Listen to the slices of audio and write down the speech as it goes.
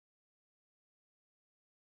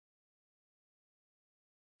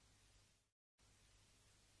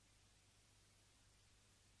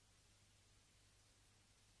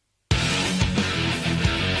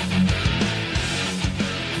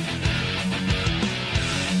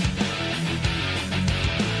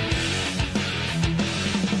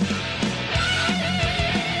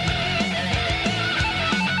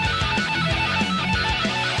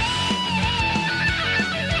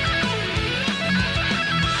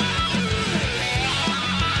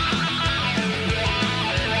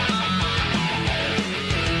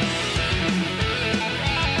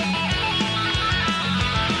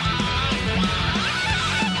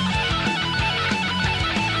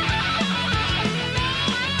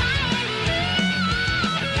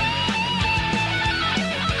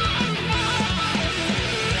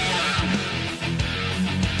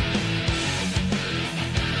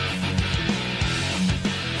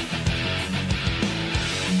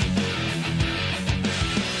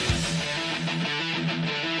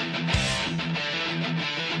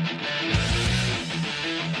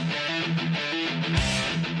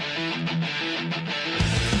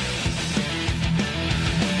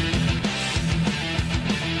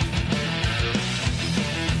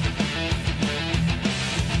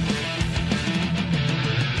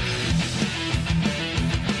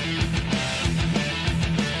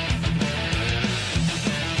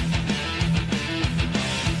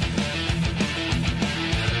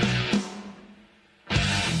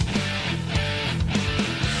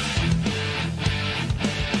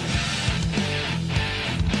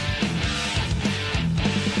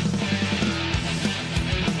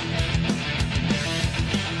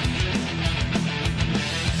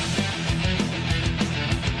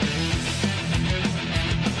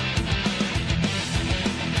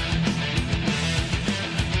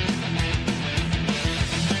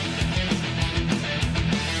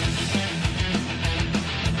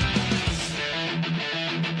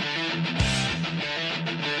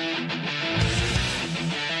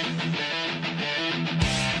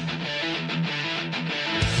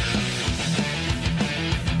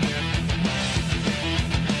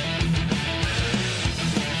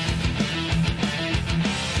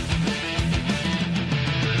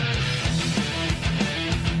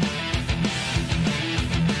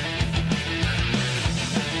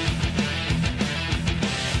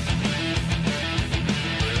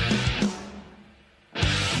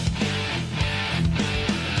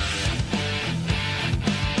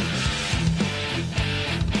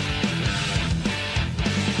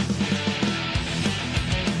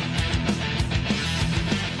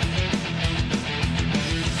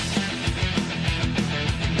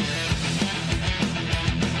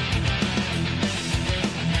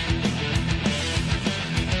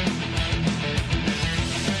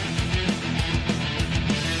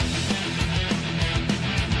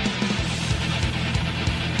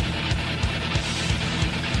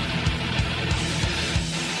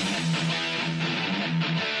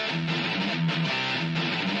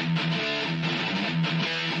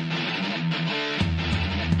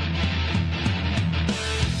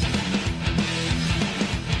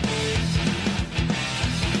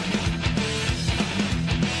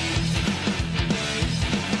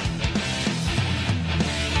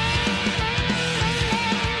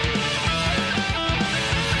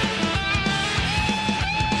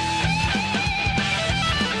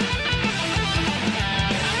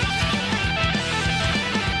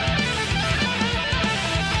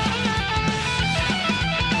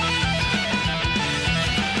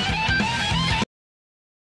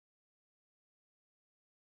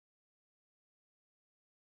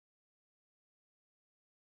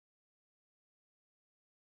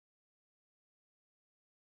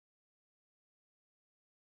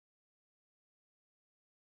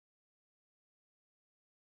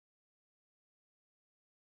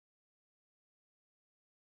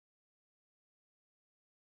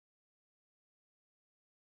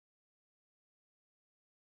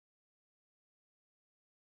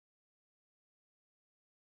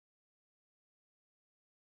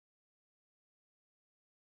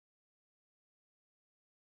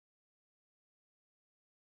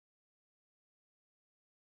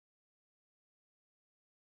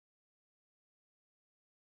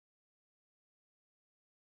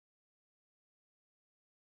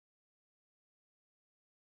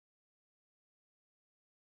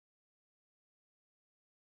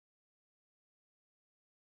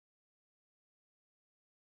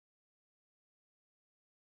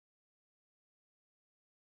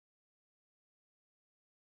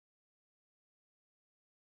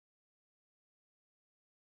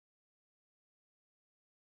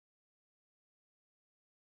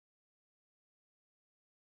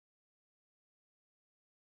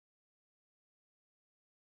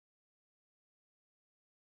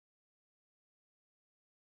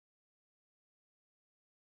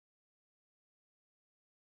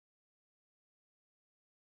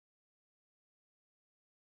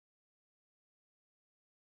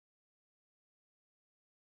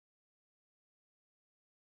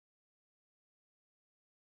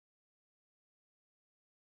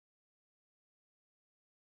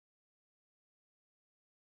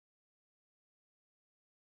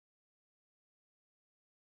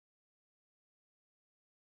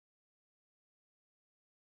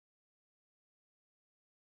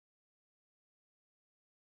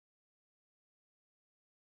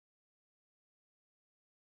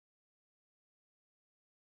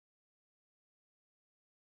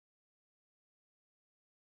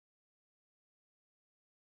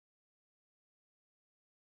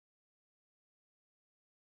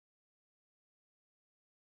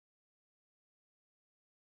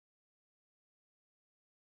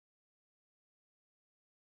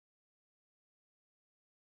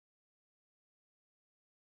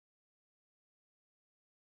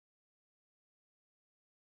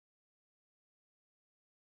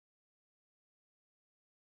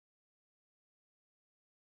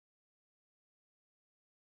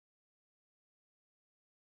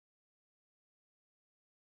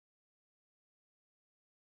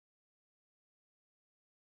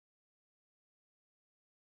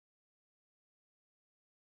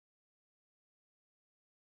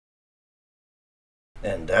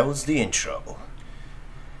And that was the intro.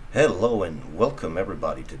 Hello and welcome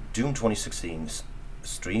everybody to Doom 2016's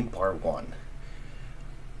Stream Part 1.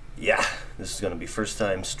 Yeah, this is gonna be first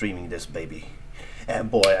time streaming this baby. And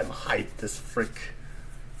boy, I'm hyped as frick.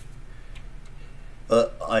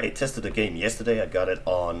 I tested the game yesterday. I got it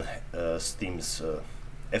on Steam's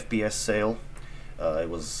FPS sale. It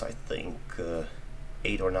was, I think,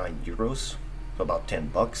 8 or 9 euros, so about 10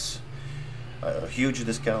 bucks. A huge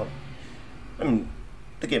discount. I mean,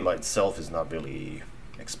 the game by itself is not really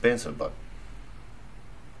expensive, but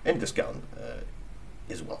any discount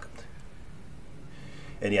is welcomed.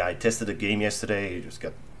 And yeah, I tested the game yesterday. You just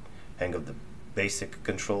got hang of the basic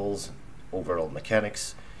controls, overall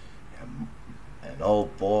mechanics, and oh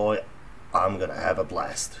boy, I'm gonna have a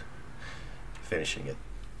blast finishing it.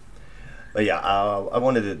 But yeah, I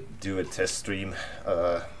wanted to do a test stream.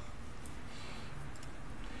 Yeah,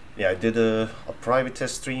 I did a private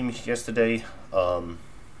test stream yesterday.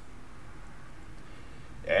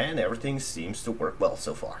 And everything seems to work well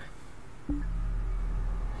so far.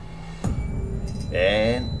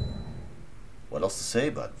 And what else to say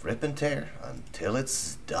but rip and tear until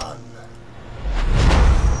it's done.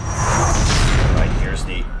 Alright, here's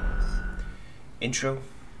the intro.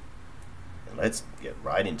 And let's get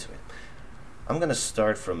right into it. I'm gonna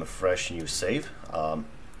start from a fresh new save. I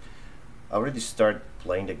already started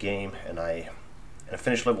playing the game and I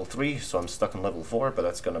finished level 3, so I'm stuck on level 4, but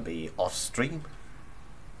that's gonna be off stream.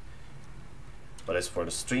 But as for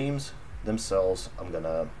the streams themselves, I'm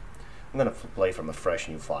gonna play from a fresh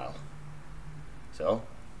new file. So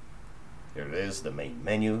here it is, the main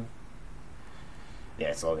menu. Yeah,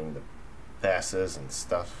 it's loading the passes and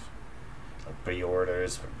stuff, like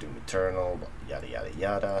pre-orders for Doom Eternal, yada yada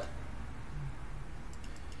yada.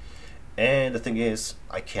 And the thing is,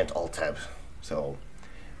 I can't alt-tab, so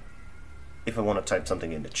if I want to type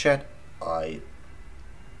something in the chat, I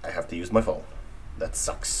have to use my phone. That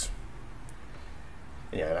sucks.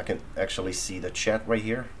 Yeah, and I can actually see the chat right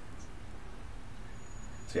here.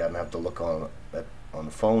 So yeah, I don't have to look on the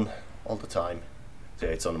phone all the time. So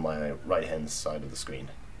yeah, it's on my right hand side of the screen.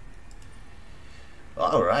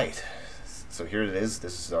 Alright, so here it is.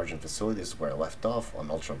 This is the Argent Facility. This is where I left off on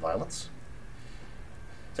Ultraviolence.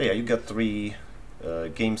 So yeah, you got 3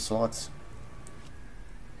 game slots.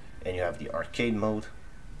 And you have the arcade mode.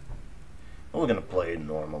 And we're gonna play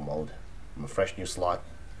normal mode from a fresh new slot.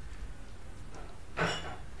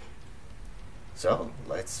 So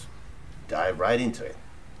let's dive right into it.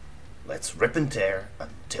 Let's rip and tear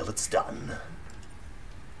until it's done.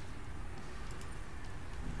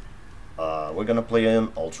 We're gonna play in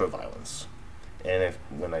Ultraviolence. And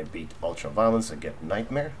when I beat Ultraviolence, I get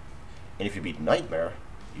Nightmare. And if you beat Nightmare,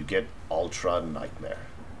 you get Ultra Nightmare.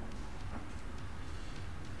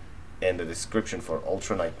 And the description for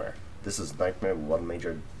Ultra Nightmare. This is Nightmare with one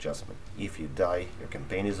major adjustment. If you die, your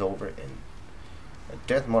campaign is over and a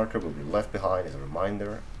death marker will be left behind as a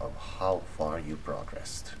reminder of how far you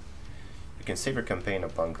progressed. You can save your campaign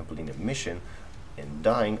upon completing a mission, and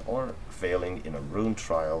dying or failing in a rune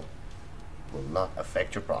trial will not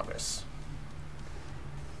affect your progress.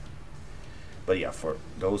 But yeah, for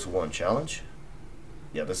those who want challenge,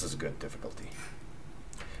 yeah, this is a good difficulty.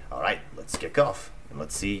 Alright, let's kick off. And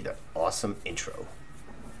let's see that awesome intro.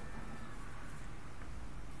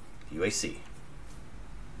 UAC.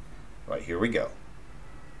 Right, here we go.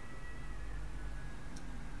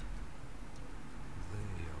 They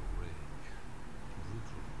are red,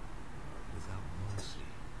 brutal, without mercy.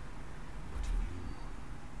 But you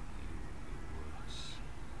will be worse.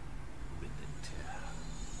 Rip and tear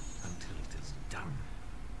until it is done.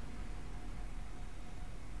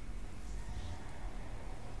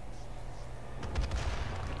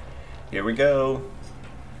 Here we go.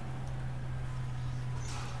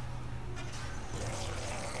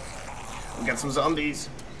 We got some zombies.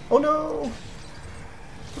 Oh no!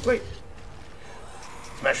 Wait.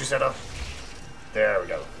 Smash your setup. There we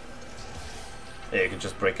go. Yeah, you can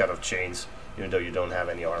just break out of chains, even though you don't have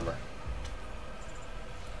any armor.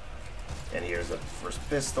 And here's the first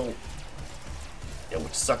pistol. Yeah,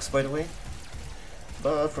 which sucks, by the way.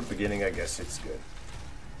 But for the beginning, I guess it's good.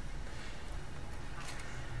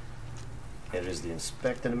 Here is the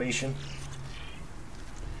inspect animation.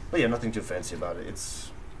 But yeah, nothing too fancy about it.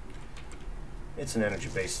 It's an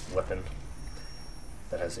energy-based weapon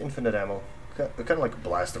that has infinite ammo, kind of like a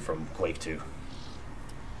blaster from Quake 2.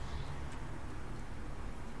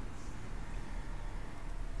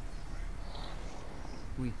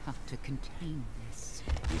 We have to contain this.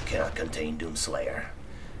 You cannot contain Doomslayer.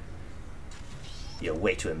 You're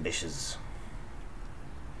way too ambitious.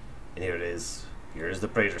 And here it is. Here is the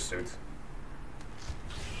Praetor suit.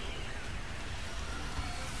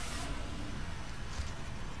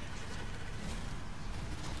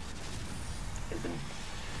 been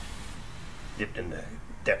dipped in the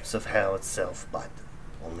depths of hell itself, but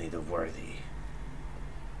only the worthy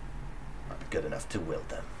are good enough to wield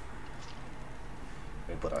them.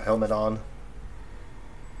 We put our helmet on.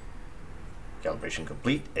 Calibration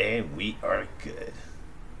complete, and we are good.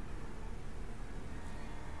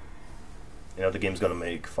 You know, the game's gonna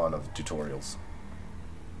make fun of tutorials.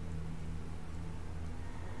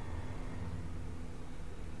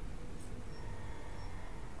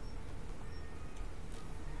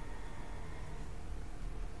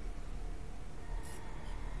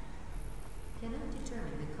 Cannot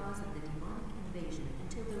determine the cause of the demonic invasion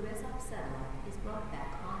until the Rezop satellite is brought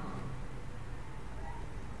back online.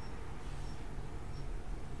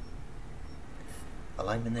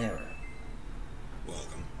 Alignment error.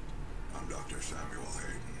 Welcome. I'm Dr. Samuel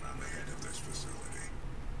Hayden. I'm the head of this facility.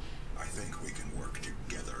 I think we can work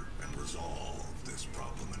together and resolve this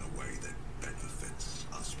problem in a way that benefits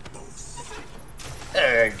us both.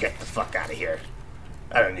 Get the fuck out of here.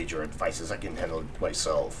 I don't need your advices. I can handle it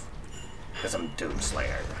myself. Because I'm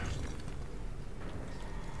Doomslayer.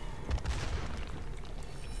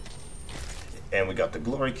 And we got the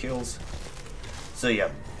glory kills. So yeah,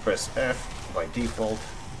 press F by default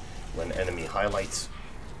when enemy highlights.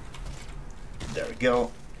 There we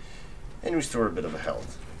go. And restore a bit of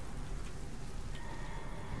health.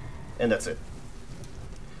 And that's it.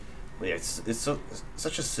 But yeah, it's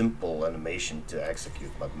such a simple animation to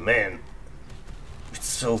execute, but man, it's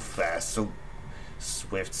so fast, so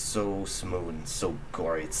swift, so smooth, and so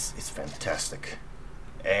gory. It's fantastic.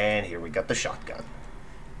 And here we got the shotgun.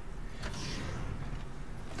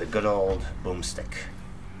 The good old boomstick.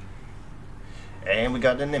 And we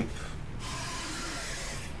got the imp.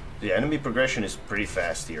 The enemy progression is pretty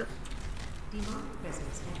fast here. Demonic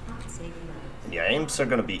presence at unsafe levels. And yeah, imps are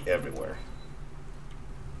gonna be everywhere.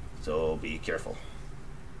 So be careful.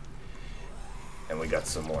 And we got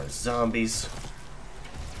some more zombies.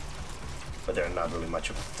 But they're not really much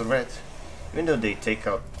of a threat. Even though they take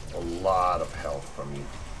out a lot of health from you.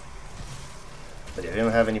 But they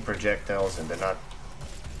don't have any projectiles and they're not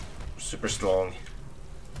super strong.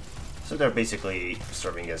 So they're basically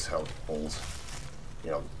serving as health pulls,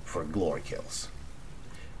 you know, for glory kills.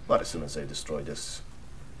 But as soon as I destroy this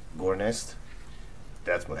gore nest,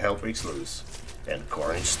 that's when hell breaks loose and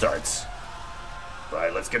carnage starts.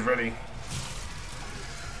 Right, let's get ready.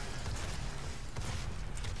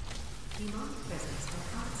 Demonic presence at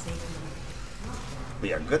unsafe levels. Lockdown. But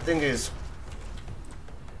yeah, good thing is,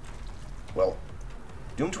 well,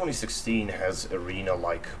 Doom 2016 has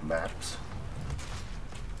arena-like maps.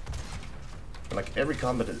 And like every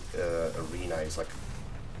combat arena is like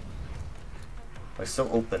so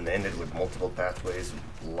open-ended with multiple pathways,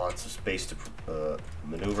 lots of space to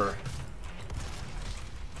maneuver.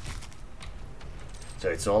 So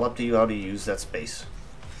it's all up to you how to use that space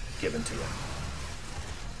given to you.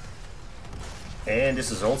 And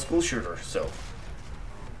this is old school shooter, so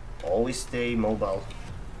always stay mobile,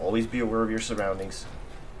 always be aware of your surroundings,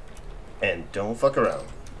 and don't fuck around,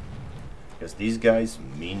 because these guys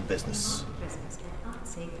mean business. Demonic presence at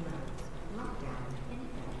unsafe levels. Lockdown in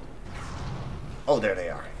effect. Oh, there they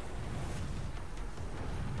are.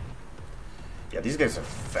 Yeah, these guys are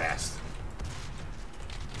fast.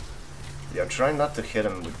 Yeah, I'm trying not to hit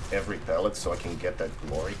them with every pellet so I can get that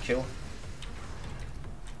glory kill.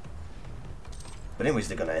 But anyways,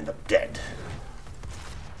 they're gonna end up dead.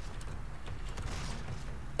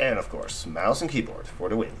 And of course, mouse and keyboard for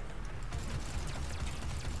the win.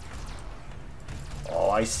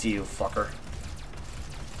 Oh, I see you, fucker.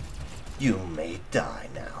 You may die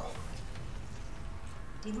now.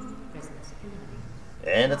 Demonic presence eliminated.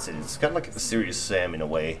 And that's it. It's kind of like a Serious Sam in a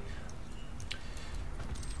way.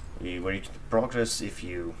 Where you can progress if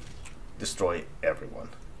you destroy everyone.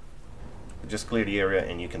 Just clear the area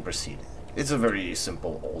and you can proceed. It's a very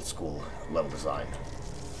simple, old school level design.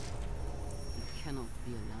 You cannot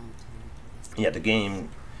be allowed to live this. Yeah, the game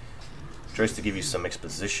tries to give you some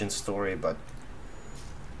exposition story, but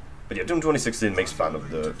yeah, Doom 2016 makes fun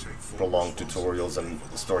of the prolonged tutorials and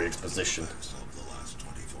story exposition.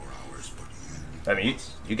 I mean,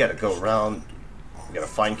 you gotta go around, you gotta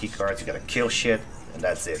find key cards, you gotta kill shit, and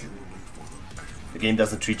that's it. The game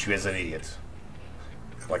doesn't treat you as an idiot,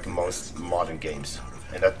 like most modern games,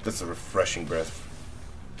 and that's a refreshing breath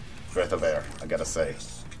of air, I gotta say.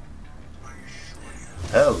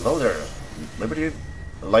 Hello there,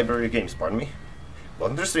 Library of Games, pardon me.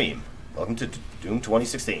 Welcome to the stream. Welcome to Doom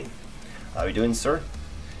 2016. How are you doing, sir?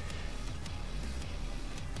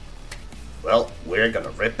 Well, we're gonna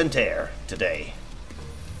rip and tear today.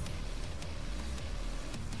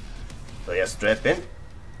 So yeah, strap in,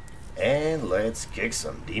 and let's kick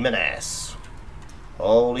some demon ass.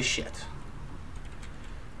 Holy shit.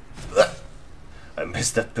 Ugh. I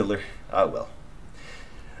missed that pillar. Ah well.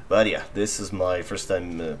 But yeah, this is my first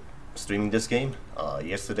time streaming this game.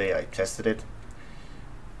 Yesterday I tested it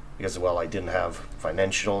because, well, I didn't have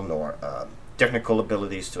financial nor technical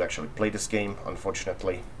abilities to actually play this game,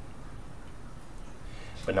 unfortunately.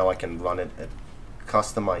 But now I can run it at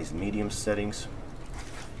customized medium settings.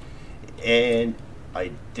 And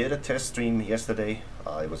I did a test stream yesterday.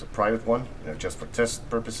 It was a private one, you know, just for test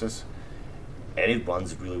purposes, and it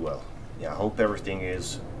runs really well. Yeah, I hope everything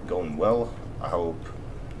is going well. I hope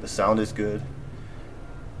the sound is good,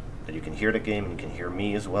 that you can hear the game and you can hear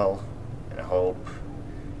me as well, and I hope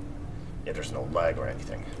there's no lag or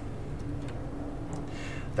anything.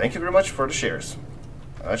 Thank you very much for the shares.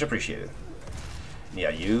 Much appreciated. Yeah,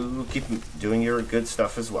 you keep doing your good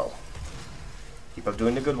stuff as well. Keep up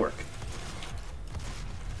doing the good work.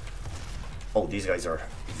 Oh, these guys are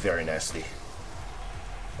very nasty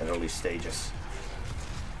in early stages,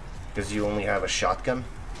 because you only have a shotgun,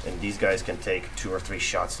 and these guys can take 2 or 3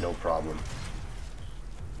 shots no problem.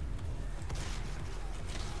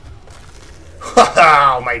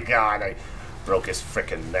 Oh my god, I broke his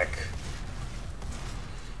frickin' neck.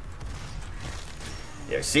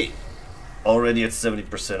 Yeah, see? Already at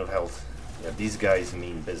 70% of health. Yeah, these guys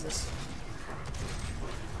mean business.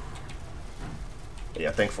 But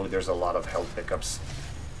yeah, thankfully there's a lot of health pickups,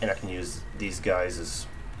 and I can use these guys as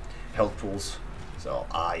health pools, so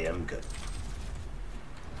I am good.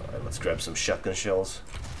 Alright, let's grab some shotgun shells.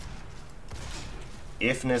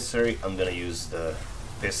 If necessary, I'm gonna use the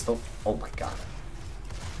pistol. Oh my god.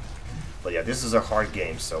 But yeah, this is a hard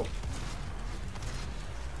game, so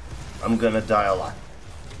I'm gonna die a lot.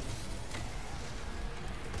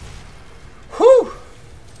 Whew!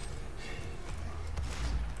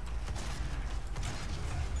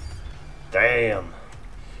 Damn.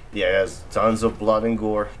 Yeah, it has tons of blood and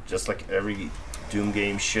gore, just like every Doom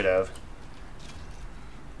game should have.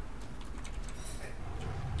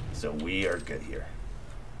 So we are good here.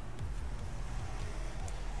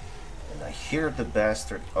 And I hear the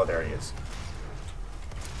bastard. Oh, there he is.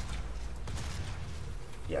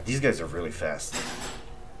 Yeah, these guys are really fast.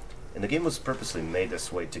 And the game was purposely made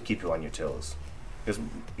this way to keep you on your toes. Because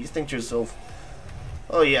you think to yourself,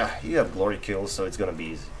 oh yeah, you have glory kills, so it's gonna be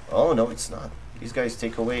easy. Oh no, it's not. These guys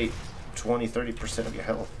take away 20-30% of your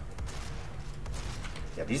health.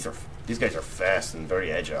 Yeah, these guys are fast and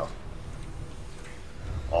very agile.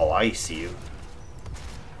 Oh, I see you.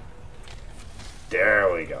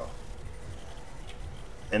 There we go.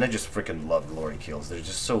 And I just freaking love glory kills. They're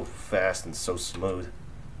just so fast and so smooth.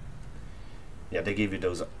 Yeah, they give you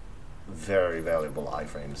those very valuable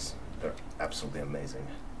iframes. They're absolutely amazing.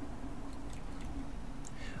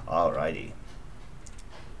 Alrighty.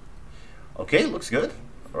 Okay, looks good.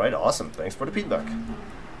 Alright, awesome. Thanks for the feedback.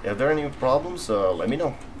 If there are any problems, let me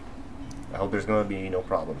know. I hope there's gonna be no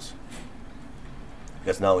problems.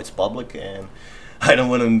 Because now it's public and I don't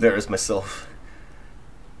want to embarrass myself.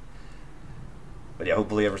 But yeah,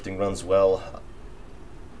 hopefully everything runs well.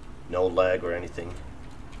 No lag or anything.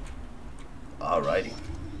 Alrighty.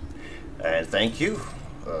 And thank you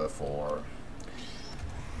for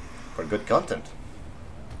good content.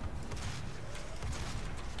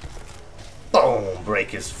 Boom!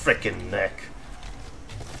 Break his frickin' neck.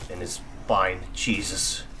 And his spine.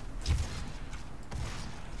 Jesus.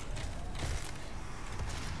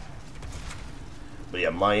 But yeah,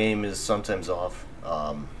 my aim is sometimes off.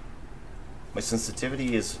 My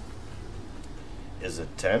sensitivity is a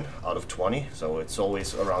 10 out of 20, so it's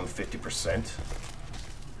always around 50%.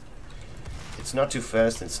 It's not too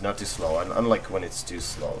fast, it's not too slow, and unlike when it's too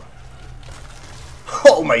slow.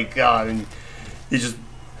 Oh my god, and he just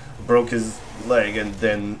broke his leg and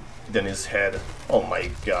then his head. Oh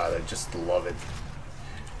my god, I just love it.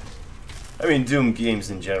 I mean, Doom games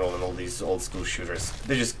in general and all these old school shooters,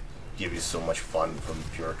 they just give you so much fun from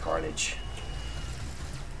pure carnage.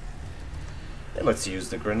 And let's use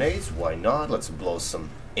the grenades, why not? Let's blow some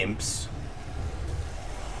imps.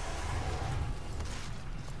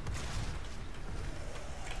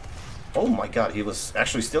 Oh my god, he was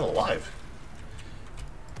actually still alive.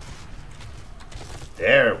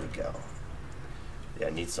 There we go. Yeah, I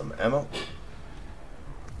need some ammo.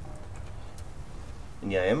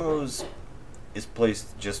 And yeah, ammo is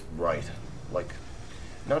placed just right. Like,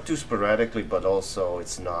 not too sporadically, but also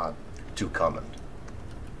it's not too common.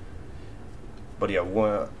 But yeah,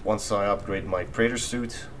 once I upgrade my Praetor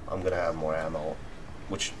suit, I'm gonna have more ammo,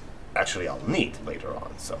 which actually I'll need later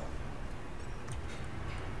on, so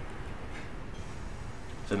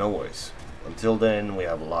no worries. Until then, we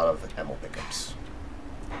have a lot of ammo pickups.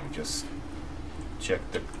 We just check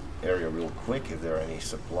the area real quick if there are any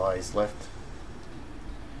supplies left.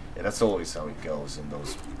 Yeah, that's always how it goes in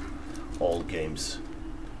those old games.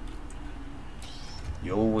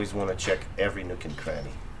 You always want to check every nook and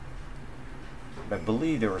cranny. I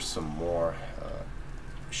believe there were some more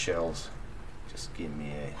shells. Just give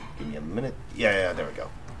me a minute. Yeah, there we go.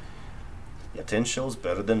 Yeah, 10 shells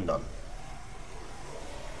better than none.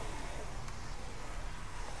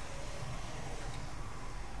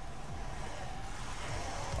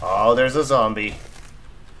 Oh, there's a zombie.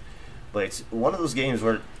 But it's one of those games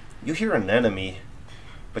where you hear an enemy,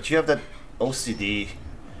 but you have that OCD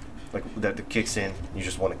like that kicks in. You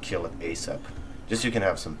just want to kill it ASAP, just so you can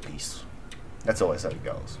have some peace. That's always how it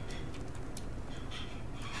goes.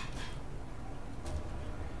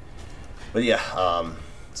 But yeah,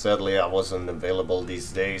 sadly I wasn't available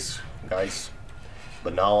these days, guys.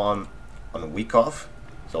 But now I'm on a week off,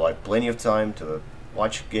 so I have plenty of time to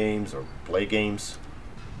watch games or play games.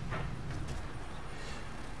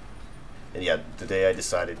 And yeah, today I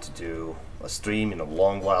decided to do a stream in a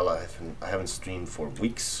long while. I haven't streamed for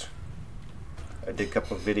weeks. I did a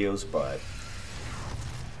couple of videos, but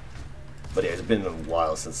yeah, it's been a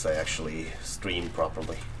while since I actually streamed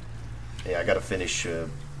properly. Yeah, I gotta finish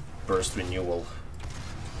Burst Renewal.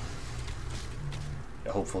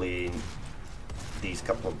 Yeah, hopefully in these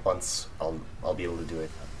couple of months I'll be able to do it.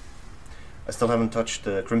 I still haven't touched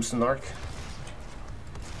Crimson Arc.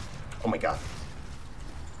 Oh my god.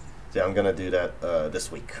 Yeah, I'm gonna do that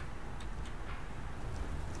this week.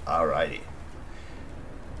 Alrighty.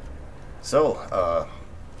 So,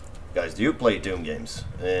 guys, do you play Doom games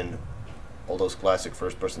and all those classic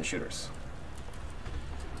first-person shooters?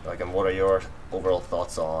 Like, and what are your overall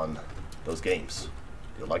thoughts on those games?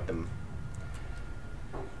 Do you like them?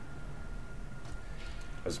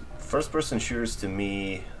 Because first-person shooters, to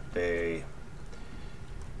me, they're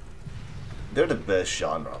the best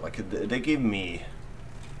genre. Like, they give me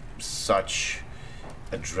such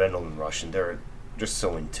adrenaline rush, and they're just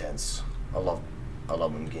so intense. I love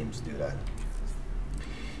when games do that.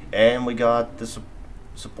 And we got the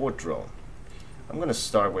support drone. I'm gonna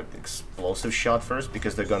start with explosive shot first,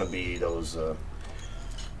 because they're gonna be those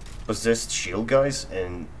possessed shield guys,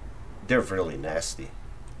 and they're really nasty.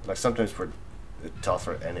 Like, sometimes for the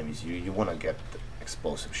tougher enemies, you want to get the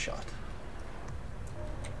explosive shot.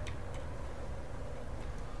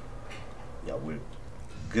 Yeah, we're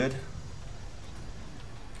good.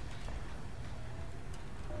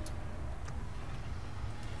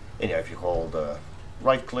 And yeah, if you hold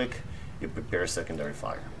right click, you prepare secondary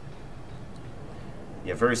fire.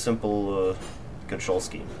 Yeah, very simple control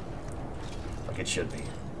scheme, like it should be.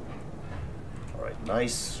 Alright,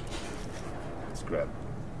 nice. Let's grab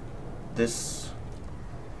this,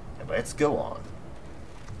 and let's go on.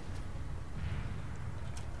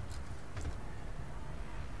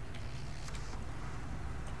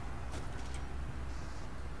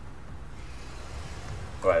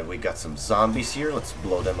 Alright, we got some zombies here. Let's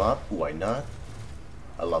blow them up. Why not?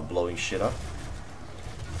 I love blowing shit up.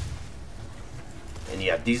 And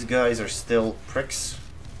yeah, these guys are still pricks.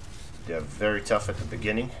 They're very tough at the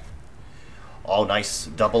beginning. Oh, nice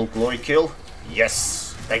double glory kill.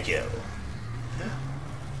 Yes, thank you.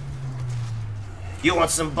 You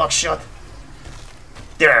want some buckshot?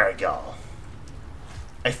 There we go.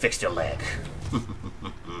 I fixed your leg.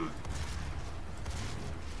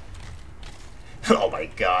 Oh my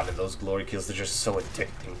god, and those glory kills, they're just so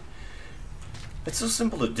addicting. It's so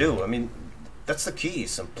simple to do. I mean, that's the key,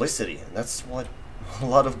 simplicity, and that's what a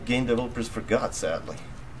lot of game developers forgot, sadly.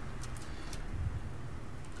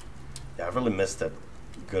 Yeah, I really missed that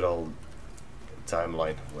good old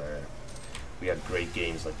timeline where we had great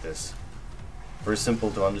games like this. Very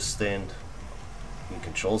simple to understand in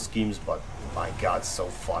control schemes, but my god, so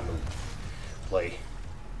fun to play.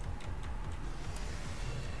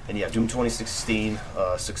 And yeah, Doom 2016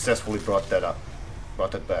 successfully brought that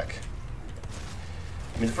back.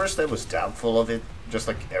 I mean, the first day was doubtful of it, just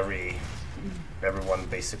like everyone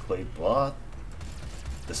basically, but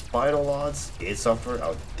despite all odds, id Software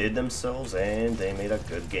outdid themselves and they made a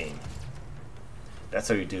good game. That's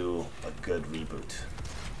how you do a good reboot.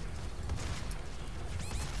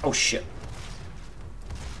 Oh shit.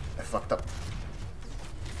 I fucked up.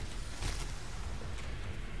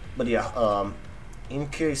 But yeah, in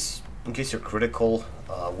case you're critical,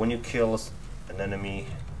 when you kill an enemy,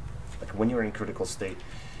 like when you're in critical state,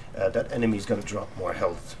 that enemy is gonna drop more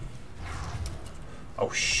health.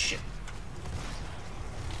 Oh shit.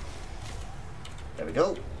 There we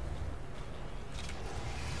go.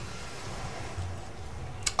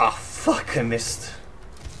 Ah, fuck, I missed.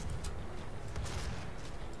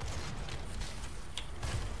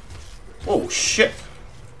 Oh shit.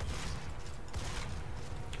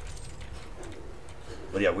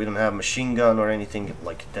 But yeah, we don't have machine gun or anything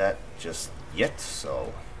like that just yet,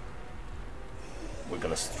 so we're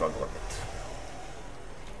gonna struggle a bit.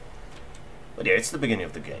 But yeah, it's the beginning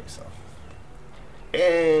of the game, so.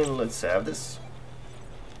 And let's have this.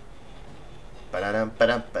 Ba-da-dum,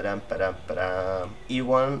 ba-dum, ba-dum, ba-dum, ba-dum.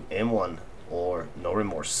 E1, M1, or No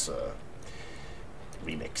Remorse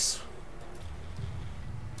remix.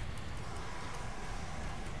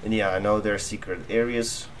 And yeah, I know there are secret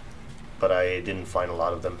areas, but I didn't find a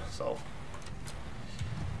lot of them, so.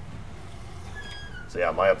 So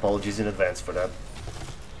yeah, my apologies in advance for that.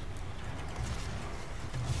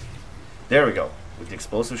 There we go. With the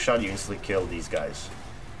explosive shot, you instantly kill these guys.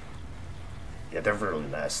 Yeah, they're really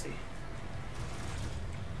nasty.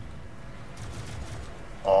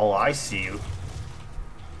 Oh, I see you.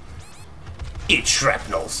 Eat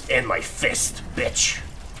shrapnels in my fist, bitch.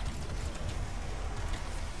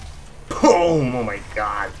 Boom! Oh my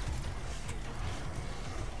god.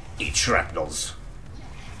 Eat shrapnels.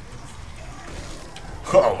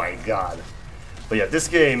 Oh my god. But yeah, this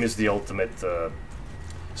game is the ultimate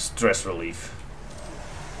stress relief.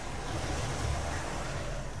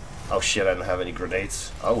 Oh shit, I don't have any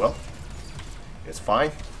grenades. Oh well. It's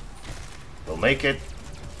fine. We'll make it.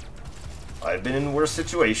 I've been in worse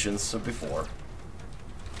situations before.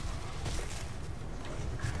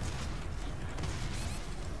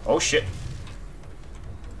 Oh shit.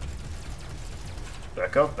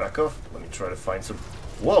 Back up, back up. Let me try to find some...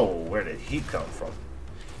 Whoa, where did he come from?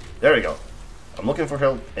 There we go. I'm looking for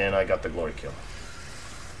help, and I got the glory kill.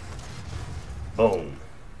 Boom.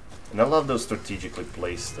 And I love those strategically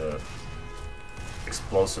placed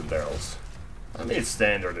explosive barrels. I mean, it's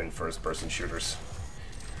standard in first-person shooters.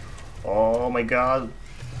 Oh my god.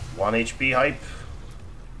 1 HP hype.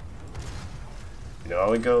 You know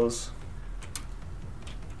how it goes.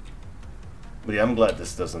 But yeah, I'm glad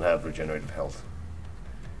this doesn't have regenerative health.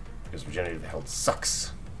 Because regenerative health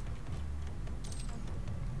sucks.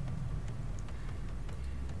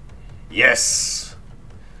 Yes!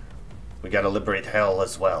 We gotta liberate Hell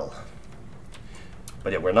as well.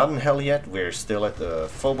 But yeah, we're not in Hell yet. We're still at the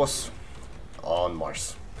Phobos on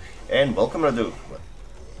Mars. And welcome, Radu.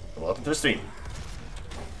 Welcome to the stream.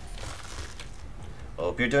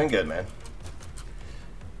 Hope you're doing good, man.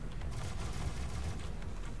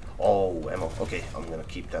 Oh, ammo. Okay, I'm gonna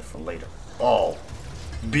keep that for later. Oh,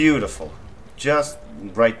 beautiful. Just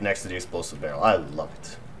right next to the explosive barrel. I love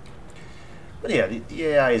it. But yeah, the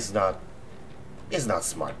AI is not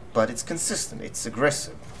smart, but it's consistent. It's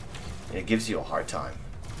aggressive. And it gives you a hard time.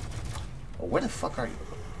 Oh, where the fuck are you?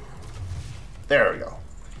 There we go.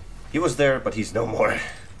 He was there, but he's no more.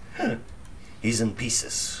 He's in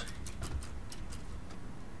pieces.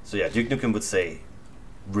 So yeah, Duke Nukem would say,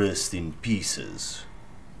 rest in pieces.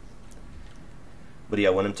 But yeah,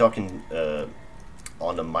 when I'm talking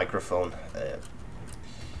on the microphone,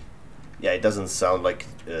 yeah, it doesn't sound like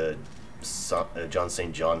John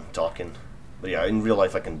St. John talking. But yeah, in real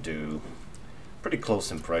life I can do pretty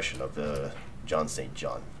close impression of John St.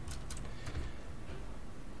 John.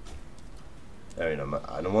 I mean,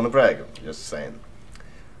 I don't want to brag, I'm just saying.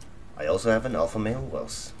 I also have an alpha male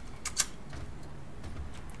Wells.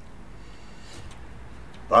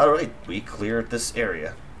 Alright, we cleared this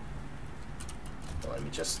area. Let me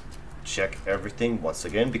just check everything once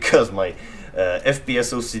again, because my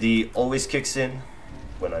FPS OCD always kicks in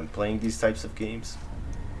when I'm playing these types of games.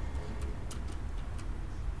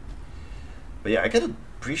 But yeah, I gotta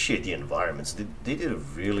appreciate the environments. They did a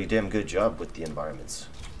really damn good job with the environments.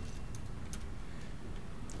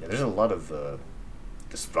 Yeah, there's a lot of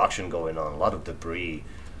destruction going on, a lot of debris,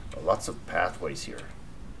 lots of pathways here.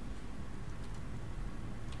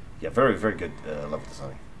 Yeah, very, very good level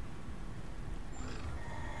design.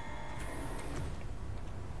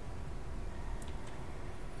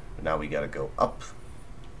 But now we gotta go up.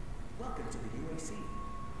 Welcome to the UAC.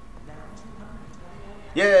 Now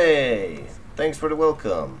 220. Yay! Thanks for the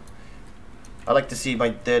welcome. I like to see my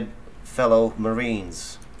dead fellow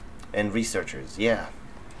Marines and researchers. Yeah,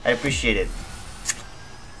 I appreciate it.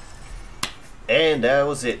 And that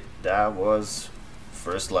was it. That was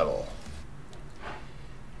first level.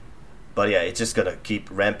 But yeah, it's just gonna keep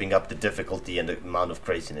ramping up the difficulty and the amount of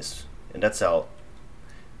craziness. And that's how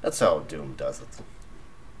Doom does it.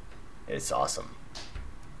 It's awesome.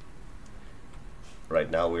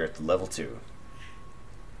 Right now we're at level 2.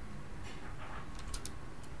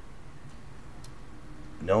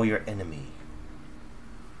 Know your enemy.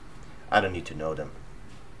 I don't need to know them.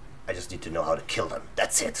 I just need to know how to kill them.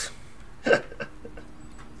 That's it. But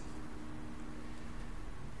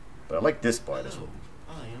I like this part as well.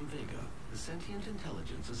 I am Vega, the sentient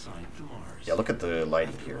intelligence assigned to Mars. Yeah, look at the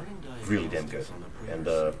lighting After here. running Really damn good. diagnostics on the And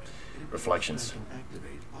Praetor suit, it reflections. appears that I can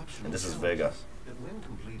activate optional And this is challenges Vega. that, when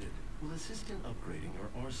completed, will assist in upgrading your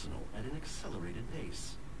arsenal at an accelerated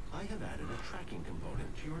pace. I have added a tracking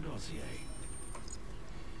component to your dossier.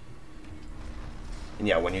 And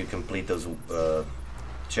yeah, when you complete those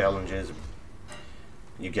challenges,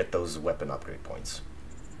 you get those weapon upgrade points.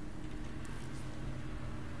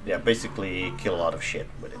 Yeah, basically kill a lot of shit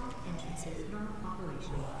with it. Entrances not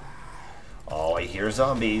operational. Oh, I hear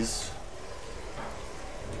zombies.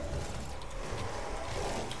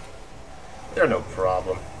 They're no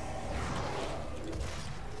problem.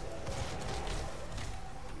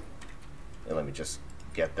 And let me just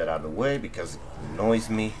get that out of the way because it annoys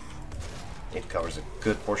me. It covers a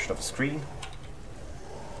good portion of the screen.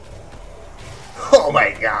 Oh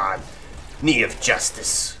my god! Knee of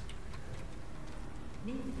justice.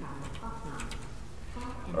 Main power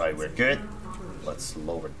offline. All Alright, we're entrances good. not operational. Let's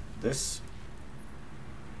lower this.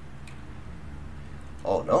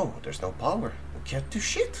 Oh no, there's no power. We can't do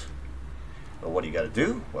shit. Well, what do you gotta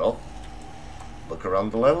do? Well, look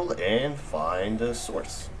around the level and find the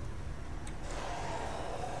source.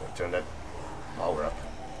 Turn that power up.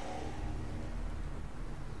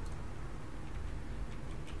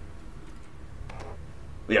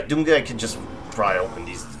 Yeah, Doomguy can just pry open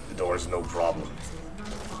these doors, no problem.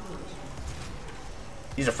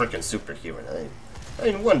 He's a freaking superhero. I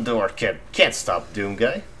mean, one door can't stop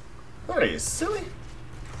Doomguy. Are you silly?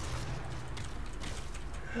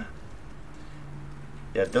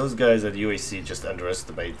 Yeah, those guys at UAC just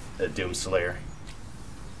underestimate Doomslayer.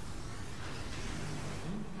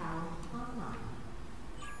 Main power online.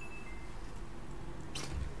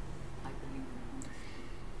 I believe in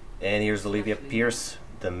you. And here's Olivia Pierce,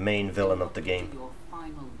 the main villain of the game. Your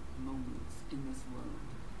final moments in this world.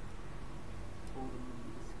 All the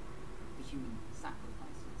movies, the human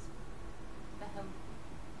sacrifices, the help,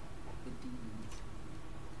 the demons.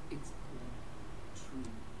 It's all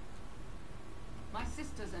true. My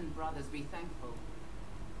sisters and brothers, be thankful.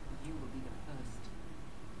 You will be the first.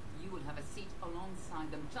 You will have a seat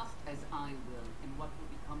alongside them, just as I will, in what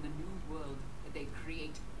will become the new world that they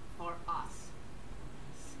create for us.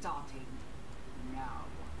 Starting now.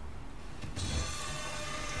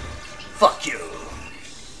 Fuck you!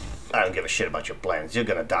 I don't give a shit about your plans. You're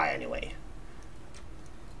gonna die anyway.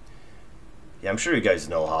 Yeah, I'm sure you guys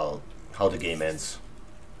know how the game ends.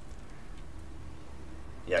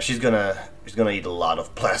 Yeah, she's gonna eat a lot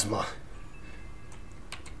of plasma.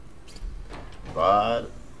 But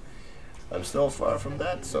I'm still far from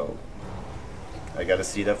that, so I gotta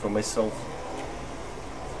see that for myself.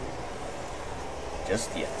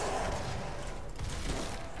 Just yet.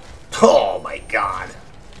 Oh my god!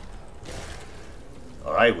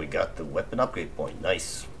 Alright, we got the weapon upgrade point.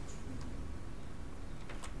 Nice.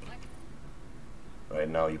 Right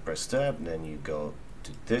now you press tab, and then you go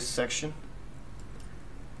to this section.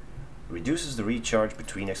 Reduces the recharge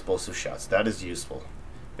between explosive shots. That is useful,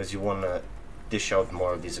 because you want to dish out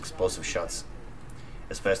more of these explosive shots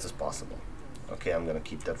as fast as possible. Okay, I'm gonna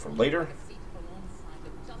keep that for later. Seat alongside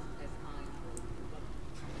them, just as I will. What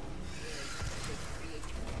they create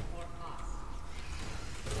for us.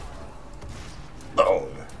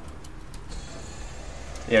 Bone.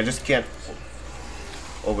 Yeah, I just can't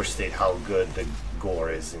overstate how good the gore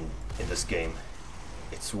is in this game.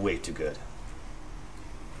 It's way too good.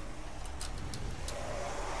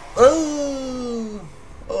 Oh!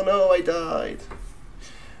 Oh no, I died.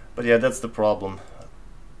 But yeah, that's the problem.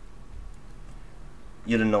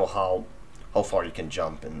 You don't know how far you can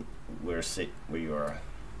jump and where you are,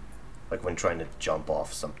 like when trying to jump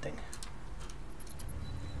off something.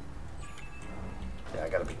 Yeah, I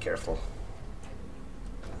gotta be careful.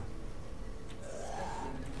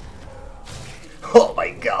 Oh my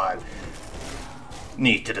god!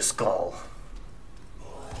 Knee to the skull.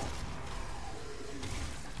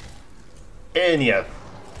 And yeah,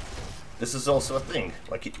 this is also a thing.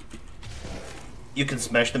 Like, you can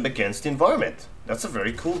smash them against the environment. That's a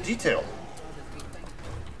very cool detail.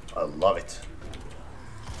 I love it.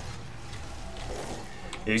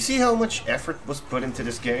 You see how much effort was put into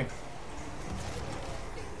this game?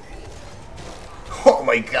 Oh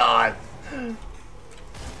my god!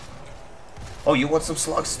 Oh, you want some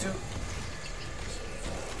slugs too?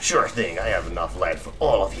 Sure thing, I have enough lead for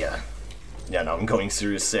all of you. Yeah, now I'm going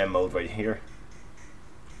serious Sam mode right here.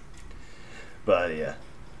 But yeah.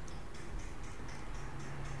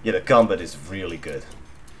 Yeah, the combat is really good.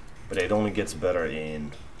 But it only gets better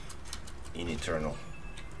in Eternal.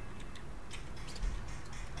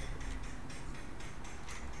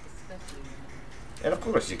 Especially when And of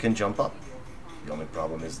course, you can jump up. your final The only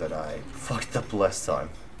problem is that I fucked up last time.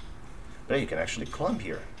 But you can actually climb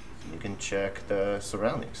here. You can check the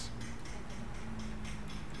surroundings.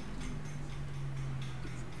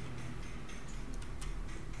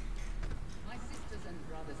 My sisters and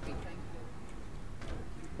brothers be thankful.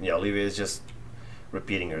 Yeah, Olivia is just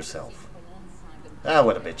repeating herself. Alongside them, Ah,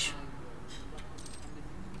 what a bitch.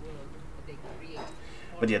 world that they create.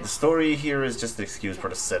 But yeah, the story here is just an excuse for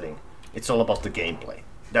the setting. It's all about the gameplay.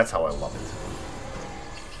 That's how I love it.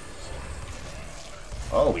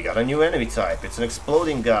 Oh, we got a new enemy type. It's an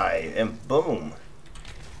exploding guy, and boom.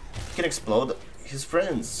 He can explode his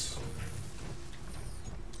friends.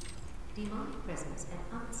 Demonic presence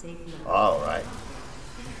and unsafe level. Alright.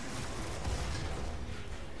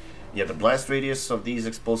 Yeah, the blast radius of these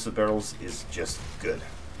explosive barrels is just good.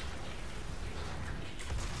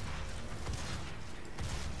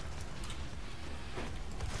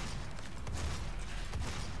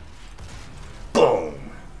 Boom!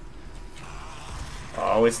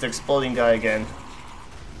 Oh, it's the exploding guy again.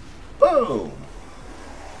 Boom!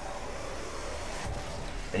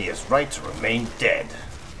 And he has right to remain dead.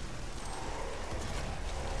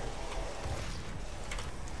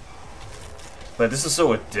 But this is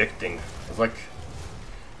so addicting. It's like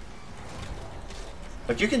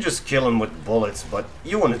you can just kill him with bullets, but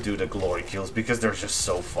you want to do the glory kills because they're just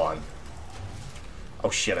so fun. Oh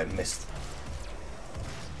shit, I missed.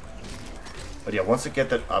 But yeah, once I get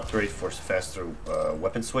that upgrade for faster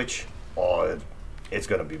weapon switch, oh, it's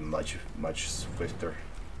gonna be much swifter.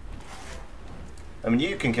 I mean,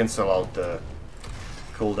 you can cancel out the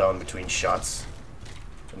cooldown between shots,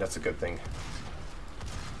 and that's a good thing.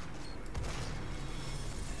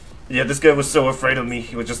 Yeah, this guy was so afraid of me,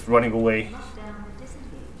 he was just running away. Lockdown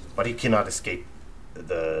disengaged. But he cannot escape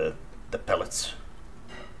the pellets.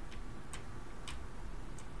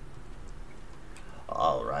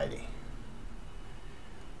 Alrighty.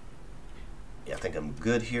 Yeah, I think I'm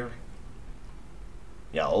good here.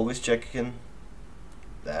 Yeah, always checking.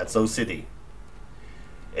 That's OCD.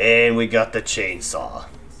 And we got the chainsaw.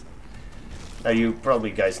 Now you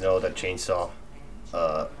probably guys know that chainsaw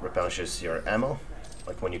replenishes your ammo.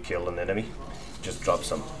 Like when you kill an enemy, just drop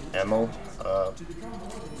some ammo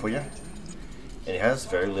for you. And it has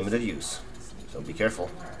very limited use, so be careful.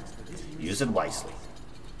 Use it wisely.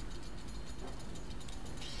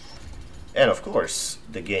 And of course,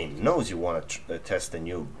 the game knows you want to test the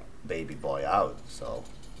new baby boy out, so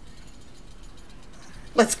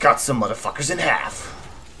let's cut some motherfuckers in half.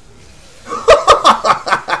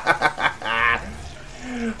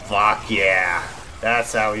 Fuck yeah,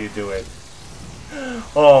 that's how you do it.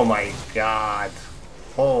 Oh my god.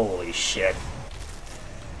 Holy shit.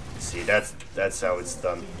 See, that's how it's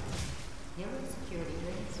done. Yellow security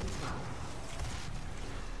rings required.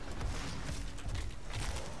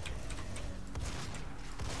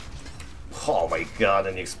 Oh my god,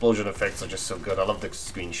 and the explosion effects are just so good. I love the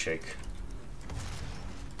screen shake.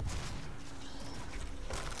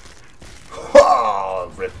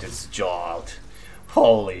 Oh, ripped its jaw out.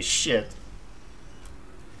 Holy shit.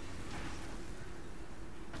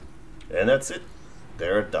 And that's it.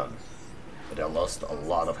 They're done. But I lost a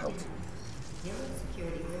lot of health. Yellow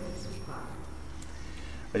security rings required.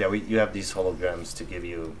 But yeah, you have these holograms to give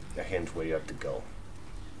you a hint where you have to go.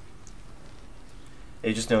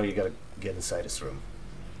 You just know you gotta get inside this room.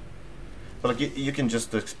 But like you can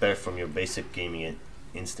just expect from your basic gaming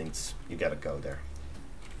instincts, you gotta go there.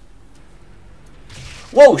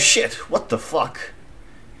 Whoa, shit! What the fuck?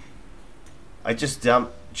 I just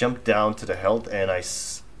jumped down to the health and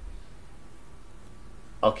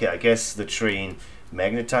okay, I guess the train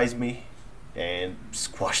magnetized me and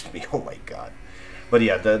squashed me. Oh my god. But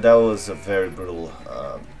yeah, that was a very brutal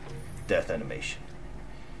death animation.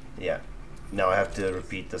 Yeah. Now I have to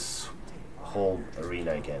repeat this whole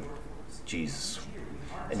arena again. Jesus.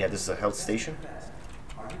 And yeah, this is a health station.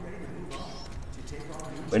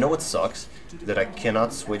 You know what sucks? That I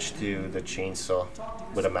cannot switch to the chainsaw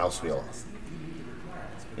with a mouse wheel.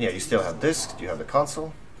 Yeah, you still have this, you have the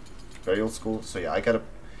console. Very old school. So yeah, I gotta...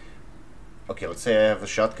 Okay, let's say I have a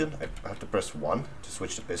shotgun. I have to press 1 to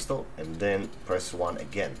switch to pistol, and then press 1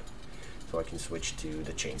 again. So I can switch to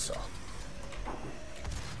the chainsaw.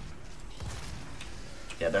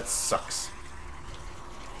 Yeah, that sucks.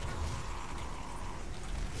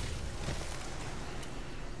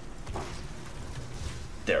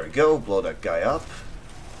 There we go, blow that guy up.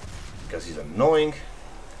 Because he's annoying.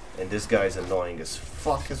 And this guy's annoying as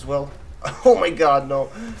fuck as well. Oh my god, no.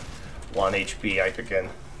 1 HP, Ike again.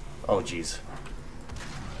 Oh jeez.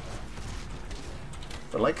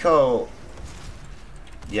 I like how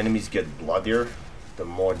the enemies get bloodier the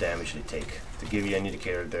more damage they take. To give you an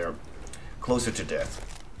indicator, they're Closer to death.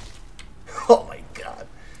 Oh my god.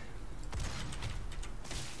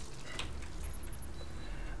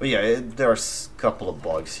 But yeah, there's a couple of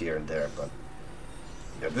bugs here and there, but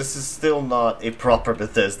yeah, this is still not a proper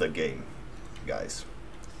Bethesda game, guys.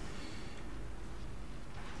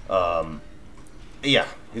 Yeah,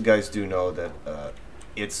 you guys do know that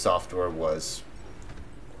id Software was,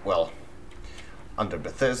 well, under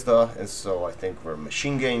Bethesda, and so I think we're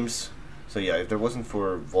Machine Games. So yeah, if there wasn't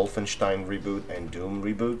for Wolfenstein reboot and Doom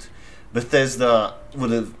reboot, Bethesda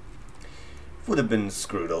would have been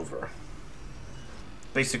screwed over.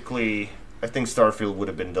 Basically, I think Starfield would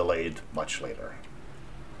have been delayed much later.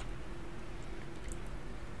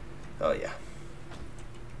 Oh yeah.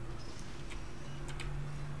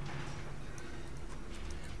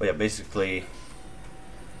 But yeah, basically,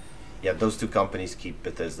 yeah, those two companies keep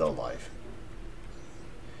Bethesda alive.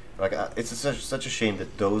 Like, it's such a shame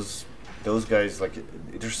that those guys, like,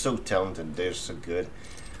 they're so talented, they're so good.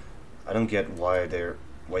 I don't get why they're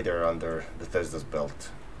under Bethesda's belt.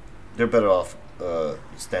 They're better off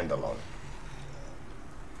standalone.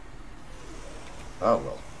 Oh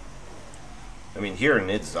well. I mean, here in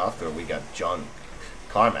id Software we got John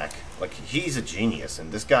Carmack. Like, he's a genius,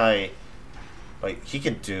 and this guy, like, he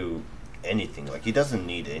can do anything. Like, he doesn't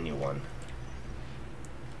need anyone.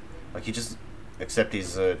 Like, he just accept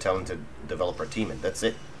his talented developer team, and that's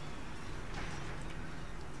it.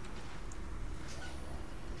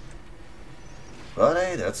 But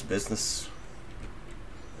hey, that's business.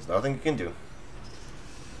 There's nothing you can do.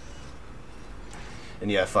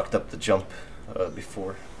 And yeah, I fucked up the jump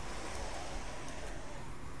before.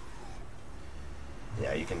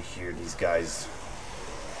 Yeah, you can hear these guys,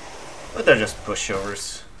 but they're just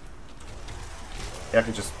pushovers. Yeah, I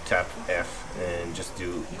can just tap F and just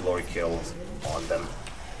do glory kills on them.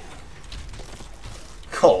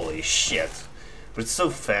 Holy shit. But it's so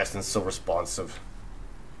fast and so responsive.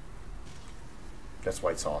 That's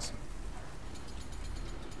why it's awesome.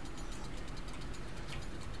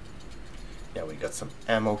 Yeah, we got some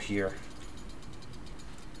ammo here.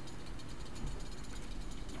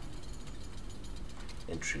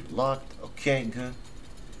 Entry locked. Okay, good.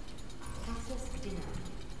 Access denied.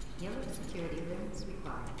 Yellow security clearance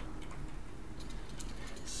required.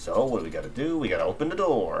 So, what do we gotta do? We gotta open the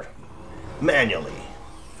door. Manually.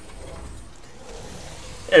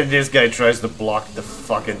 And this guy tries to block the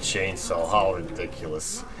fucking chainsaw. How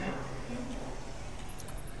ridiculous.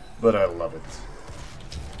 But I love it.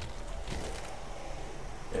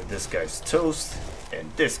 And this guy's toast.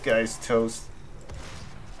 And this guy's toast.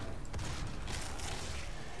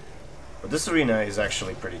 But this arena is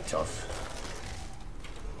actually pretty tough.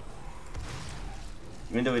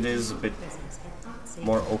 Even though it is a bit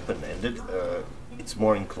more open-ended, it's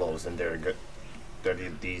more enclosed, and there are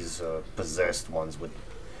these possessed ones with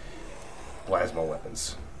plasma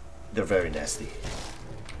weapons. They're very nasty.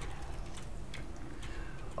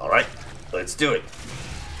 Alright, let's do it.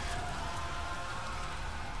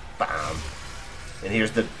 Bam. And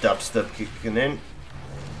here's the dubstep kicking in.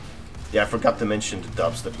 Yeah, I forgot to mention the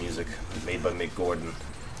dubstep music made by Mick Gordon.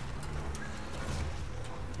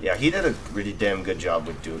 Yeah, he did a really damn good job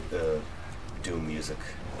with Doom music.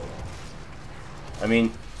 I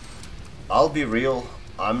mean, I'll be real,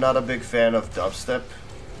 I'm not a big fan of dubstep.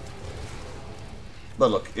 But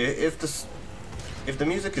look, if the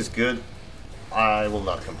music is good, I will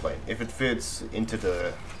not complain. If it fits into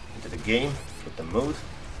the game with the mood,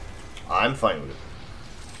 I'm fine with it.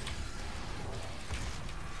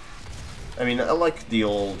 I mean, I like the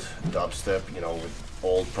old dubstep, you know, with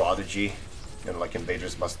old Prodigy, and like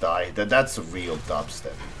Invaders Must Die. That's a real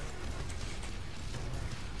dubstep.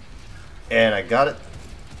 And I got it.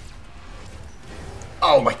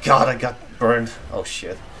 Oh my god, I got burned. Oh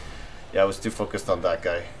shit. Yeah, I was too focused on that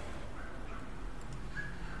guy.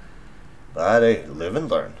 But hey, live and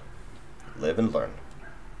learn. Live and learn.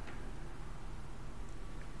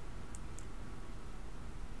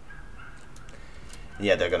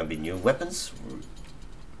 Yeah, there are gonna be new weapons.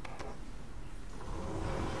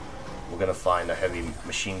 We're gonna find a heavy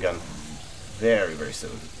machine gun very, very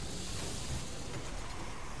soon.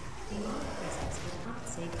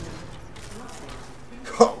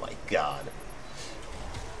 Oh my god.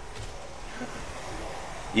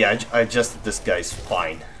 Yeah, I adjusted this guy's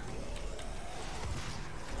spine.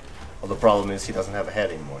 Well, the problem is he doesn't have a head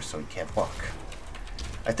anymore, so he can't walk.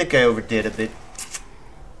 I think I overdid a bit.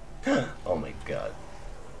 Oh my god.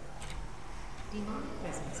 Demonic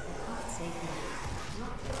presence will not save you.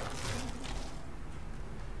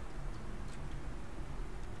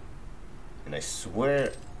 And I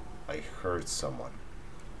swear I heard someone.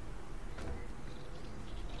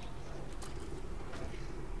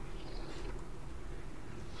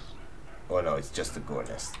 it's just a gore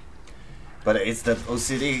nest. But it's that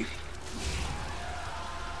OCD.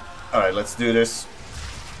 Alright, let's do this.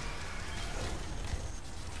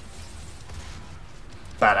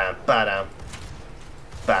 Badam, badam.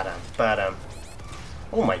 Badam, badam.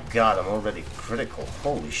 Oh my god, I'm already critical.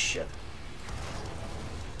 Holy shit.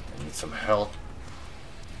 I need some help.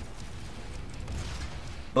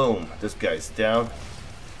 Boom, this guy's down.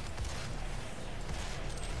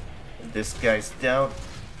 And this guy's down.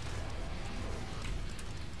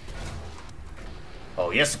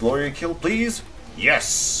 Oh yes, Glory kill, please.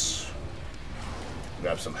 Yes.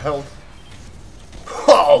 Grab some health.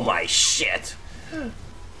 Oh my shit.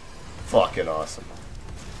 Fucking awesome.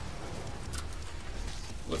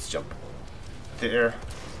 Let's jump there.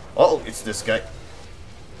 Oh, it's this guy.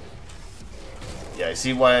 Yeah, I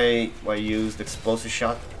see why I used explosive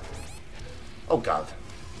shot. Oh god.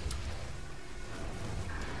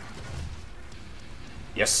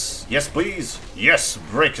 Yes, yes please. Yes,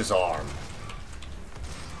 break his arm.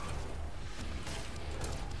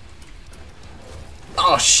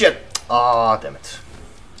 Oh shit! Ah, damn it.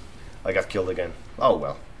 I got killed again. Oh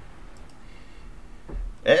well.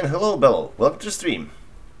 And hello Bello, welcome to the stream.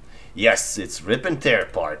 Yes, it's Rip and Tear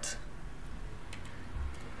part.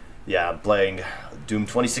 Yeah, I'm playing Doom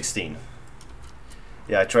 2016.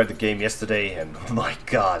 Yeah, I tried the game yesterday and oh my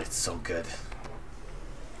god, it's so good.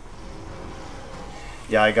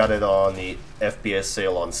 Yeah, I got it on the FPS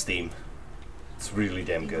sale on Steam. It's really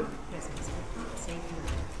damn good.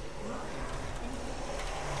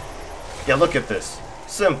 Yeah, look at this.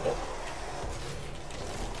 Simple.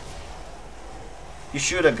 You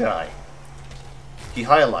shoot a guy. He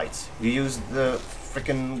highlights. You use the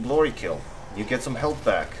freaking glory kill. You get some health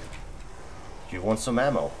back. You want some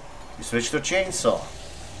ammo. You switch to a chainsaw.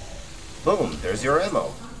 Boom, there's your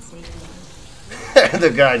ammo.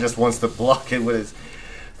 The guy just wants to block it with his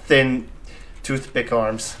thin toothpick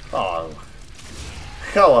arms. Oh,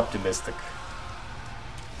 how optimistic.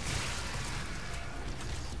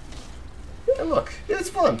 And look, it's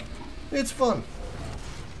fun. It's fun.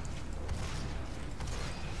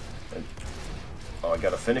 And, oh, I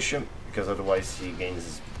gotta finish him, because otherwise he gains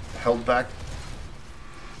his health back.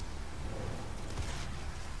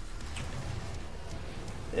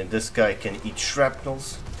 And this guy can eat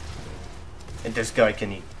shrapnels. And this guy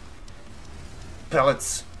can eat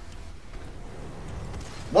pellets.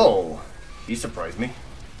 Whoa, he surprised me.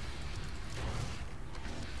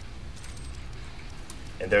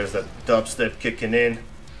 And there's that dubstep kicking in.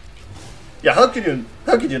 Yeah, how can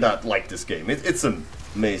you not like this game? It's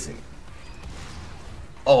amazing.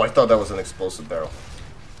 Oh, I thought that was an explosive barrel.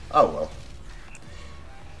 Oh well.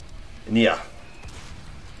 And yeah.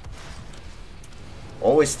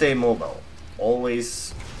 Always stay mobile.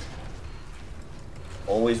 Always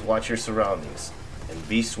watch your surroundings. And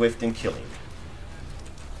be swift in killing.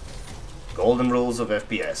 Golden rules of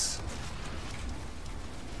FPS.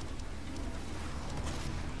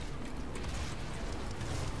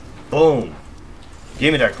 Boom!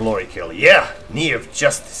 Give me that glory kill. Yeah! Knee of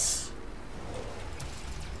justice.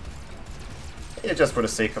 Yeah, just for the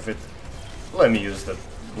sake of it. Let me use the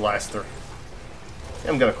blaster.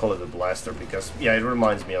 I'm gonna call it a blaster because, yeah, it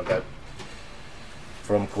reminds me of that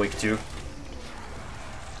from Quake 2.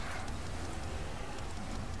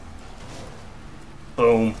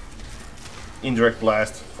 Boom. Indirect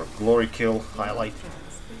blast for glory kill highlight.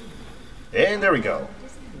 And there we go.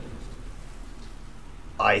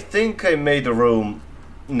 I think I made the room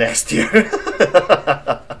nastier.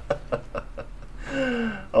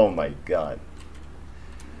 Oh my god.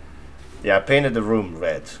 Yeah, I painted the room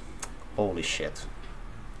red. Holy shit.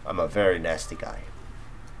 I'm a very nasty guy.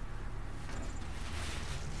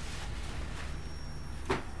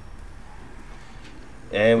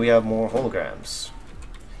 And we have more holograms.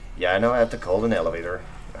 Yeah, I know I have to call an elevator.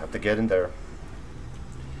 I have to get in there.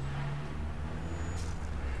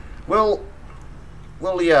 Well,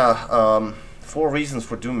 yeah, 4 reasons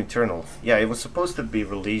for Doom Eternal. Yeah, it was supposed to be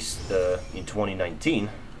released in 2019,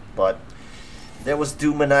 but there was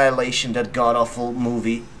Doom Annihilation, that god-awful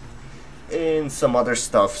movie, and some other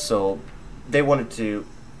stuff, so they wanted to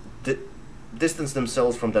distance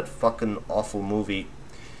themselves from that fucking awful movie,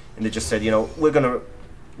 and they just said, you know, we're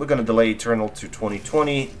gonna delay Eternal to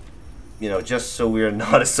 2020, you know, just so we're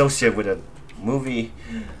not associated with a movie,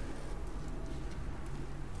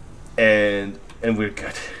 and we're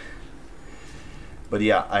good. But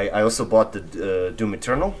yeah, I also bought the Doom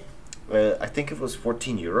Eternal. I think it was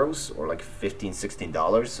 14 euros or like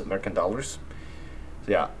 $15-16 American dollars.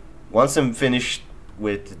 So yeah, once I'm finished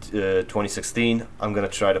with 2016, I'm gonna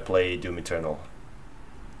try to play Doom Eternal.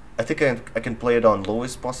 I think I can play it on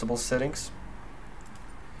lowest possible settings.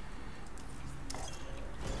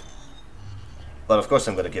 But of course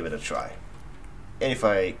I'm gonna give it a try. And if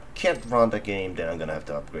I can't run the game, then I'm gonna have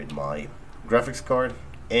to upgrade my graphics card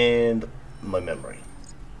and my memory.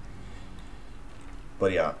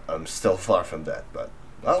 But yeah, I'm still far from that, but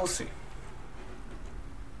I will see.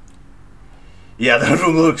 Yeah, that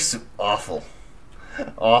room looks awful.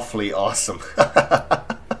 Awfully awesome.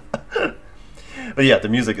 But yeah, the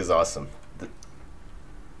music is awesome.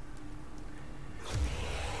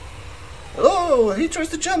 Oh, he tries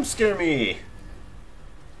to jump scare me.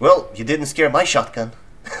 Well, you didn't scare my shotgun.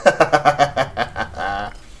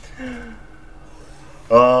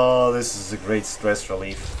 Oh, this is a great stress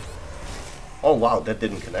relief. Oh wow, that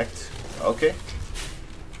didn't connect. Okay.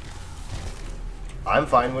 I'm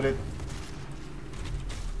fine with it.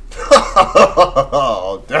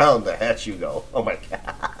 Oh, down the hatch you go. Oh my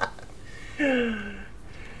god.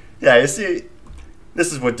 Yeah, you see,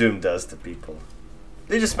 this is what Doom does to people.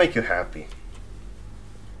 They just make you happy.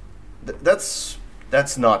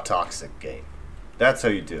 That's not toxic game. That's how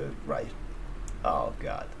you do it right. Oh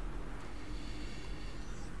god.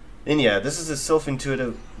 And yeah, this is a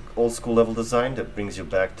self-intuitive old school level design that brings you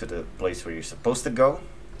back to the place where you're supposed to go.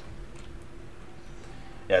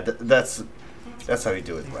 Yeah, that's how you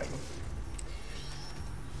do it right.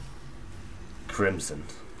 Crimson.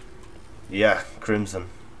 Yeah, Crimson.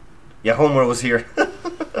 Yeah, Homer was here.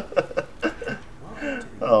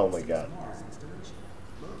 Oh my god.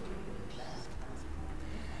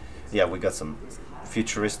 Yeah, we got some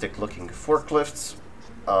futuristic looking forklifts.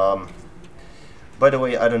 By the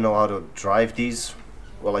way, I don't know how to drive these.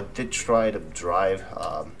 Well, I did try to drive.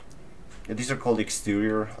 These are called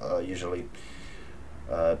exterior, usually.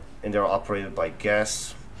 And they're operated by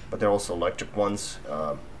gas, but they're also electric ones.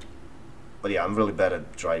 But yeah, I'm really bad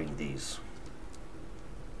at driving these.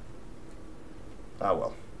 Ah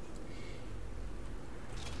well.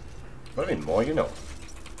 But I mean, more you know.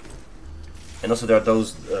 And also there are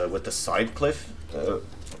those with the side cliff,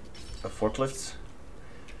 forklifts.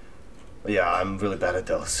 But yeah, I'm really bad at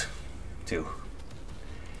those, too.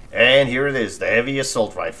 And here it is, the heavy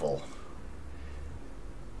assault rifle.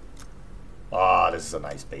 Ah, this is a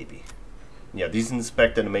nice baby. Yeah, these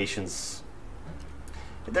inspect animations,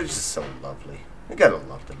 they're just so lovely. You gotta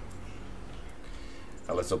love them.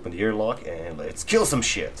 Now let's open the airlock and let's kill some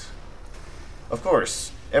shit. Of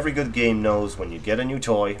course, every good game knows when you get a new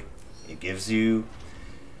toy, it gives you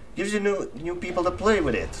new people to play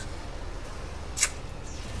with it.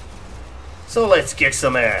 So let's kick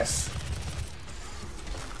some ass.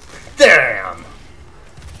 Damn!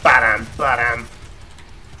 Badam, badam.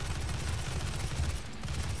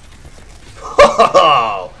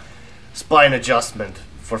 Oh, spine adjustment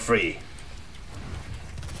for free.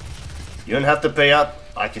 You don't have to pay up.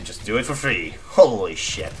 I can just do it for free. Holy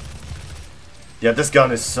shit. Yeah, this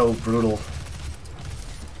gun is so brutal.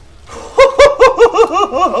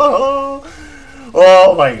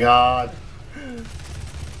 Oh my god.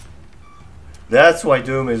 That's why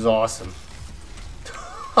Doom is awesome.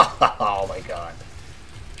 Oh my god.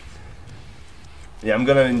 Yeah, I'm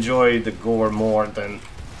gonna enjoy the gore more than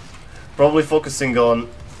probably focusing on,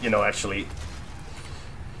 you know, actually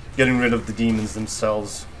getting rid of the demons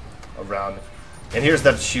themselves around. And here's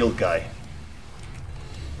that shield guy.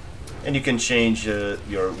 And you can change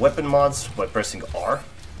your weapon mods by pressing R.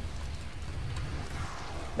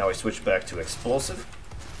 Now I switch back to explosive.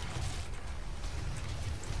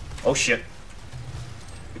 Oh shit.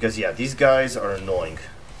 Because yeah, these guys are annoying.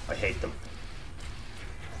 I hate them.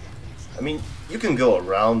 I mean, you can go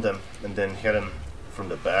around them and then hit them from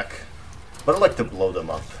the back. But I like to blow them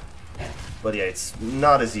up. But yeah, it's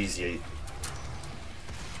not as easy.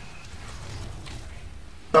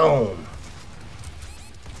 Boom!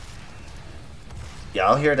 Yeah,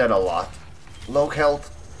 I'll hear that a lot. Low health.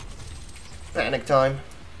 Panic time.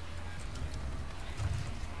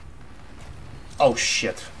 Oh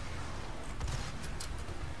shit.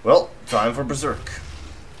 Well, time for Berserk.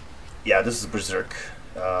 Yeah, this is Berserk.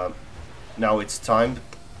 Now it's timed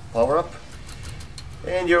power up.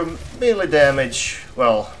 And your melee damage,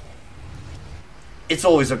 well, it's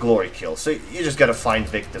always a glory kill, so you just gotta find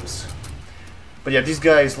victims. But yeah, these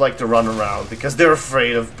guys like to run around because they're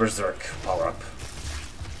afraid of Berserk power up.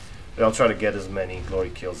 But I'll try to get as many glory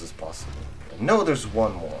kills as possible. No, there's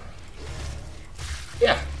one more.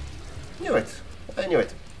 Yeah, knew it. I knew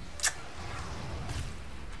it.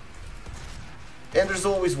 And there's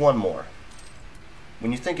always one more.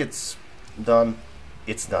 When you think it's done,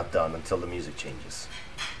 it's not done until the music changes.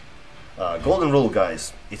 Golden rule,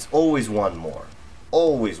 guys. It's always one more.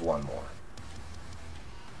 Always one more.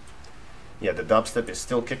 Yeah, the dubstep is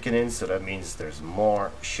still kicking in, so that means there's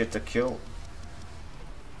more shit to kill.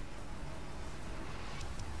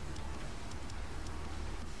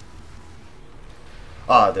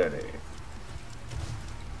 Ah, there.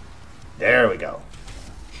 There we go.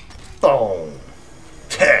 Boom.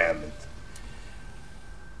 Damn it.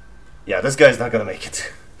 Yeah, this guy's not gonna make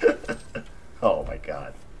it. Oh my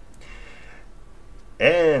god.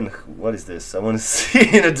 And what is this? I want to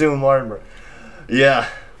see in a Doom armor. Yeah.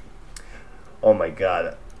 Oh my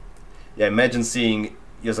god. Yeah, imagine seeing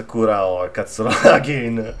Yasakura or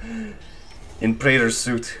Katsuragi in Praetor's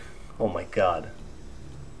suit. Oh my god.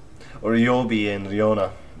 Or Yobi and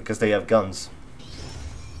Ryona, because they have guns.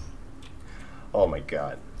 Oh my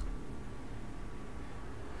god.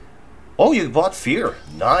 Oh, you bought Fear.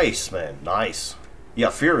 Nice, man. Nice. Yeah,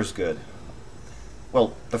 Fear is good.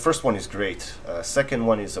 Well, the first one is great. Second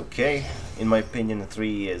one is okay, in my opinion.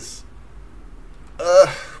 3 is...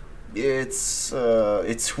 it's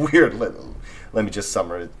weird. Let me just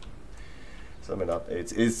sum it up.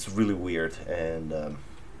 It's really weird, and it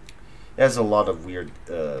has a lot of weird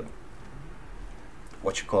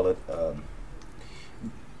what you call it,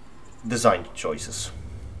 design choices.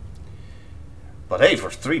 But hey, for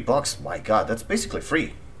 $3, my god, that's basically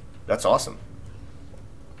free. That's awesome.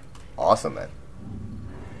 Awesome, man.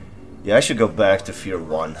 Yeah, I should go back to Fear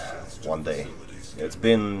 1 one day. It's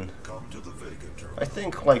been, I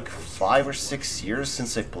think, like 5 or 6 years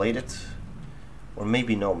since I played it. Or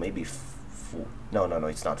maybe, no, maybe 4. No,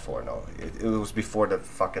 it's not 4, no. It was before the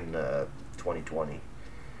fucking 2020.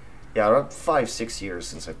 Yeah, around 5-6 years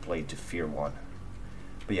since I played to Fear 1.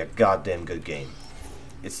 But yeah, goddamn good game.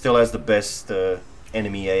 It still has the best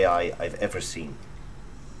enemy AI I've ever seen.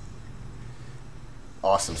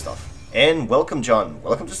 Awesome stuff. And welcome, John.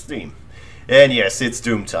 Welcome to stream. And yes, it's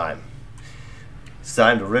Doom time. It's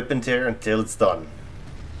time to rip and tear until it's done.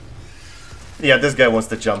 Yeah, this guy wants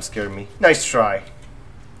to jump scare me. Nice try.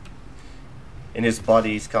 And his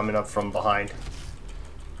body's coming up from behind.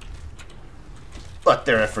 But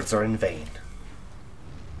their efforts are in vain.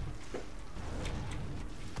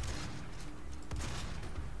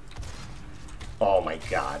 Oh my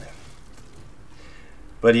god.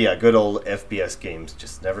 But yeah, good old FPS games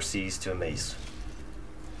just never cease to amaze.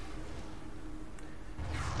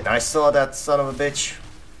 And I saw that son of a bitch.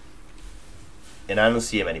 And I don't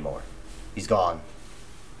see him anymore. He's gone.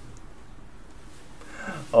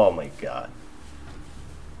 Oh my god.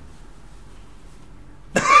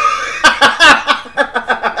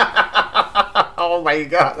 Oh my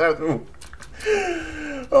god.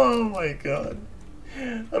 Oh my god.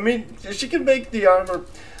 I mean, she can make the armor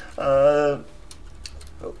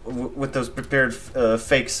with those prepared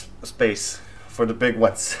fake space for the big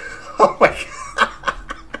ones. Oh my god.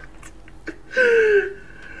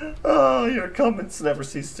 Oh, your comments never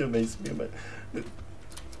cease to amaze me, man.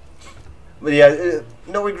 But yeah,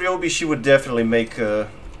 knowing Ryobi, she would definitely make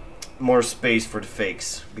more space for the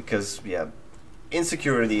fakes, because yeah,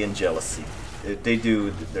 insecurity and jealousy, they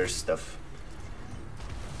do their stuff.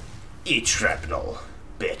 Eat shrapnel,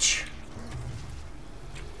 bitch.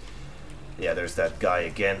 Yeah, there's that guy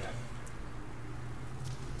again.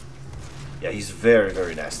 Yeah, he's very,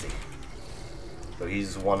 very nasty. So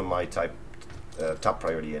he's one of my top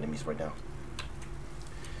priority enemies right now.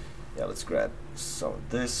 Yeah, let's grab some of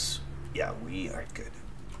this. Yeah, we are good.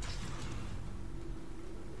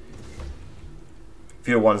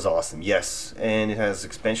 Fear 1 is awesome, yes, and it has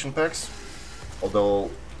expansion packs. Although,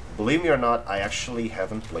 believe me or not, I actually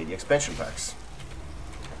haven't played the expansion packs.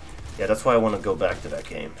 Yeah, that's why I want to go back to that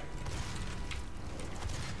game.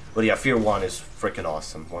 But yeah, Fear 1 is freaking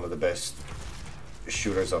awesome. One of the best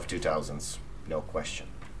shooters of 2000s, no question.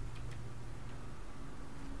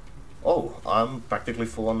 Oh, I'm practically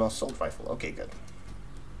full on assault rifle. Okay, good.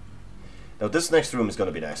 Now this next room is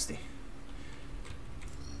gonna be nasty.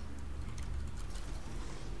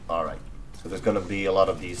 Alright, so there's gonna be a lot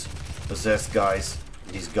of these possessed guys,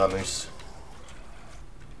 these gunners.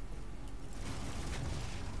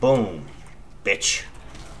 Boom, bitch.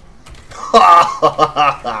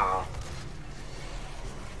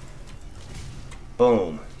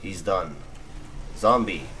 Boom, he's done.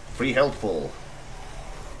 Zombie, free health pool.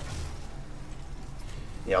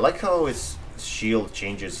 Yeah, I like how his shield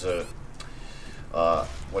changes,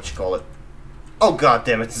 what you call it. Oh god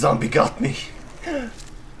damn it, zombie got me.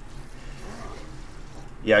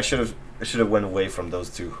 Yeah, I should have went away from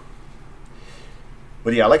those two.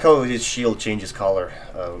 But yeah, I like how his shield changes color.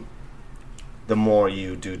 The more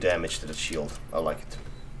you do damage to the shield, I like it.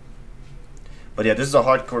 But yeah, this is a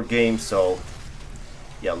hardcore game, so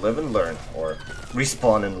yeah, live and learn, or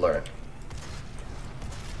respawn and learn.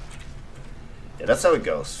 Yeah, that's how it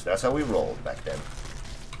goes. That's how we rolled back then.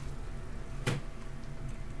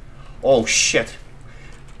 Oh shit!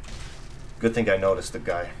 Good thing I noticed the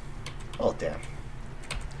guy. Oh damn.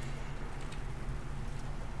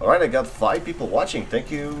 Alright, I got 5 people watching. Thank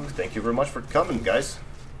you very much for coming, guys.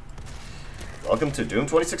 Welcome to Doom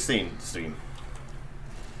 2016 stream.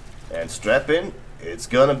 And strap in, it's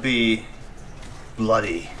gonna be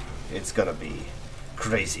bloody. It's gonna be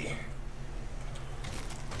crazy.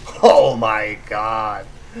 Oh my god.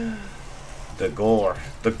 The gore.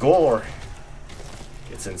 The gore.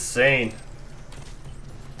 It's insane.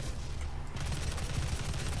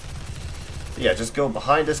 Yeah, just go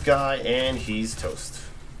behind this guy and he's toast.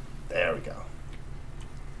 There we go.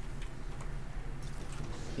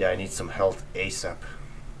 Yeah, I need some health ASAP.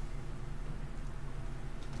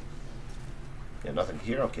 Yeah, nothing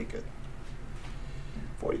here? Okay, good.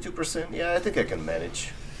 42%? Yeah, I think I can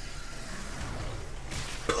manage.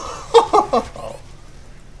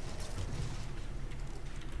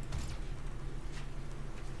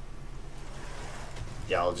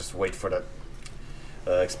 Yeah, I'll just wait for that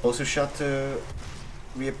explosive shot to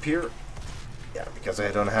reappear. Yeah, because I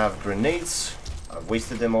don't have grenades. I've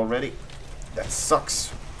wasted them already. That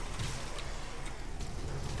sucks.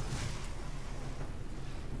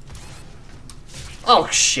 Oh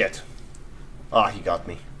shit! Ah, he got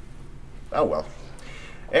me. Oh well.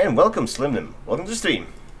 And welcome Slimnim. Welcome to the stream.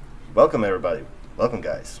 Welcome everybody. Welcome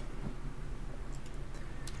guys.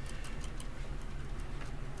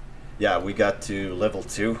 Yeah, we got to level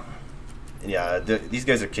 2. Yeah, these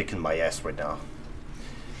guys are kicking my ass right now.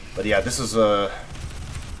 But yeah, this is a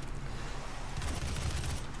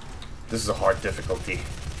hard difficulty.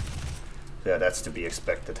 Yeah, that's to be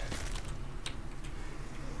expected.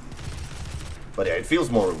 But yeah, it feels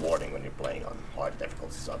more rewarding when you're playing on hard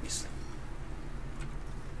difficulties, obviously.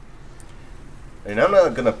 And I'm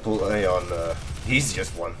not gonna play on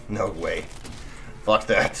easiest one. No way. Fuck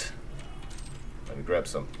that. Let me grab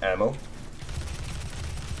some ammo.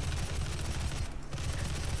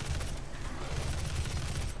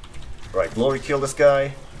 Right, glory kill this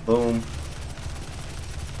guy. Boom.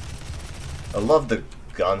 I love the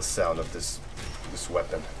gun sound of this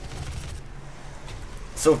weapon.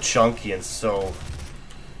 It's so chunky and so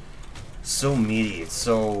meaty. It's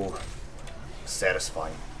so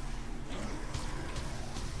satisfying.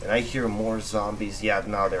 And I hear more zombies. Yeah,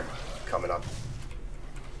 now they're coming up.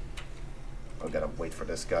 I gotta wait for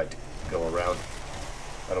this guy to go around.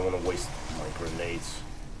 I don't want to waste my grenades.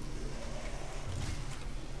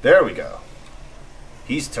 There we go.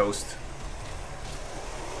 He's toast.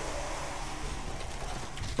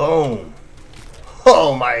 Boom.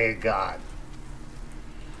 Oh my god.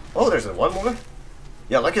 Oh, there's one more?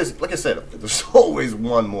 Yeah, like I said, there's always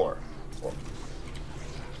one more.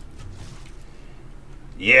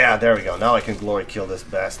 Yeah, there we go. Now I can glory kill this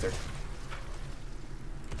bastard.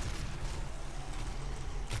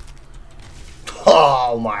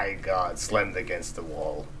 Oh my god, slammed against the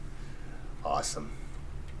wall. Awesome.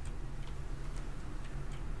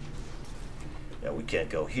 Yeah, we can't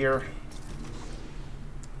go here.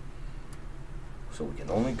 So we can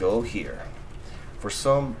only go here. For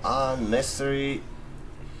some unnecessary,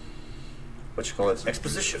 what you call it,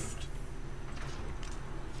 exposition.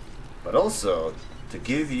 But also to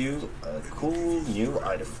give you a cool new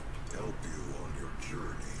item. Help you on your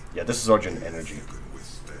journey. Yeah, this is Argent Energy. You can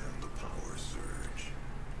withstand the power surge.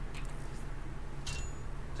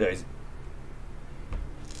 So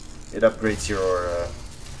it upgrades your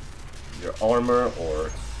armor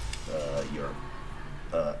or your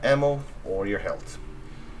ammo or your health.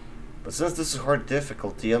 But since this is hard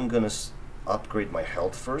difficulty, I'm gonna upgrade my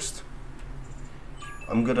health first.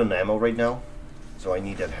 I'm good on ammo right now, so I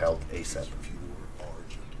need that health ASAP.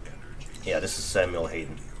 Yeah, this is Samuel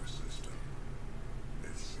Hayden.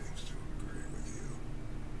 It seems to agree with you.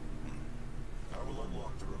 I will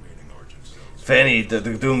unlock the remaining Argent cells. Fanny, the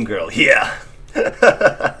Doom girl. Yeah.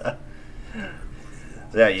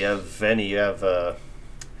 Yeah, you have Fanny. You have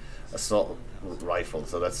assault rifle.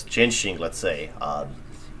 So that's Chenxing, let's say.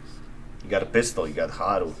 You got a pistol. You got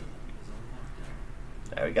Haru.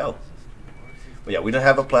 There we go. But yeah, we don't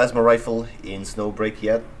have a plasma rifle in Snowbreak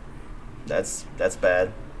yet. That's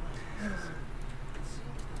bad.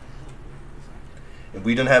 And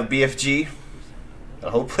we don't have BFG.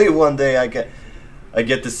 Hopefully one day I get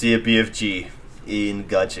to see a BFG in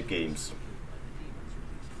gacha games.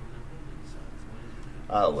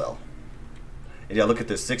 Oh well. And yeah, look at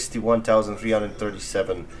this,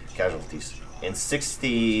 61,337 casualties. And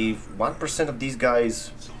 61% of these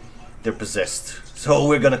guys, they're possessed. So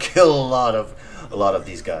we're gonna kill a lot of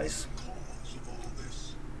these guys.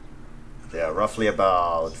 Yeah, roughly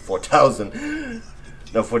about 4,000.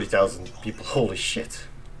 No, 40,000 people. Holy shit.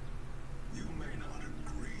 You may not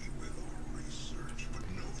agree with our research, but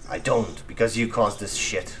know that I don't, because you caused this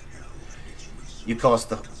shit. You caused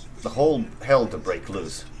the the whole hell to break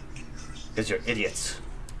loose. Because you're idiots.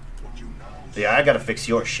 Yeah, I gotta fix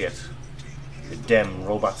your shit. You damn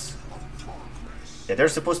robots. Yeah, they're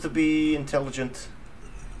supposed to be intelligent,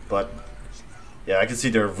 but yeah, I can see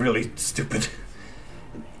they're really stupid.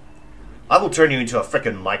 I will turn you into a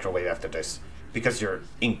frickin' microwave after this, because you're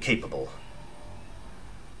incapable.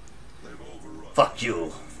 Fuck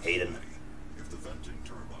you, Hayden.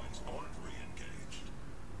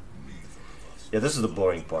 Yeah, this is the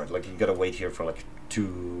boring part. Like, you gotta wait here for like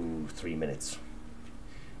 2-3 minutes.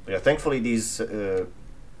 But yeah, thankfully these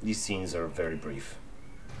scenes are very brief.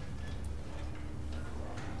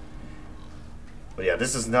 But yeah,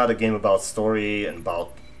 this is not a game about story and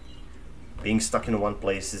about being stuck in one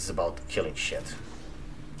place. This is about killing shit.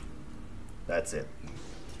 That's it.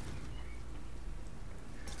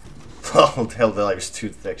 Oh, Helldivers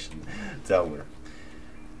 2 section tower.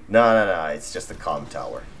 No, it's just a calm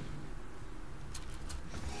tower.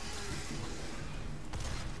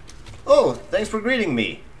 Oh, thanks for greeting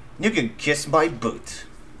me. You can kiss my boot.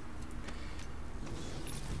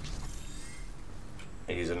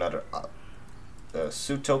 Here's another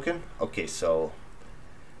suit token. Okay, so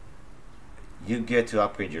you get to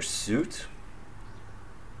upgrade your suit.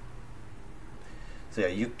 So yeah,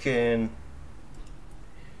 you can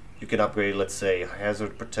upgrade, let's say,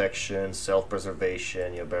 hazard protection,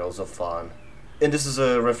 self-preservation, your barrels of fun. And this is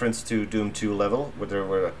a reference to Doom 2 level, where there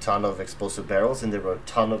were a ton of explosive barrels, and there were a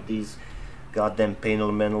ton of these goddamn pain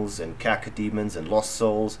elementals and cacodemons and lost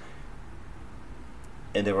souls.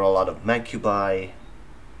 And there were a lot of mancubi,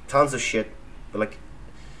 tons of shit. But like,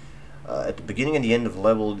 at the beginning and the end of the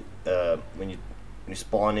level, when you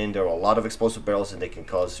spawn in, there are a lot of explosive barrels, and they can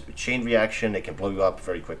cause a chain reaction, they can blow you up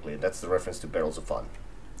very quickly, and that's the reference to Barrels of Fun.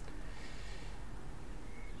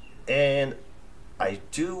 And I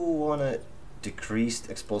do want to decrease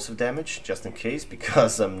explosive damage, just in case,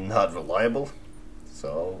 because I'm not reliable.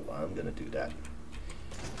 So I'm gonna do that.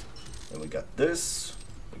 And we got this,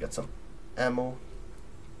 we got some ammo.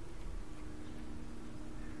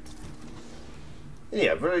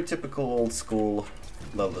 Yeah, very typical old school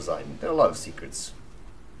level design. There are a lot of secrets.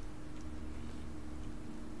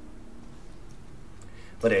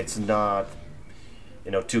 But it's not,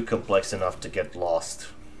 you know, too complex enough to get lost.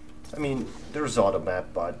 I mean, there's auto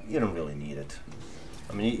map, but you don't really need it.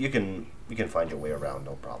 I mean, you can find your way around,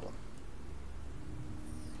 no problem.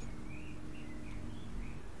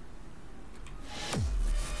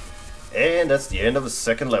 And that's the end of the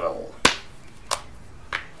second level.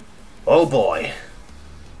 Oh boy.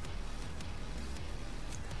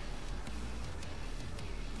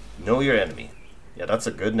 Know your enemy. Yeah, that's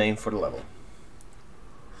a good name for the level.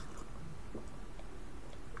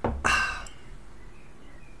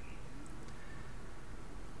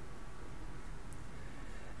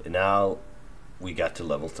 And now we got to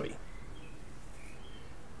level 3.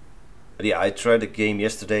 But yeah, I tried the game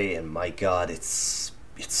yesterday, and my god, it's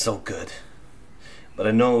so good. But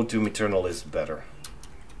I know Doom Eternal is better.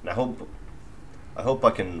 And I hope I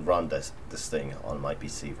can run this thing on my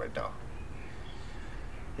PC right now.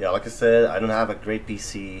 Yeah, like I said, I don't have a great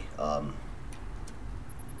PC. And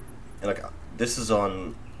like, this is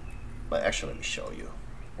on. Actually, let me show you.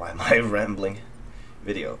 Why am I rambling?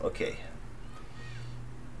 Video. Okay.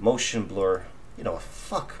 Motion blur. You know,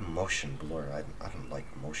 fuck motion blur. I don't like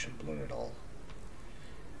motion blur at all.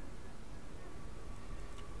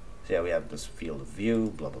 So yeah, we have this field of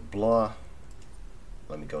view, blah blah blah.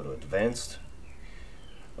 Let me go to advanced.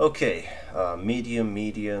 Okay, medium.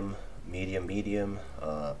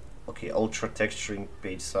 Okay, ultra texturing,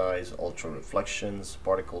 page size, ultra reflections,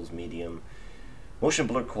 particles, medium. Motion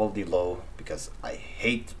blur quality low, because I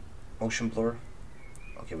hate motion blur.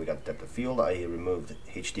 Okay, we got depth of field. I removed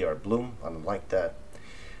HDR bloom. I don't like that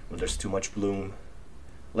when there's too much bloom.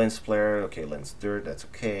 Lens flare. Okay, lens dirt. That's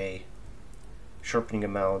okay. Sharpening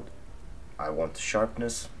amount. I want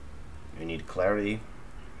sharpness. You need clarity.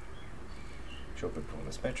 Show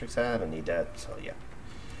performance metrics. I don't need that. So yeah.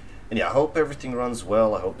 And yeah, I hope everything runs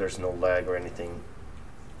well. I hope there's no lag or anything.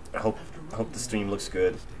 I hope the stream looks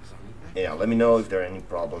good. Yeah, let me know if there are any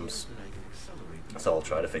problems. So I'll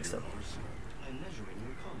try to fix them.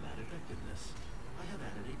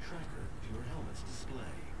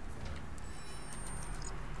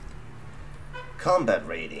 Combat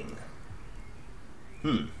rating.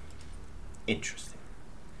 Interesting.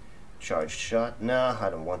 Charged shot. Nah, I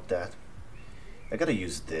don't want that. I gotta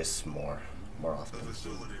use this more often. The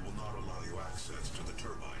facility will not allow you access to the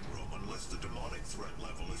turbine room unless the demonic threat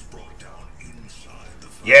level is brought down inside the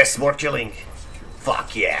facility. Yes, more killing.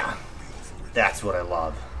 Fuck yeah. That's what I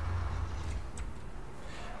love.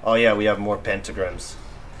 Oh yeah, we have more pentagrams.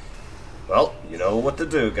 Well, you know what to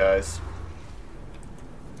do, guys.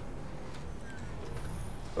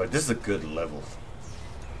 Right, this is a good level.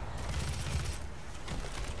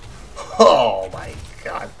 Oh my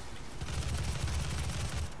god.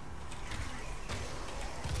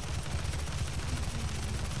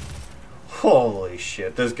 Holy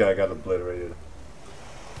shit, this guy got obliterated.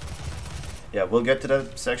 Yeah, we'll get to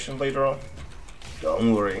that section later on.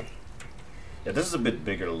 Don't worry. Yeah, this is a bit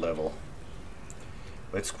bigger level.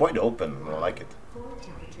 But it's quite open, I like it.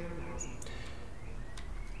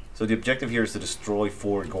 So the objective here is to destroy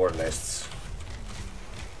 4 gore nests.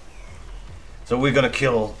 So we're gonna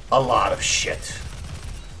kill a lot of shit.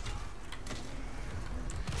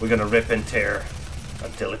 We're gonna rip and tear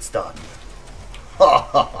until it's done.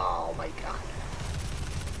 Oh my god.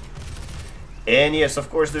 And yes, of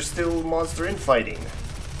course, there's still monster infighting.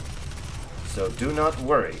 So do not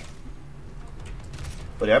worry.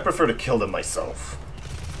 But I prefer to kill them myself.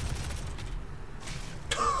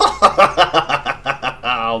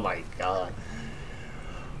 Oh my god.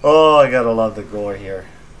 Oh, I gotta love the gore here.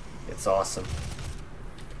 It's awesome.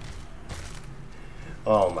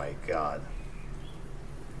 Oh my god.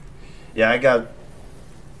 Yeah, I got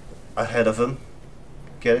ahead of him.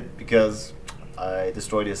 Get it? Because I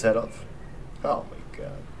destroyed his head off. Oh my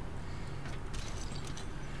god.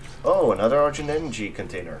 Oh, another Argent Energy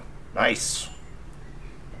container. Nice.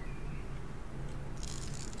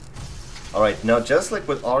 Alright, now just like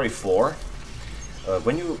with RE4,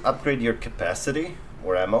 when you upgrade your capacity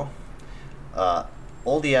or ammo,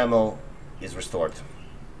 all the ammo is restored.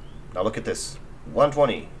 Now look at this.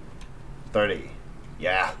 120, 30.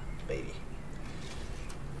 Yeah, baby.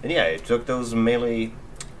 And yeah, it took those melee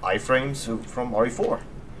iframes from RE4.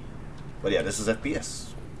 But yeah, this is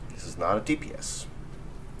FPS. This is not a TPS.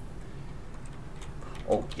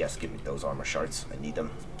 Oh, yes, give me those armor shards. I need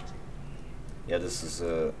them. Yeah, this is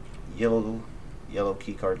a yellow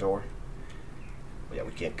keycard door. But yeah,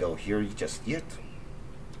 we can't go here just yet.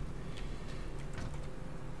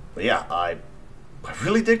 But yeah, I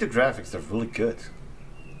really dig the graphics. They're really good.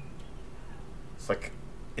 It's like,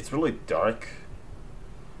 it's really dark,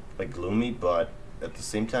 like gloomy, but at the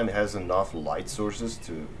same time it has enough light sources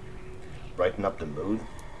to brighten up the mood.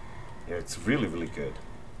 Yeah, it's really, really good.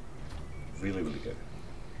 Really, really good.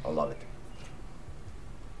 I love it.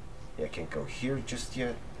 Yeah, I can't go here just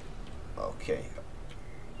yet. Okay.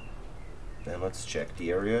 Then let's check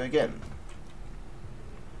the area again.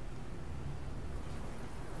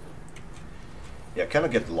 Yeah, I kind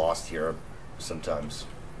of get lost here sometimes.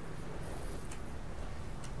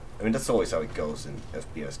 I mean, that's always how it goes in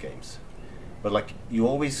FPS games. But like, you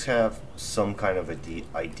always have some kind of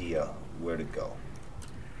idea where to go.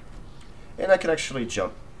 And I can actually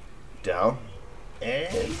jump down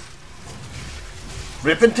and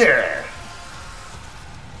rip and tear.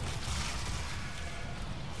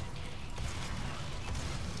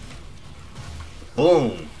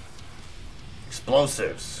 Boom.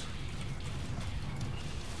 Explosives.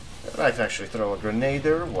 I can actually throw a grenade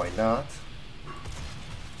there, why not?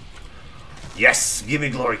 Yes, give me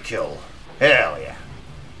glory kill. Hell yeah.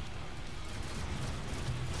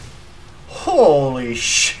 Holy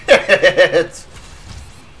shit!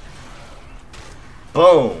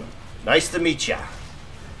 Boom. Nice to meet ya.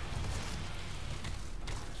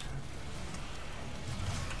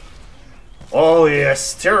 Oh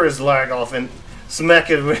yes, tear his leg off and smack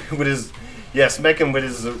it with his... Yeah, smack him with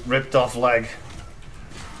his ripped off leg.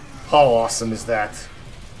 How awesome is that?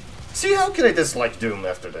 See, how can I dislike Doom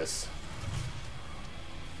after this?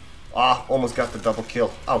 Ah, almost got the double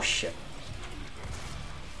kill. Oh shit.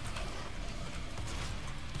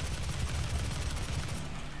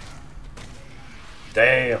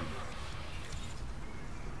 Damn.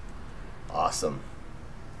 Awesome.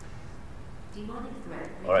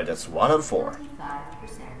 Alright, that's 1 out of 4.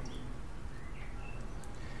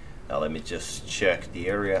 Now let me just check the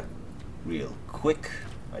area real quick.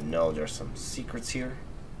 I know there's some secrets here.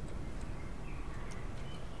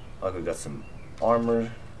 Like we got some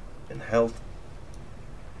armor and health.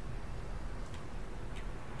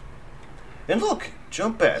 And look,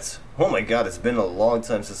 jump pads. Oh my god, it's been a long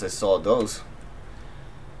time since I saw those.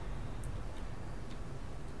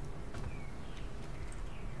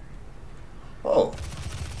 Oh.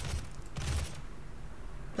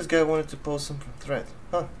 This guy wanted to pose some threat.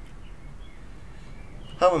 Huh.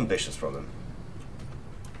 How ambitious from him.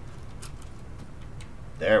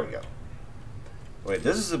 There we go. Wait,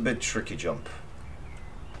 this is a bit tricky jump.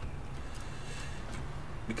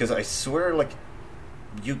 Because I swear, like,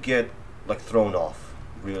 you get, like, thrown off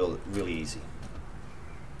really easy.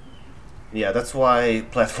 Yeah, that's why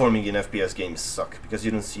platforming in FPS games suck. Because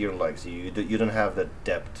you don't see your legs. You don't have the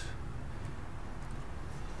depth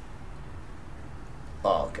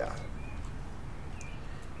Oh god.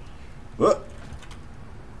 Whoop.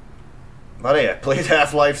 But hey, I played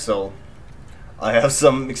Half-Life, so I have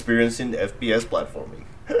some experience in FPS platforming.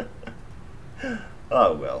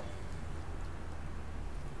 Oh well.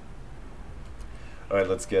 Alright,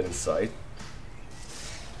 let's get inside.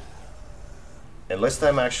 And last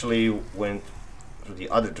time I actually went to the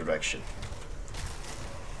other direction.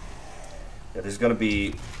 Yeah, there's gonna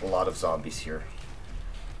be a lot of zombies here.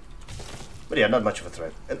 But yeah, not much of a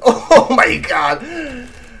threat. And oh my god!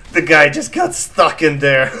 The guy just got stuck in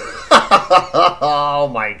there. Oh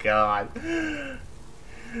my god.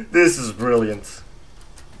 This is brilliant.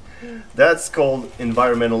 That's called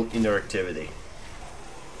environmental interactivity.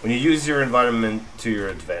 When you use your environment to your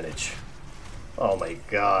advantage. Oh my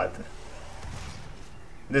god.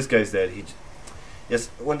 This guy's dead. Yes,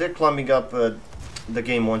 when they're climbing up, the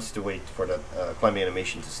game wants to wait for the climbing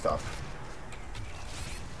animation to stop.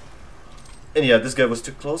 And yeah, this guy was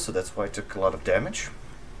too close, so that's why I took a lot of damage.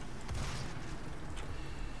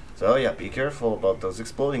 So yeah, be careful about those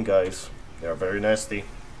exploding guys. They are very nasty.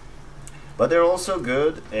 But they're also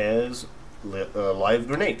good as live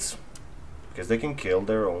grenades, because they can kill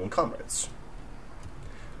their own comrades.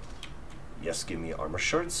 Yes, give me armor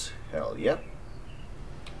shards. Hell yeah.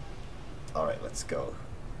 Alright, let's go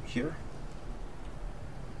here.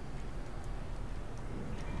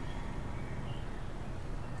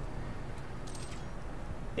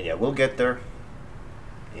 And yeah, we'll get there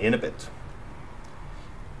in a bit.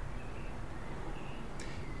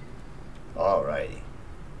 Alrighty.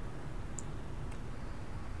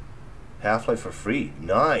 Half-Life for free.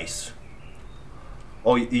 Nice.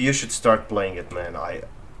 Oh, you should start playing it, man. I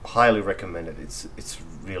highly recommend it. It's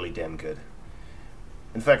really damn good.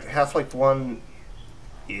 In fact, Half-Life 1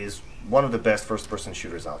 is one of the best first-person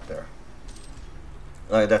shooters out there.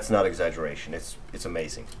 That's not exaggeration. It's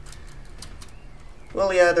amazing.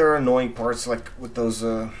 Well, yeah, there are annoying parts like with those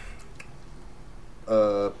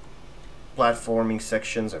platforming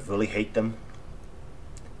sections. I really hate them.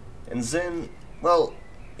 And Zen, well,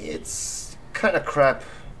 it's kind of crap,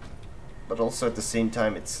 but also at the same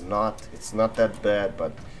time it's not that bad.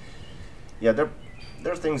 But yeah, there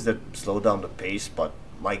are things that slow down the pace, but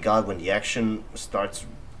my god, when the action starts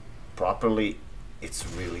properly, it's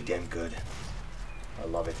really damn good. I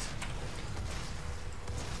love it.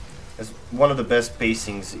 It's one of the best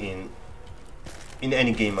pacings in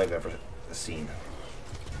any game I've ever seen.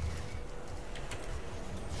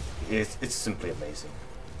 It's simply amazing.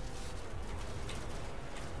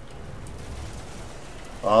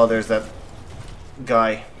 Oh, there's that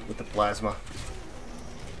guy with the plasma.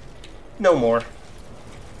 No more.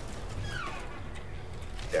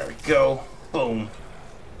 There we go. Boom.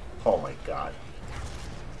 Oh my god.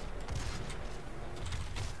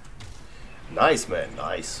 Nice, man.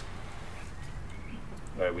 Nice.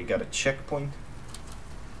 Alright, we got a checkpoint.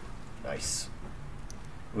 Nice.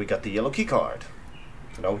 We got the yellow key card.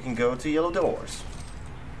 So now we can go to yellow doors.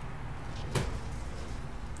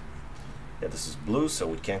 Yeah, this is blue, so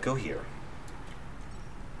we can't go here.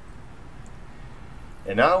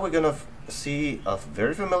 And now we're gonna see a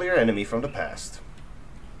very familiar enemy from the past.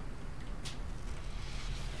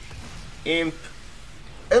 Imp.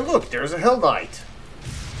 And look, there's a Hell Knight.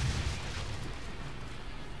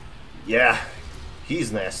 Yeah,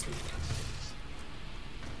 he's nasty.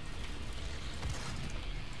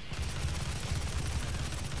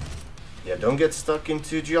 Yeah, don't get stuck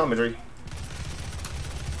into geometry,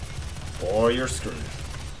 or you're screwed.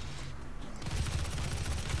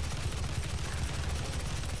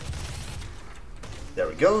 There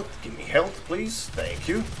we go. Give me health, please. Thank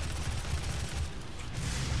you.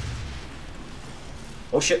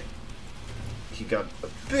 Oh shit. He got a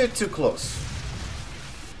bit too close.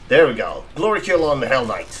 There we go. Glory kill on the Hell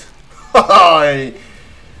Knight.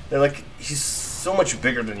 Like, he's so much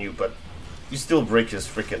bigger than you, but you still break his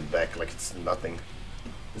freaking back like it's nothing.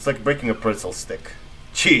 It's like breaking a pretzel stick.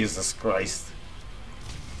 Jesus Christ.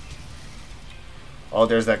 Oh,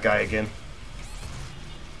 there's that guy again.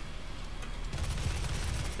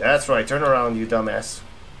 That's right, turn around, you dumbass.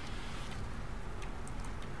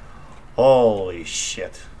 Holy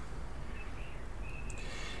shit.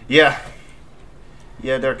 Yeah.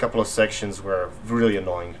 Yeah, there are a couple of sections where really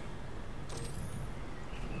annoying.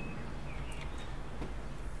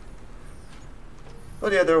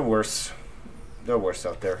 But yeah, there are worse. There are worse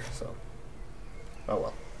out there, so. Oh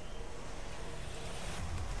well.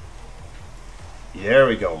 There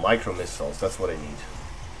we go, micro missiles, that's what I need.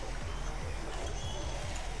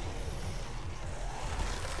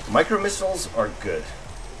 Micro missiles are good.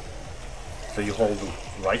 So you hold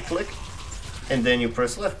right click and then you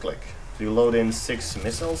press left click. So you load in 6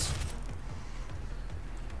 missiles.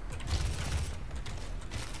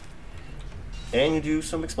 and you do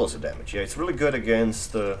some explosive damage. Yeah, it's really good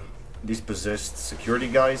against these possessed security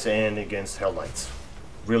guys and against Hell Knights.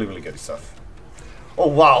 Really, really good stuff. Oh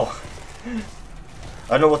wow!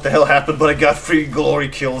 I don't know what the hell happened, but I got 3 glory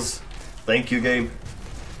kills. Thank you, game.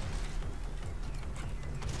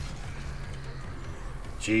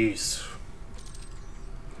 Jeez.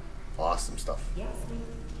 Awesome stuff. Yes,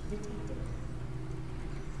 detected.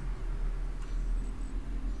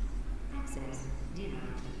 Access denied.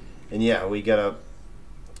 And yeah, we gotta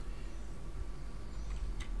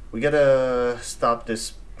stop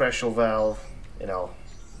this pressure valve, you know.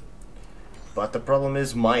 But the problem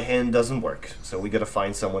is my hand doesn't work, so we gotta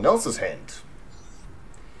find someone else's hand.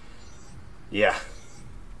 Yeah.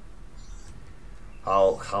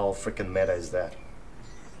 How freaking meta is that?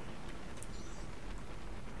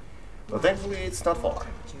 But thankfully it's not far.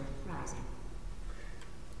 Temperature rising.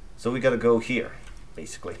 So we gotta go here,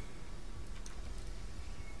 basically.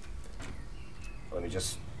 Let me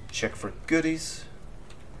just check for goodies.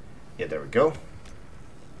 Yeah, there we go.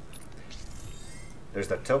 There's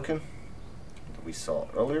that token that we saw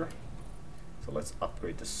earlier. So let's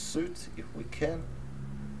upgrade the suit if we can.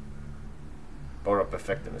 Power up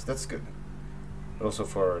effectiveness, that's good. But also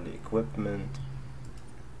for the equipment.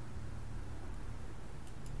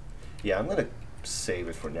 Yeah, I'm gonna save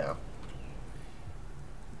it for now.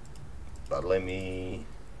 But let me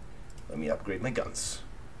upgrade my guns.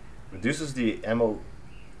 Reduces the ammo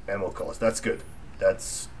cost. That's good.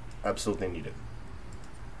 That's absolutely needed.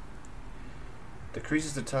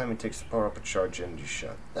 Decreases the time it takes to power up a charge energy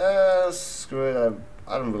shot. Screw it.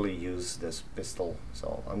 I don't really use this pistol,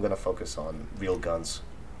 so I'm gonna focus on real guns.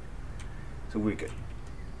 So we're good.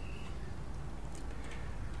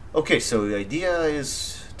 Okay, so the idea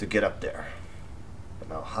is to get up there. But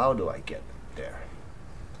now, how do I get there?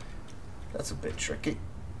 That's a bit tricky.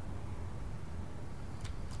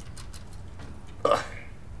 Ugh.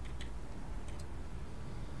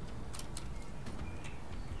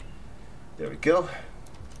 There we go.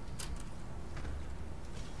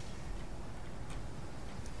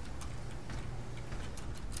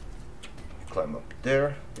 You climb up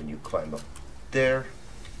there, then you climb up there.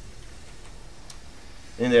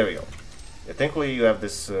 And there we go. Yeah, thankfully you have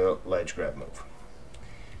this ledge grab move.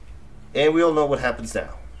 And we all know what happens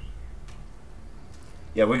now.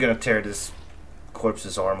 Yeah, we're gonna tear this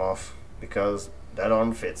corpse's arm off because that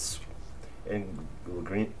arm fits and will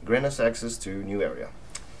grant us access to new area.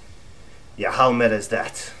 Yeah, how meta is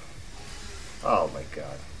that? Oh my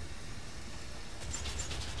god.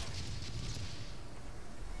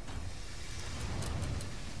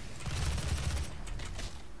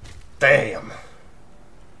 Damn.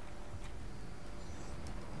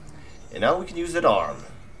 And now we can use that arm.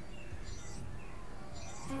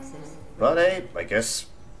 But hey, I guess,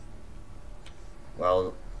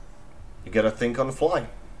 well, you gotta think on the fly.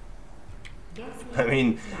 I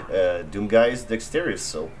mean, Doom guy is dexterous,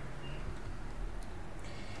 so.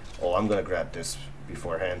 Oh, I'm gonna grab this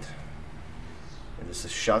beforehand. And this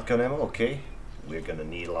is shotgun ammo, okay. We're gonna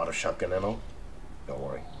need a lot of shotgun ammo. Don't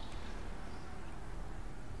worry.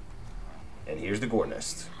 And here's the gore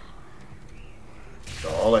nest.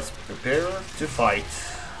 So let's prepare to fight.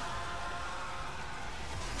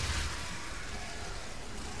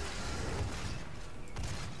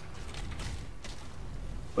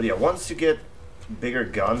 But yeah, once you get bigger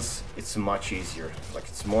guns, it's much easier. Like,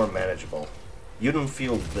 it's more manageable. You don't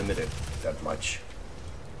feel limited that much.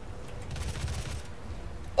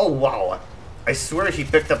 Oh wow! I swear he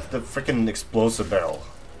picked up the freaking explosive barrel.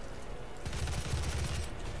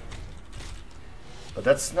 But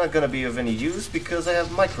that's not gonna be of any use because I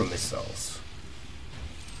have micro missiles.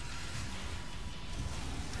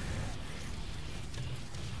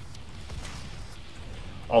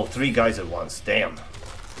 Oh, 3 guys at once, damn.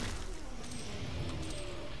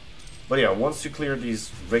 But yeah, once you clear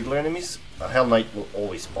these regular enemies, a Hell Knight will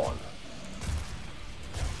always spawn.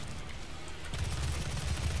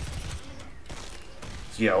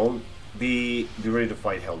 So yeah, I'll be ready to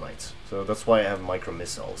fight Hell Knights. So that's why I have micro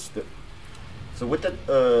missiles. So with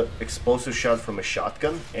that explosive shot from a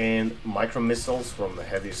shotgun and micro missiles from a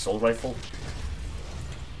heavy assault rifle,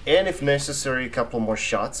 and if necessary a couple more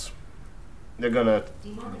shots, they're gonna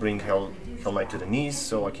bring Hell Knight to the knees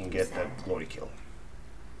so I can get that glory kill.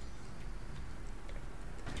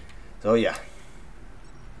 So yeah.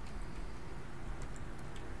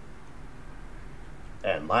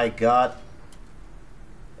 And my god,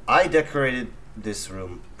 I decorated this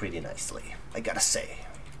room pretty nicely, I gotta say.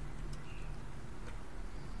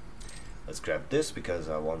 Let's grab this because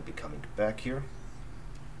I won't be coming back here.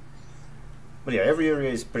 But yeah, every area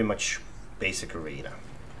is pretty much basic arena.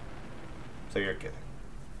 So you're good.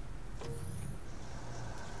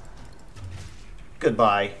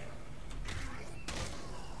 Goodbye.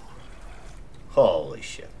 Holy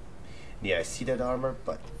shit. Yeah, I see that armor,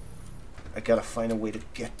 but I gotta find a way to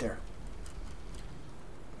get there.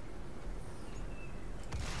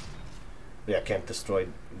 Yeah, I can't destroy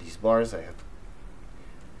these bars. I have to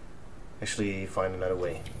actually find another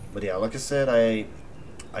way. But yeah, like I said, I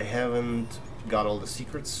haven't got all the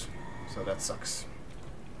secrets, so that sucks.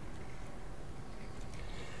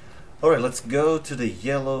 Alright, let's go to the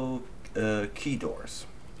yellow key doors.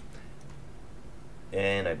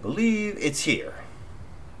 And I believe it's here.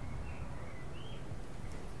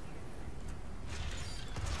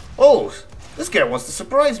 Oh, this guy wants to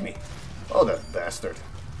surprise me. Oh, that bastard.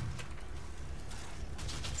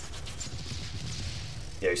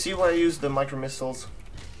 Yeah, you see why I use the micro missiles?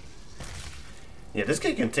 Yeah, this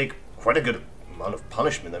guy can take quite a good amount of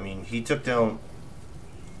punishment. I mean, he took down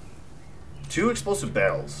 2 explosive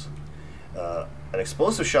barrels, an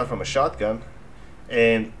explosive shot from a shotgun,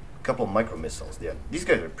 and a couple of micro missiles. Yeah, these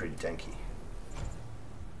guys are pretty tanky.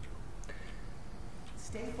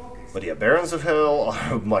 Stay focused. But yeah, Barons of Hell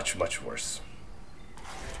are much, much worse.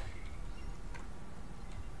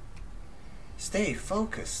 Stay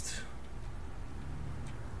focused.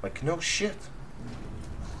 Like, no shit.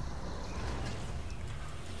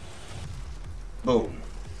 Boom.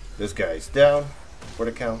 This guy's down for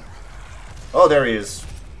the count. Oh, there he is.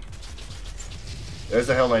 There's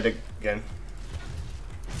the Hell Knight again.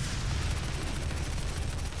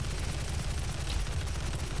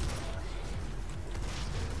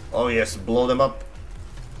 Oh yes, blow them up.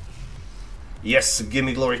 Yes, give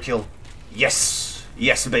me glory kill. Yes,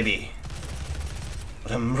 yes baby.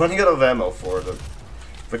 But I'm running out of ammo for the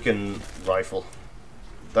freaking rifle.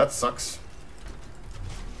 That sucks.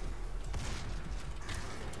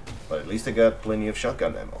 But at least I got plenty of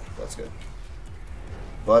shotgun ammo. That's good.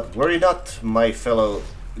 But worry not, my fellow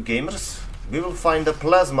gamers. We will find a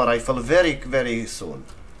plasma rifle very, very soon.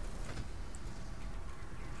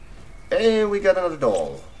 And we got another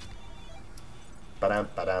doll. Padam,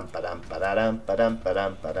 padam, padam, padam, padam,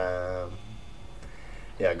 padam, padam.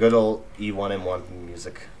 Yeah, good old E1M1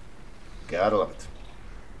 music. Gotta love it.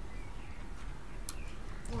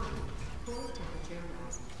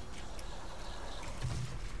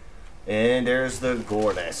 And there's the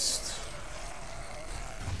gore nest.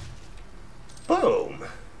 Boom!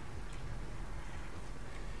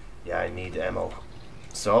 Yeah, I need ammo.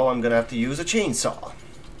 So I'm gonna have to use a chainsaw.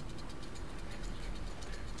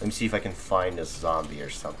 Let me see if I can find a zombie or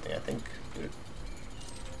something. I think...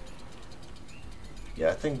 yeah,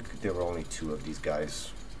 I think there were only 2 of these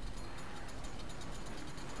guys.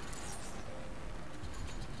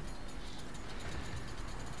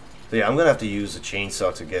 So yeah, I'm gonna have to use a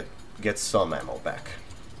chainsaw to get some ammo back.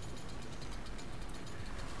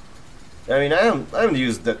 I mean, I haven't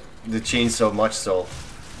used the chainsaw much, so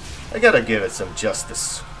I gotta give it some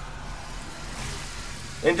justice.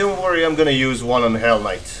 And don't worry, I'm gonna use one on Hell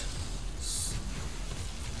Knight.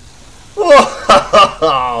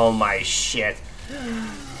 Oh my shit!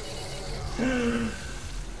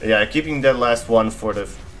 Yeah, keeping that last one for the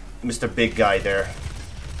Mr. Big Guy there.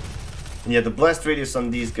 And yeah, the blast radius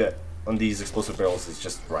on these explosive barrels is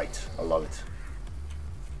just right. I love it.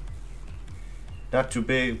 Not too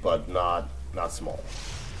big, but not small.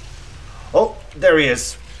 Oh, there he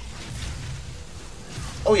is.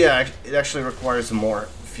 Oh yeah, it actually requires more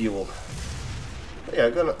fuel. But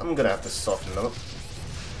yeah, I'm gonna have to soften them up.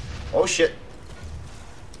 Oh shit.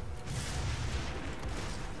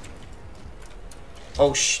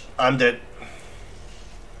 Oh I'm dead.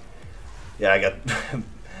 Yeah, I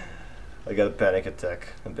got a panic attack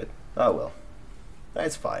a bit. Oh well.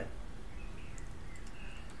 That's fine.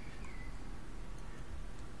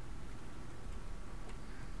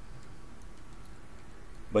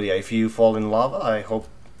 But yeah, if you fall in lava, I hope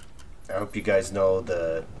you guys know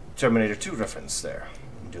the Terminator 2 reference there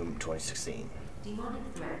in Doom 2016. Demonic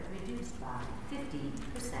threat reduced by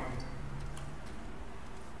 50%.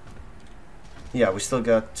 Yeah, we still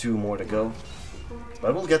got 2 more to go.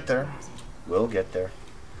 But we'll get there. We'll get there.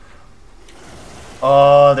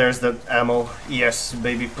 Oh, there's the ammo. Yes,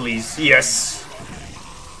 baby, please. Yes!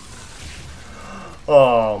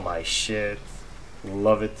 Oh my shit.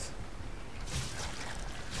 Love it.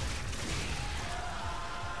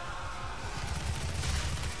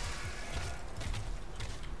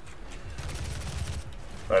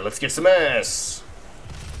 Alright, let's get some ass!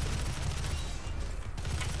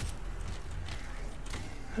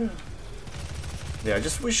 Yeah, I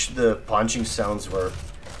just wish the punching sounds were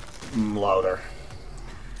louder.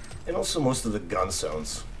 And also most of the gun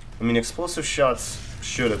sounds. I mean, explosive shots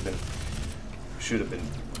should have been...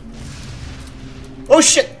 Oh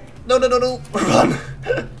shit! No, no, no, no! Run!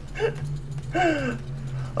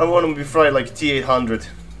 I want him to be fried like T-800.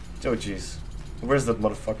 Oh jeez. Where's that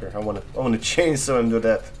motherfucker? I wanna chainsaw him to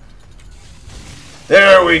death.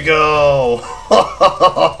 There we go!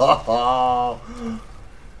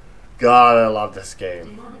 God, I love this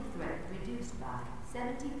game. Demonic threat reduced by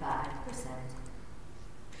 75%.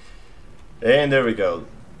 And there we go.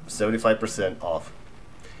 75% off.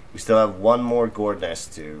 We still have one more gourd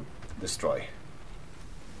nest to destroy.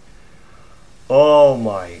 Oh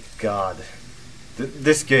my god.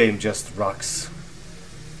 This game just rocks.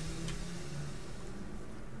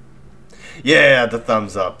 Yeah, the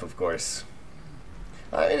thumbs up, of course.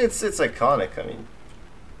 I mean, it's iconic. I mean,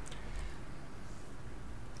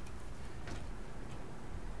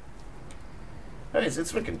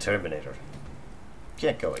 it's freaking Terminator.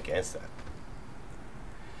 Can't go against that.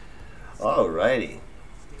 Alrighty.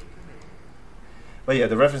 But yeah,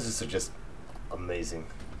 the references are just amazing.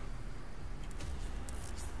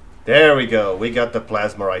 There we go. We got the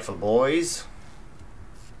plasma rifle, boys.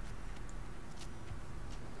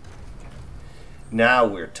 Now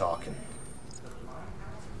we're talking.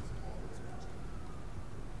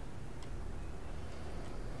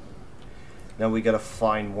 Now we gotta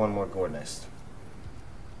find one more gourd nest.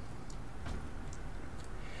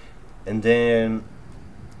 And then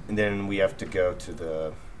we have to go to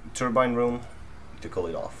the turbine room to cool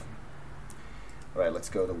it off. Alright, let's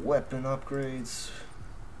go to weapon upgrades.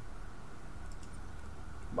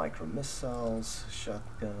 Micro missiles,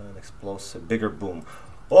 shotgun, explosive, bigger boom.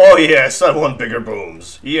 Oh yes, I want bigger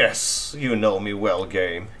booms. Yes, you know me well,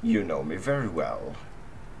 game. You know me very well.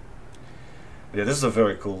 Yeah, this is a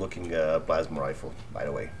very cool looking plasma rifle, by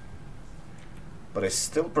the way. But I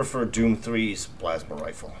still prefer Doom 3's plasma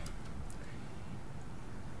rifle.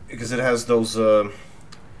 Because it has those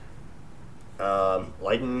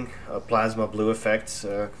lightning plasma blue effects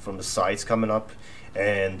from the sides coming up.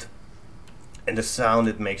 And the sound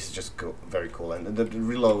it makes is just very cool. And the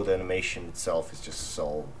reload animation itself is just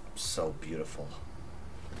so beautiful.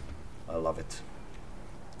 I love it.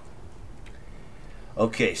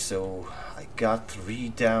 Okay, so I got 3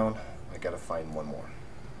 down. I gotta find one more.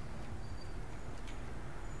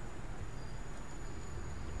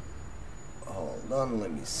 Hold on,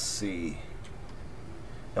 let me see.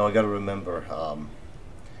 Now I gotta remember.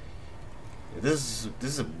 This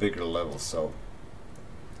is a bigger level, so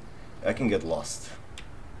I can get lost.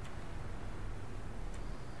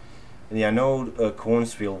 And yeah, I know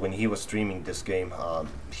Cornsfield, when he was streaming this game,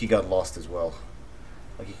 he got lost as well.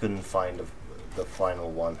 Like he couldn't find the final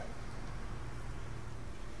one.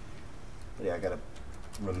 But yeah, I gotta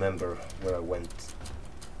remember where I went.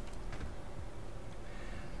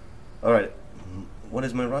 Alright, what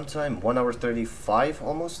is my runtime? 1 hour 35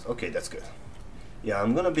 almost? Okay, that's good. Yeah,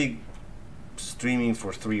 I'm gonna be streaming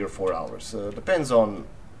for 3 or 4 hours. Depends on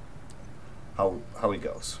how it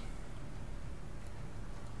goes.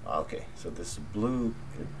 Okay, so this blue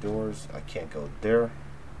doors, I can't go there.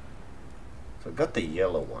 So I got the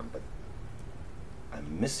yellow one, but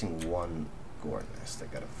I'm missing one gourd nest. I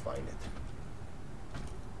gotta find it.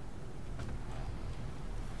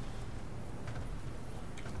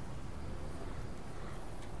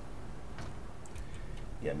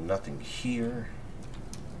 Yeah, nothing here.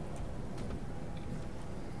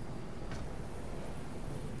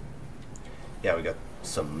 Yeah, we got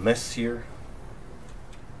some mess here.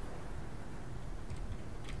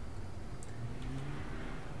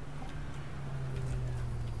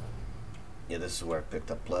 Yeah, this is where I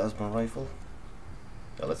picked up plasma rifle.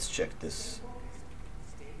 Now let's check this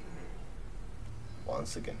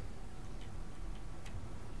once again.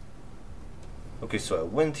 Okay, so I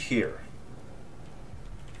went here.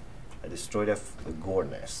 I destroyed a gourd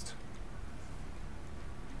nest.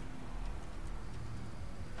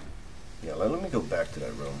 Yeah, let me go back to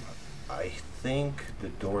that room. I think the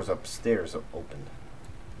doors upstairs are opened.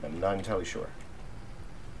 I'm not entirely sure.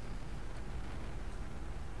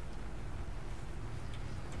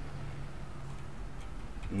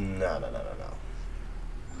 No.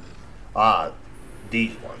 Ah,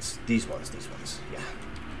 these ones. Yeah.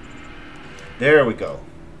 There we go.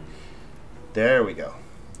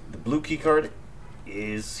 The blue key card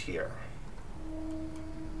is here.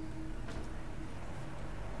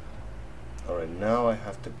 Alright, now I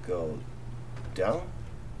have to go down.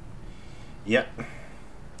 Yeah.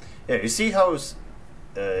 Yeah, you see how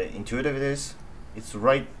intuitive it is? It's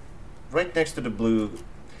right next to the blue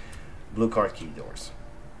card key doors.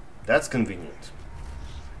 That's convenient.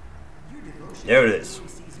 There it is.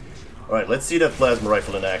 Alright, let's see that plasma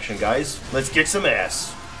rifle in action, guys. Let's kick some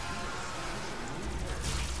ass.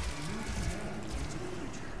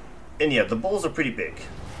 And yeah, the balls are pretty big.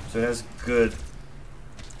 So it has good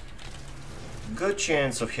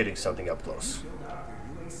chance of hitting something up close.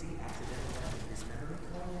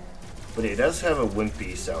 But it does have a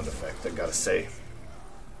wimpy sound effect, I gotta say.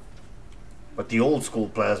 But the old school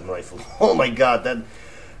plasma rifle, oh my god,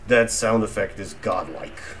 that sound effect is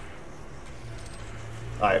godlike.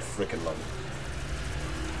 I freaking love it.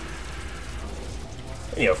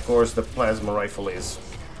 And yeah, of course, the plasma rifle is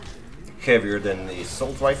heavier than the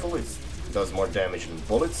assault rifle. It does more damage than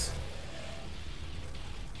bullets.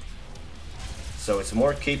 So it's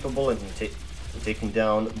more capable in taking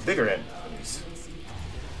down bigger enemies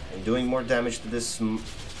and doing more damage to this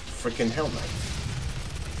freaking Hell Knight.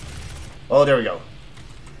 Oh, there we go.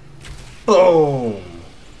 Boom!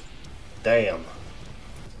 Damn.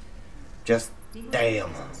 Just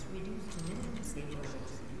damn.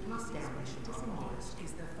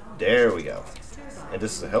 There we go. And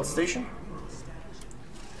this is a health station?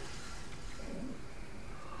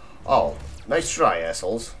 Oh, nice try,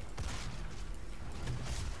 assholes.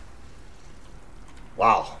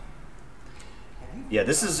 Wow. Yeah,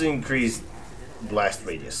 this is increased blast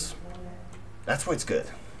radius. That's why it's good.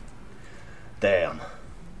 Damn.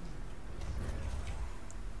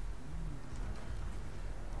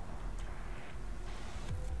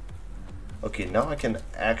 Okay, now I can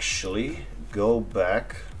actually go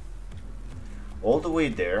back all the way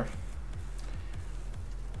there.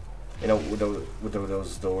 You know, with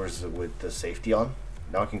those doors with the safety on.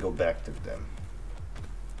 Now I can go back to them.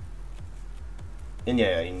 And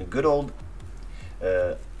yeah, in good old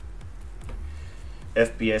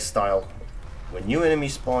FPS style, when new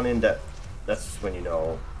enemies spawn in, that's when you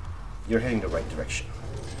know you're heading the right direction.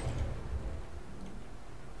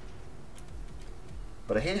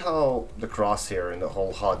 But I hate how the crosshair and the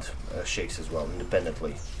whole HUD shakes as well,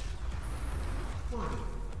 independently.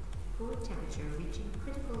 Core temperature reaching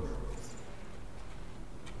critical levels.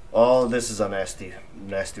 Oh, this is a nasty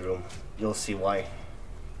room. You'll see why.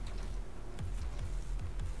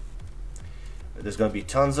 There's gonna be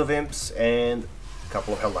tons of imps and a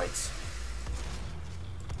couple of Hell Knights.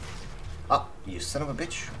 Ah, you son of a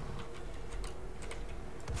bitch.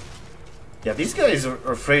 Yeah, these guys are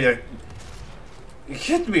afraid to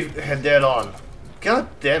hit me dead on. God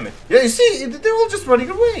damn it. Yeah, you see, they're all just running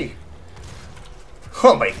away.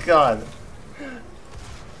 Oh my god.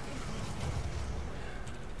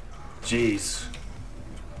 Jeez.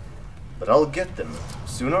 But I'll get them,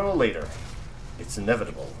 sooner or later. It's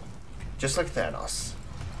inevitable. Just like Thanos.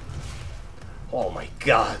 Oh my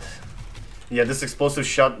god. Yeah, this explosive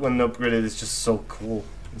shot when upgraded is just so cool.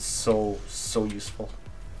 It's so useful.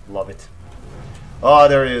 Love it. Oh,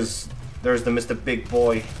 there he is. There's the Mr. Big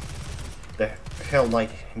Boy. The Hell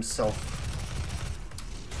Knight himself.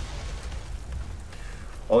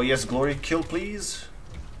 Oh yes, glory kill please.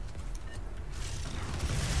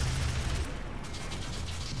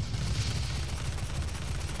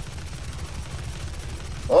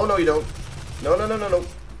 Oh no you don't. No.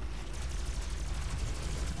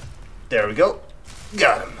 There we go.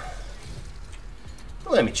 Got him.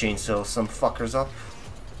 Let me chainsaw some fuckers up.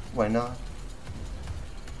 Why not?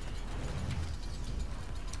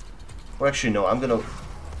 Well, actually, no.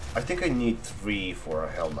 I think I need 3 for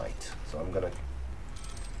a Hell Knight. So I'm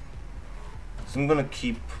gonna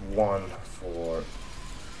keep 1 for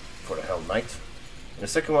the Hell Knight. And the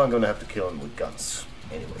second one I'm gonna have to kill him with guns.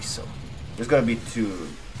 Anyway, so there's gonna be two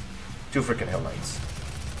freaking Hell Knights.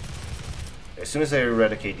 As soon as I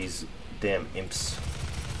eradicate these damn imps.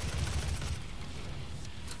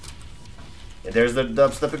 And there's the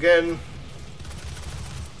dubstep again.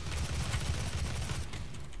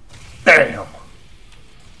 Bam!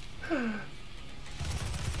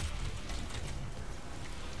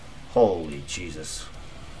 Holy Jesus.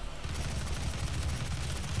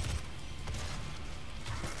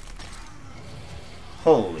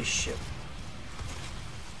 Holy shit.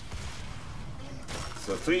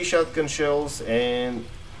 So 3 shotgun shells and...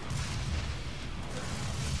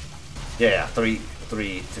 yeah, 3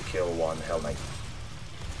 to kill 1 Hell Knight.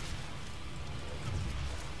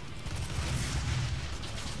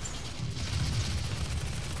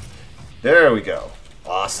 There we go.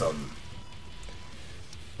 Awesome.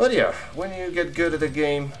 But yeah, when you get good at the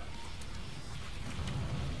game,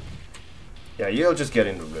 yeah, you'll just get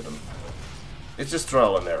into rhythm. It's just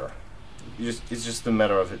trial and error. It's just a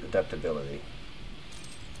matter of adaptability.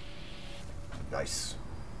 Nice.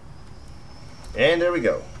 And there we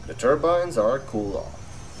go. The turbines are cooled off.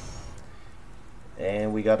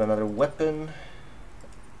 And we got another weapon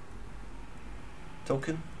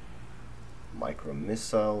token. Micro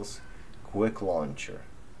missiles. Quick launcher.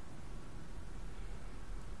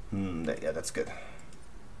 Yeah, that's good.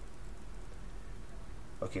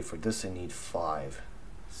 Okay, for this I need 5.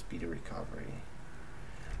 Speedy recovery.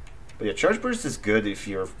 But yeah, charge burst is good if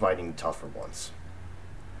you're fighting tougher ones.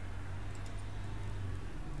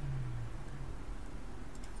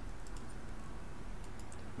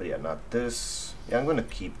 But yeah, not this. Yeah, I'm gonna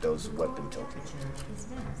keep those weapon tilting. Is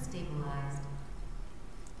now stabilized.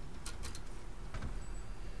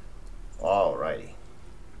 Alrighty.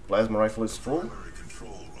 Plasma rifle is full. Primary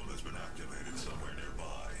control room has been activated somewhere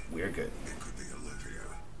nearby. We're good. It could be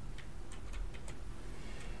Olivia.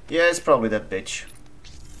 Yeah, it's probably that bitch.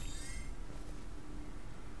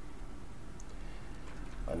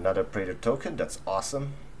 Another Praetor token, that's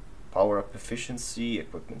awesome. Power up efficiency,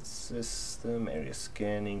 equipment system, area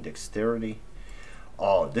scanning, dexterity.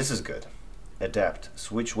 Oh, this is good. Adapt,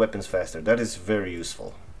 switch weapons faster. That is very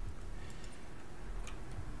useful.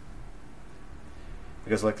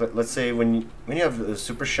 Because like let's say when you have a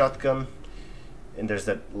super shotgun and there's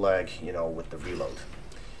that lag, you know, with the reload,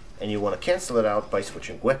 and you want to cancel it out by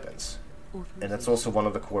switching weapons. And that's also one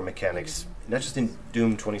of the core mechanics, not just in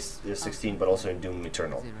Doom 2016, but also in Doom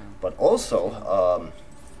Eternal. But also,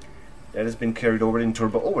 that has been carried over in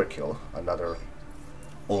Turbo Overkill, another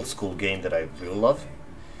old school game that I really love.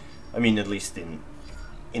 I mean, at least in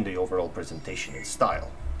the overall presentation and style.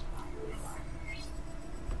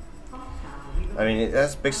 I mean, it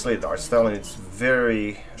has pixelated art style, and it's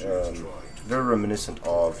very, very reminiscent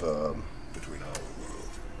of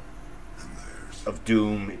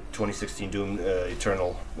Doom 2016, Doom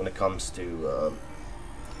Eternal, when it comes to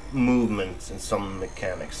movement and some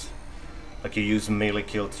mechanics. Like you use melee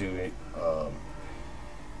kill to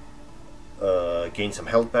gain some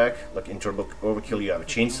health back. Like in Turbo Overkill, you have a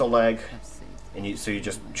chainsaw lag, and so you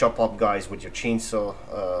just chop up guys with your chainsaw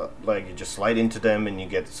lag. You just slide into them, and you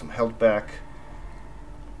get some health back.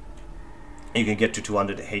 You can get to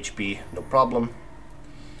 200 HP, no problem.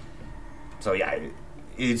 So yeah,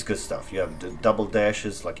 it's good stuff. You have the double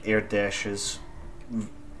dashes, like air dashes.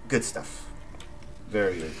 Good stuff.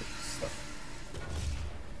 Very, very good stuff.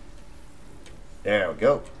 There we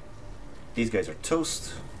go. These guys are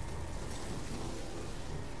toast.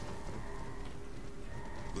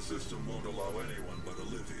 The system won't allow anyone but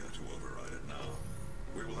Olivia to override it now.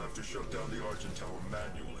 We will have to shut down the Argent Tower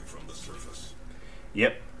manually from the surface.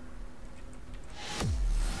 Yep.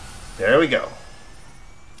 There we go.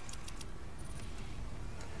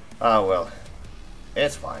 Ah, well,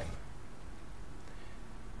 it's fine.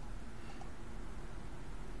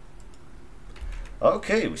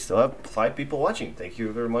 Okay, we still have 5 people watching. Thank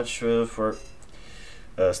you very much for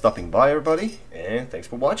stopping by, everybody, and thanks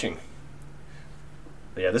for watching.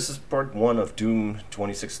 But yeah, this is part 1 of Doom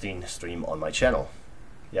 2016 stream on my channel.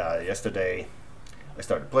 Yeah, yesterday I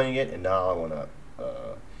started playing it, and now I want to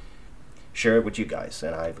share it with you guys,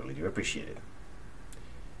 and I really do appreciate it.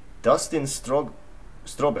 Dustin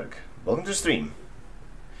Stroberg, welcome to the stream.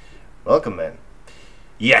 Welcome, man.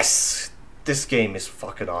 Yes, this game is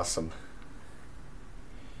fucking awesome.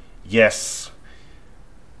 Yes,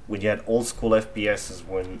 when you had old school FPSs,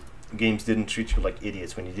 when games didn't treat you like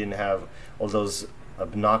idiots, when you didn't have all those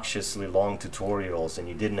obnoxiously long tutorials, and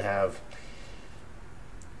you didn't have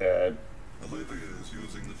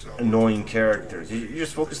annoying characters. You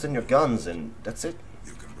just focused on your guns, and that's it.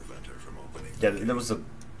 You can prevent her from opening. Yeah, there was a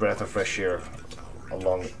breath of fresh air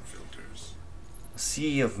along a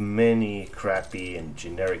sea of many crappy and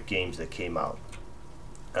generic games that came out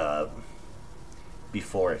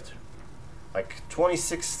before it. Like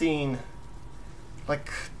 2016,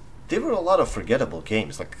 like there were a lot of forgettable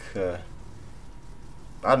games. Like I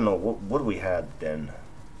don't know what we had then.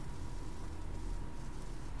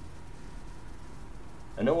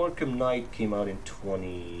 I know Arkham Knight came out in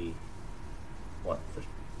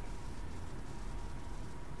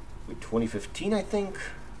 2015, I think.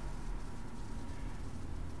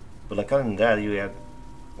 But like other than that, you had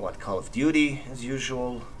what, Call of Duty as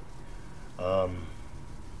usual. I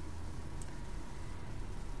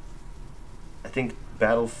think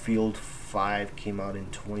Battlefield 5 came out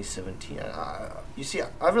in 2017. You see,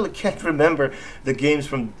 I really can't remember the games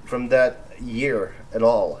from that year at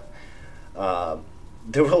all.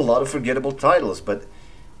 There were a lot of forgettable titles, but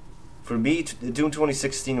for me, Doom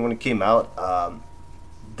 2016, when it came out,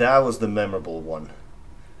 that was the memorable one,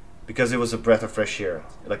 because it was a breath of fresh air.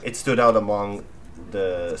 Like, it stood out among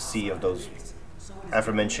the sea of those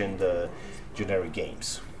aforementioned generic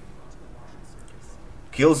games.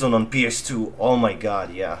 Killzone on PS2, oh my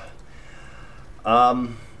god, yeah.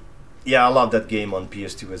 Yeah, I love that game on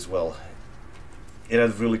PS2 as well. It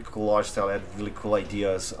had really cool art style, it had really cool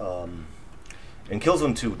ideas. And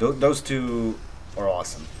Killzone 2, those two are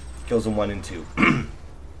awesome. Killzone 1 and 2.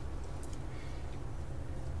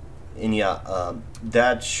 And yeah,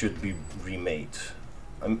 that should be remade.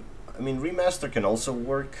 I mean, remaster can also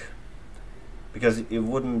work, because it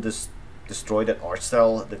wouldn't destroy that art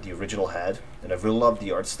style that the original had, and I really love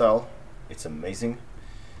the art style. It's amazing.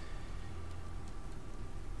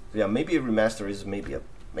 Yeah, maybe a remaster is maybe a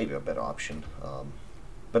better option.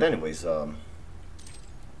 But anyways,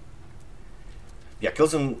 yeah,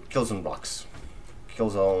 Killzone rocks.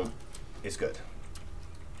 Killzone is good.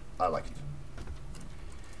 I like it.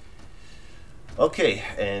 Okay,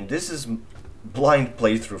 and this is blind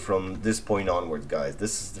playthrough from this point onward, guys.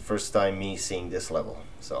 This is the first time me seeing this level,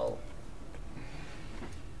 so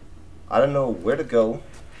I don't know where to go,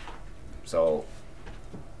 so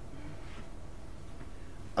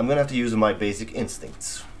I'm gonna have to use my basic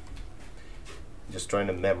instincts, just trying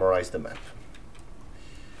to memorize the map.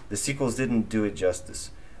 The sequels didn't do it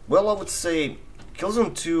justice. Well, I would say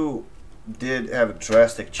Killzone 2 did have a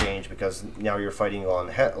drastic change, because now you're fighting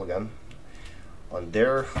on Helgen, on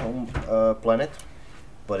their home planet,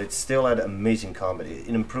 but it still had amazing combat. It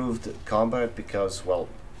improved combat because, well,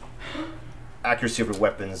 accuracy of your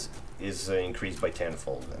weapons is increased by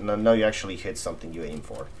tenfold, and now you actually hit something you aim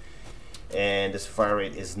for, and this fire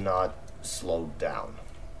rate is not slowed down.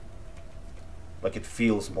 Like, it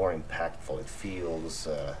feels more impactful. It feels,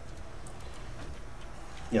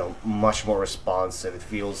 you know, much more responsive. It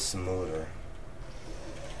feels smoother.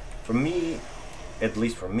 For me, at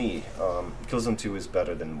least for me, Killzone 2 is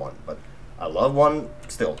better than 1, but I love 1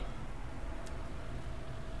 still.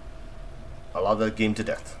 I love that game to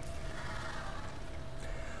death.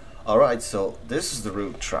 Alright, so this is the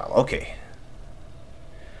route trial. Okay.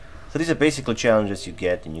 So these are basically challenges you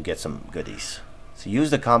get, and you get some goodies. So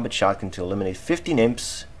use the combat shotgun to eliminate 15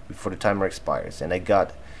 imps before the timer expires. And I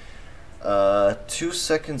got 2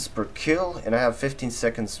 seconds per kill, and I have 15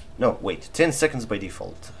 seconds, no, wait, 10 seconds by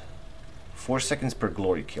default. 4 seconds per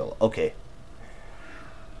glory kill. Okay.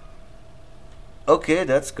 Okay,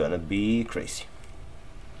 that's gonna be crazy.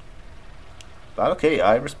 But okay,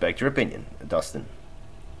 I respect your opinion, Dustin.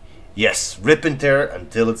 Yes, rip and tear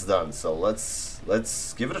until it's done. So let's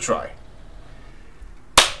give it a try.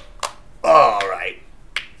 Alright.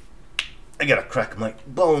 I gotta crack my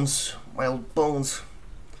bones, my old bones.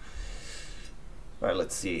 Alright,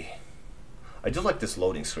 let's see. I do like this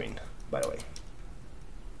loading screen, by the way.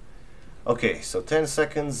 Okay, so 10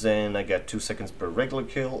 seconds, and I got 2 seconds per regular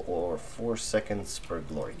kill, or 4 seconds per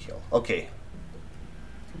glory kill. Okay.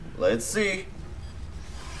 Let's see.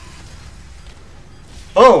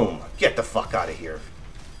 Boom! Get the fuck out of here.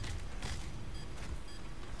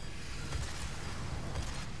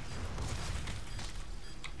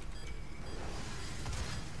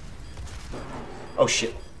 Oh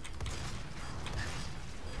shit.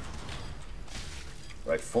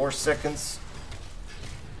 Right, 4 seconds.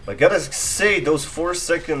 I gotta say, those 4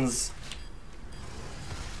 seconds...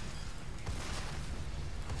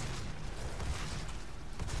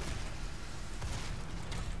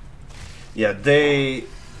 Yeah, they...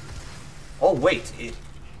 Oh wait,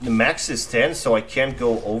 the max is 10, so I can't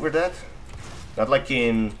go over that? Not like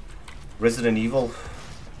in Resident Evil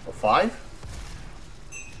 5?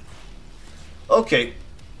 Okay,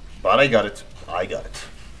 but I got it. I got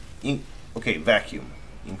it. Okay, vacuum.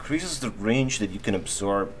 Increases the range that you can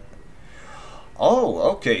absorb. Oh,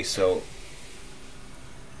 okay, so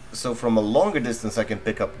from a longer distance I can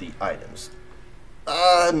pick up the items.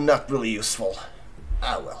 Not really useful.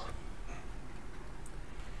 Ah well.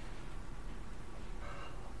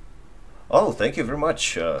 Oh, thank you very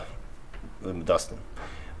much, Dustin.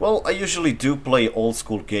 Well, I usually do play old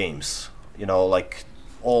school games. You know, like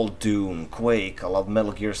old Doom, Quake, I love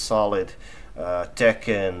Metal Gear Solid,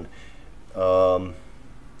 Tekken, Gran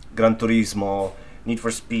Turismo, Need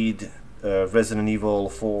for Speed, Resident Evil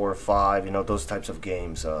 4, 5, you know, those types of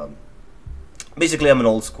games. Basically, I'm an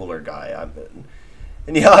old schooler guy.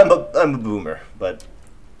 And yeah, I'm a boomer, but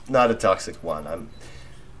not a toxic one.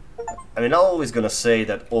 I mean, I'm always gonna say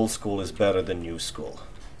that old school is better than new school.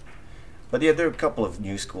 But yeah, there are a couple of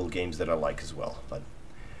new school games that I like as well. But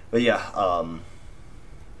yeah,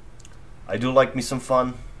 I do like me some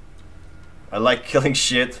fun. I like killing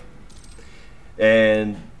shit,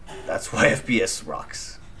 and that's why FPS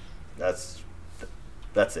rocks. That's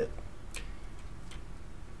it.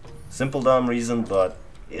 Simple dumb reason, but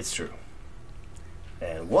it's true.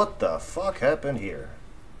 And what the fuck happened here?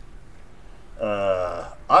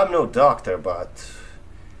 I'm no doctor, but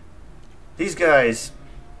these guys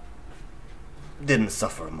didn't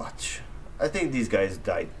suffer much. I think these guys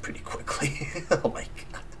died pretty quickly. Oh my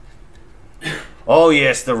god. Oh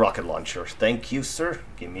yes, the rocket launcher. Thank you, sir.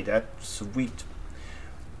 Give me that sweet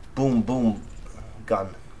boom boom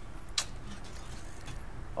gun.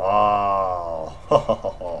 Oh,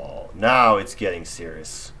 now it's getting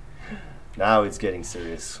serious. Now it's getting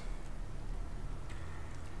serious.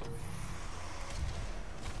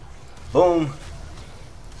 Boom.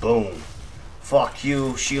 Boom. Fuck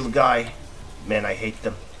you, shield guy. Man, I hate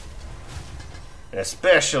them. And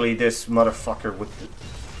especially this motherfucker with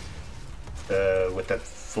that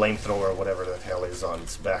flamethrower or whatever the hell is on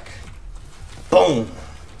its back. Boom!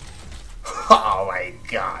 Oh my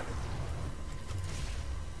god.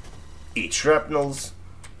 Eat shrapnels.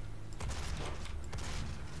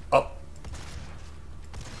 Oh.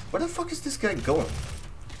 Where the fuck is this guy going?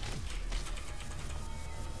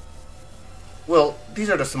 Well, these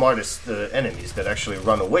are the smartest enemies that actually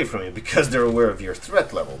run away from you because they're aware of your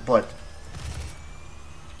threat level, but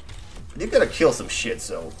you gotta kill some shit,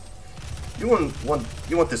 so you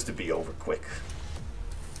want this to be over quick.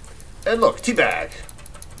 And look, teabag.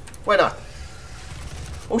 Why not?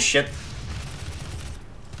 Oh shit.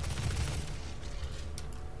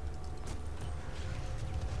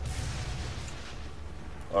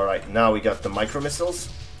 Alright, now we got the micro missiles.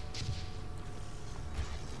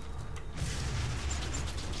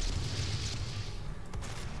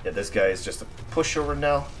 Yeah, this guy is just a pushover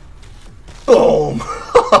now. Boom!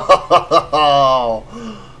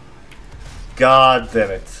 God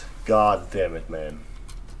damn it. God damn it, man.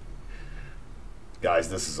 Guys,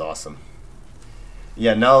 this is awesome.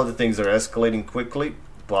 Yeah, now the things are escalating quickly,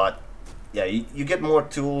 but yeah, you get more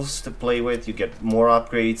tools to play with, you get more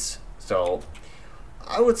upgrades, so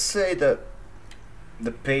I would say that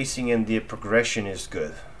the pacing and the progression is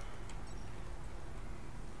good.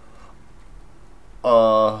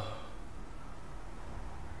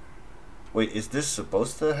 Wait, is this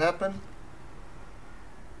supposed to happen?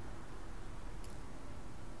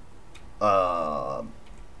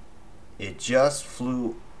 It just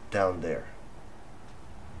flew down there.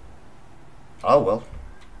 Oh well.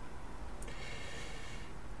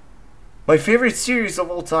 My favorite series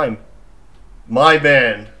of all time. My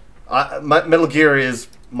man. Metal Gear is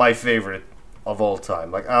my favorite of all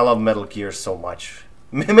time. Like, I love Metal Gear so much.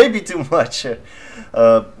 Maybe too much.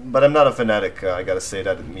 But I'm not a fanatic, I gotta say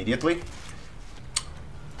that immediately.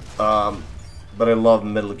 But I love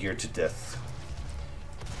Metal Gear to death.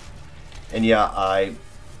 And yeah,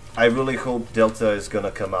 I really hope Delta is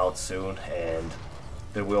gonna come out soon and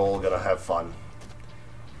that we're all gonna have fun.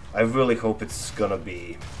 I really hope it's gonna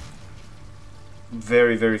be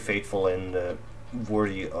very, very faithful and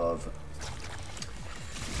worthy of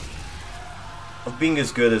being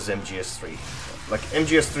as good as MGS3. Like,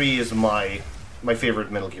 MGS3 is my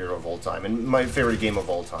favorite Metal Gear of all time and my favorite game of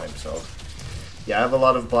all time. So yeah, I have a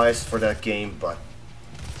lot of bias for that game, but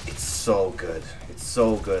it's so good. It's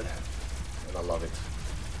so good, and I love it.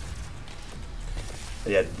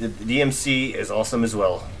 Yeah, the DMC is awesome as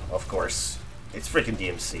well, of course. It's freaking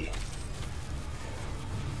DMC.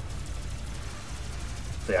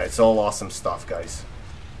 So yeah, it's all awesome stuff, guys.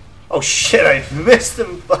 Oh shit, I missed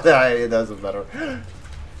him, but it doesn't matter.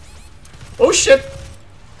 Oh shit!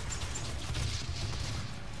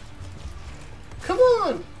 Come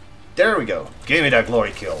on! There we go. Give me that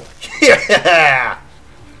glory kill. Yeah!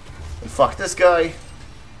 And fuck this guy.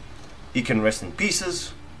 He can rest in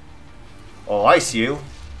pieces. Oh, I see you.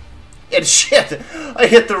 And shit! I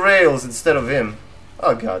hit the rails instead of him.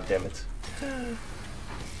 Oh, god damn it.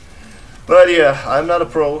 But yeah, I'm not a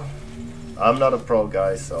pro. I'm not a pro,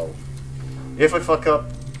 guys, so if I fuck up,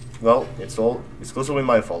 well, it's all exclusively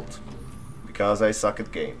my fault. Because I suck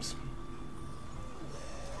at games.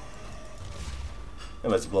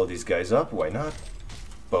 And let's blow these guys up, why not?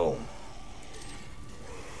 Boom.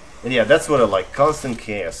 And yeah, that's what I like, constant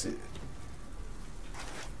chaos.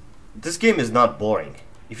 This game is not boring.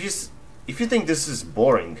 If you think this is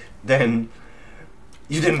boring, then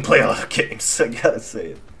you didn't play a lot of games, I gotta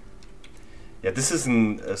say it. Yeah, this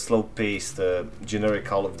isn't a slow-paced, generic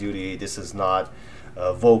Call of Duty. This is not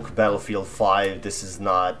Vogue Battlefield 5. This is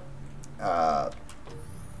not, I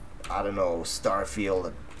don't know,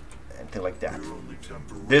 Starfield, anything like that.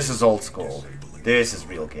 This is old school. This is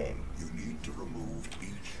real game.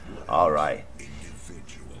 Alright.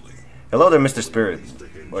 Hello there, Mr. Spirit.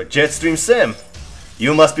 Or Jetstream Sam.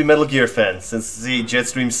 You must be Metal Gear fan, since the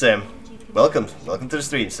Jetstream Sam. Welcome to the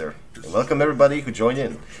stream, sir. And welcome everybody who joined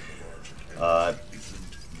in. So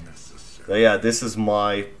yeah, this is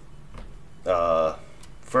my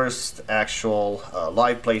first actual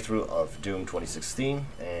live playthrough of Doom 2016,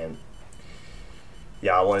 and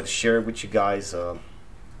yeah, I wanted to share it with you guys, and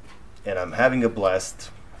I'm having a blast,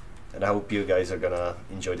 and I hope you guys are gonna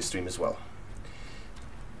enjoy the stream as well.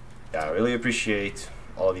 Yeah, I really appreciate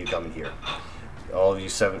all of you coming here, all of you,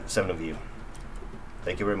 seven of you.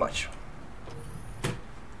 Thank you very much.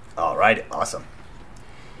 Alright, awesome.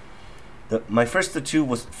 My first tattoo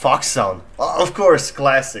was Fox Sound. Oh, of course,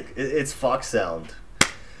 classic. It's Fox Sound.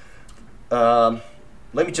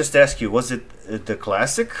 Let me just ask you, was it the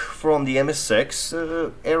classic from the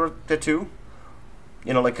MSX era tattoo?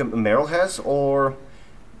 You know, like Meryl has, or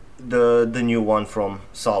the new one from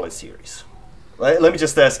Solid series? Let me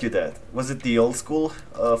just ask you that. Was it the old school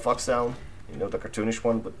Fox Sound? You know, the cartoonish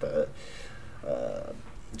one with the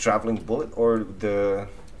traveling bullet, or the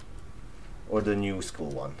new school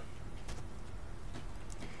one?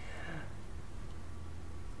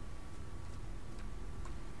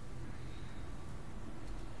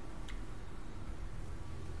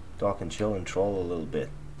 Talk and chill and troll a little bit.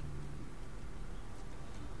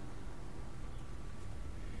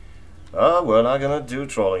 We're not gonna do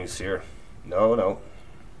trollings here. No.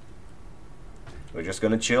 We're just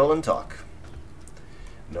gonna chill and talk.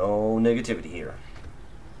 No negativity here.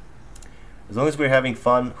 As long as we're having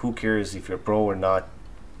fun, who cares if you're pro or not?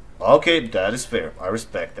 Okay, that is fair. I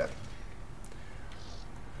respect that.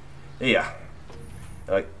 Yeah.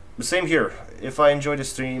 Same here. If I enjoy the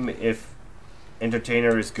stream, if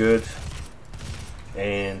entertainer is good,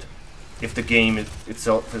 and if the game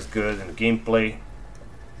itself is good and the gameplay,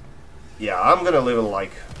 yeah, I'm gonna leave a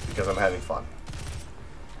like because I'm having fun.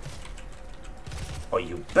 Oh,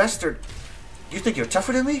 you bastard! You think you're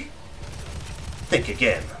tougher than me? Think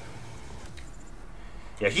again.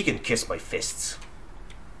 Yeah, he can kiss my fists.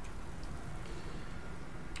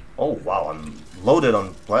 Oh wow, I'm loaded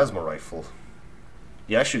on plasma rifle.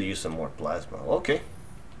 Yeah, I should use some more plasma. Okay.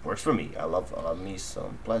 Works for me. I love me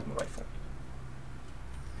some plasma rifle.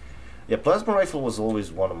 Yeah, plasma rifle was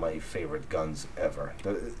always one of my favorite guns ever.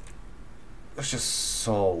 It's just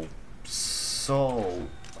so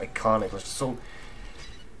iconic. It's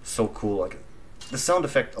so cool. Like the sound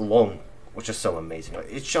effect alone was just so amazing.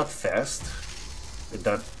 Like, it shot fast.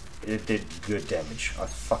 It did good damage. I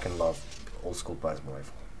fucking love old school plasma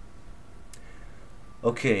rifle.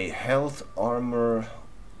 Okay, health, armor,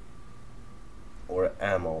 or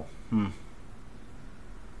ammo.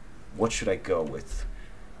 What should I go with?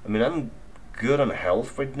 I mean, I'm good on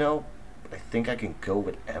health right now, but I think I can go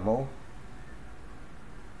with ammo.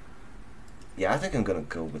 Yeah, I think I'm gonna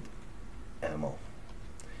go with ammo.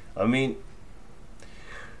 I mean,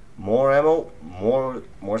 more ammo,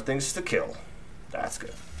 more things to kill. That's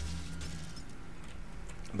good.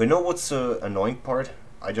 But you know what's annoying part?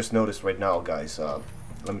 I just noticed right now, guys.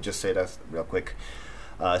 Let me just say that real quick.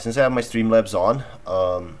 Since I have my Streamlabs on,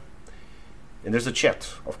 and there's a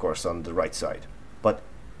chat, of course, on the right side. But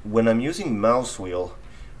when I'm using mouse wheel,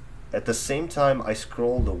 at the same time I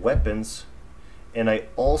scroll the weapons, and I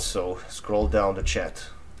also scroll down the chat.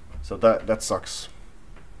 So that sucks.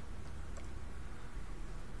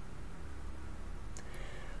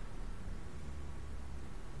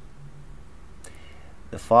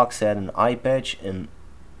 The Fox had an eye patch and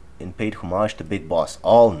paid homage to Big Boss.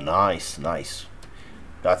 Oh, nice.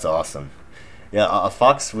 That's awesome. Yeah, a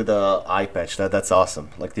fox with a eye patch. That's awesome.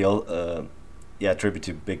 Like the old, yeah, tribute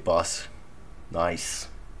to Big Boss. Nice.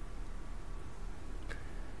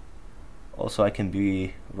 Also, I can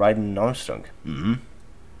be riding Armstrong.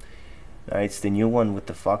 It's the new one with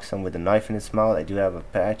the fox and with the knife in its mouth. I do have a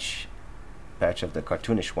patch of the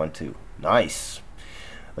cartoonish one too. Nice.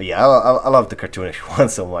 But yeah, I love the cartoonish one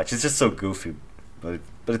so much. It's just so goofy, but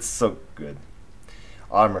it's so good.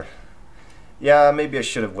 Armor. Yeah, maybe I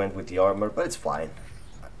should have went with the armor, but it's fine.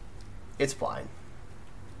 It's fine.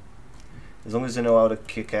 As long as I know how to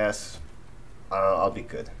kick ass, I'll be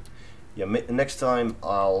good. Yeah, next time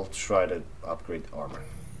I'll try to upgrade armor.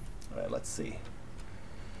 Alright, let's see.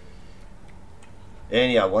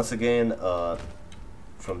 And yeah, once again,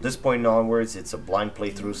 from this point onwards, it's a blind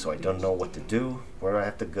playthrough, so I don't know what to do, where I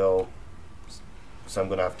have to go. So I'm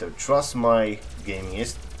gonna have to trust my gaming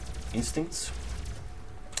instincts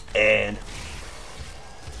and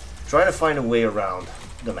try to find a way around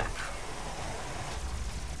the map.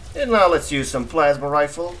 And now let's use some plasma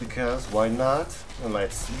rifle, because why not? And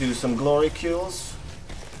let's do some glory kills.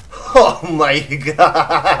 Oh my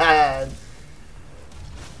god!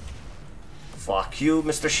 Fuck you,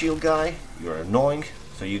 Mr. Shield Guy. You're annoying,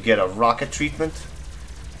 so you get a rocket treatment.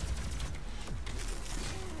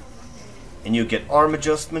 And you get arm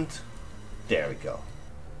adjustment. There we go.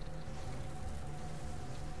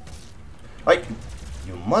 Hey,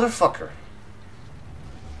 you motherfucker.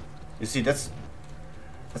 You see, that's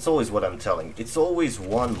always what I'm telling. It's always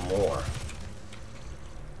one more.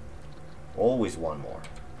 Always one more.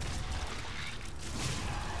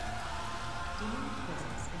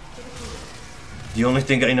 The only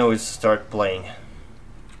thing I know is start playing.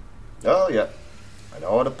 Oh yeah, I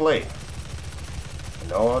know how to play. And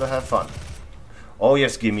know how to have fun. Oh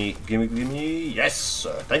yes, gimme, gimme, gimme. Yes,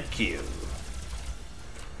 sir. Thank you.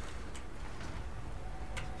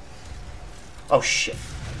 Oh shit,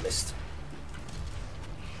 I missed.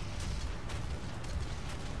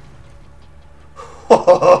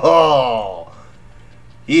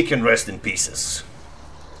 He can rest in pieces.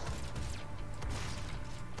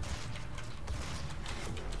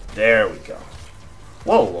 There we go.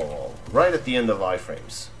 Whoa, whoa, whoa. Right at the end of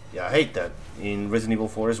iframes. Yeah, I hate that in Resident Evil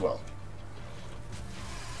 4 as well.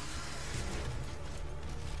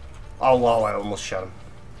 Oh wow, I almost shot him.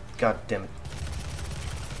 God damn it.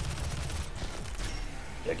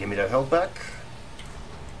 Yeah, give me that health back.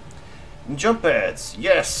 And jump pads,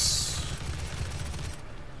 yes!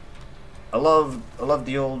 I love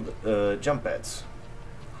the old jump pads.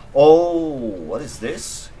 Oh, what is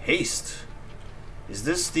this? Haste. Is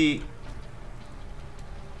this the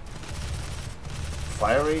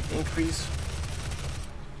fire rate increase?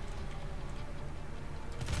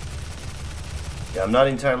 Yeah, I'm not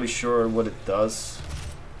entirely sure what it does.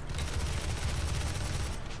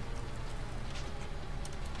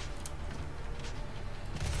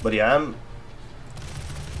 But yeah,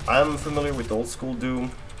 I'm familiar with old school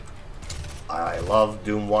Doom. I love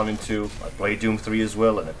Doom 1 and 2. I played Doom 3 as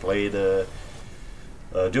well, and I played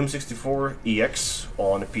Doom 64 EX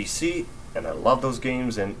on a PC, and I love those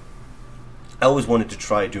games, and I always wanted to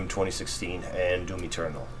try Doom 2016 and Doom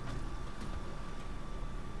Eternal.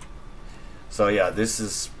 So yeah, this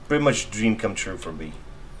is pretty much a dream come true for me.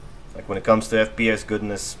 Like when it comes to FPS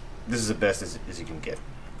goodness, this is the best as you can get.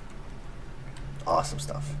 Awesome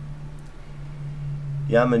stuff.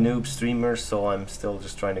 Yeah, I'm a noob streamer, so I'm still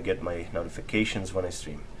just trying to get my notifications when I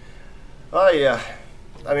stream. Oh yeah,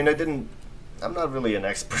 I mean I'm not really an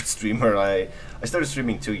expert streamer. I started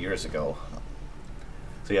streaming 2 years ago.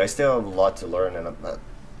 So yeah, I still have a lot to learn,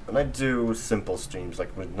 and I do simple streams,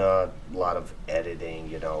 like with not a lot of editing,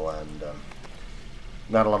 you know, and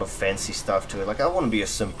not a lot of fancy stuff to it. Like I want to be a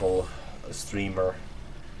simple streamer.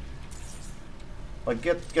 Like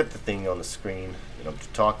get the thing on the screen, you know, to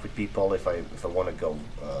talk with people if I want to go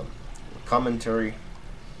commentary.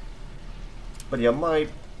 But yeah, my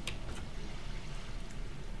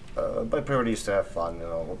priority is to have fun, you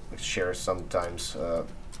know, share sometimes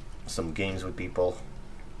some games with people,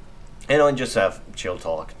 and just have chill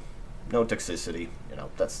talk, no toxicity, you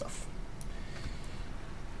know, that stuff.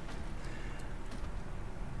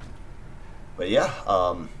 But yeah,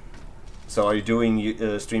 so are you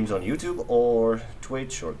doing streams on YouTube or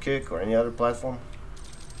Twitch or Kick or any other platform?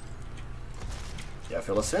 Yeah,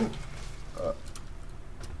 fill us in.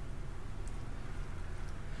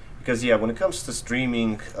 Because yeah, when it comes to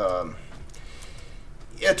streaming,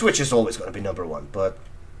 yeah, Twitch is always going to be #1. But,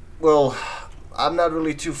 well, I'm not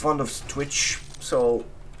really too fond of Twitch, so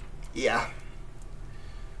yeah.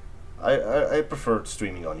 I prefer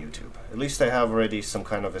streaming on YouTube. At least I have already some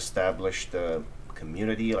kind of established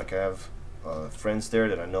community. Like I have friends there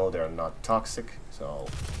that I know they're not toxic. So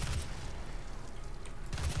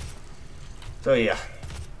yeah,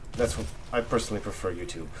 that's what I personally prefer,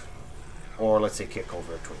 YouTube, or let's say Kick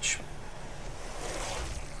over Twitch.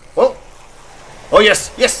 Well, oh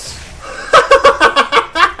yes, yes.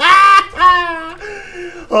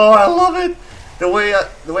 Oh, I love it. The way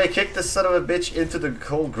I kicked this son of a bitch into the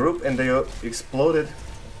whole group and they exploded.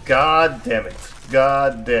 God damn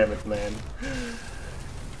it, man.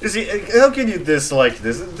 Is he? How can you dislike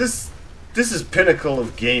this? This is pinnacle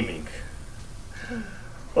of gaming.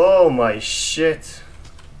 Oh my shit.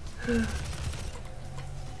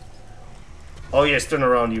 Oh yes, turn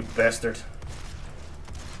around, you bastard.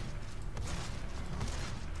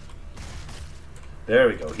 There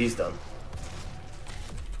we go, he's done.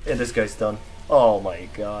 And this guy's done. Oh my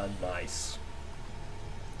god, nice.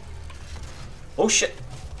 Oh shit.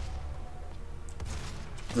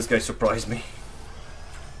 This guy surprised me.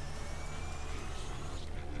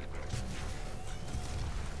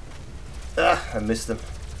 Ah, I missed him.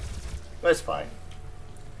 That's fine.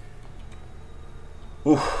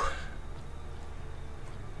 Oof.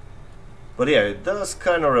 But yeah, it does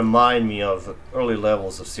kind of remind me of early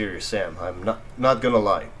levels of Serious Sam. I'm not gonna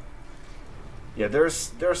lie. Yeah,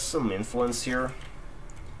 there's some influence here,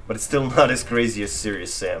 but it's still not as crazy as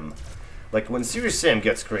Serious Sam. Like when Serious Sam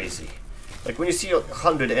gets crazy, like when you see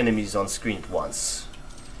 100 enemies on screen at once,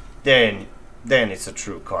 then it's a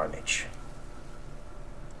true carnage.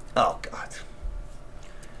 Oh god.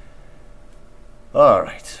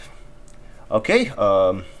 Alright. Okay,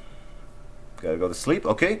 gotta go to sleep.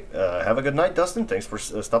 Okay, have a good night, Dustin. Thanks for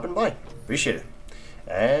stopping by. Appreciate it.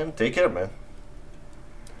 And take care, man.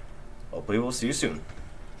 Hopefully we'll see you soon.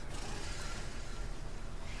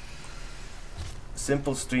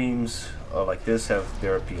 simple streams like this have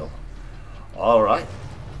their appeal. Alright.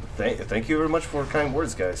 Thank you very much for kind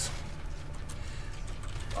words, guys.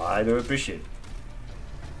 I do appreciate it.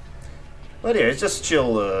 But yeah, it's just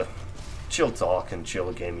chill talk and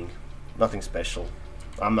chill gaming. Nothing special.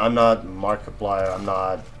 I'm not Markiplier, I'm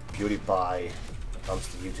not PewDiePie. When it comes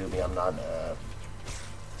to YouTube, I'm not,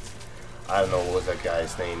 I don't know, what was that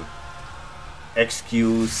guy's name?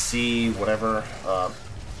 XQC, whatever.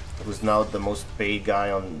 Who's now the most paid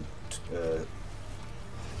guy on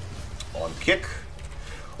Kick.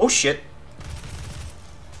 Oh shit!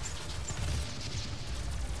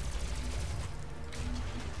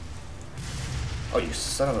 Oh, you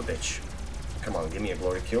son of a bitch. Come on, give me a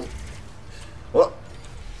glory kill. Well,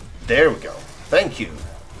 there we go. Thank you.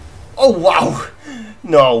 Oh, wow!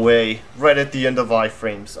 No way. Right at the end of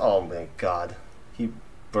iframes. Oh my god. He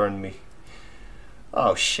burned me.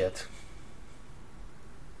 Oh, shit.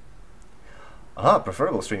 Ah,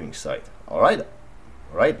 preferable streaming site. Alright.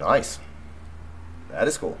 Alright, nice. That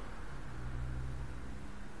is cool.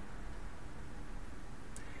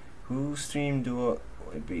 Who stream do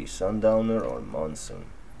it be? Sundowner or Monsoon?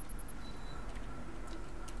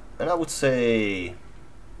 And I would say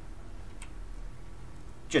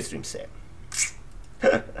Jetstream Sam.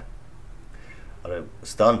 Alright,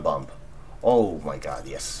 stun bump. Oh my god,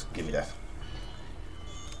 yes. Give me that.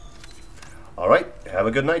 Alright, have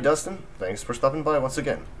a good night, Dustin. Thanks for stopping by once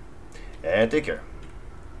again. And take care.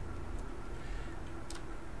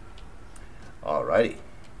 Alrighty.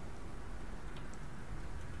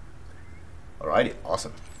 Alrighty,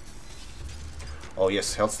 awesome. Oh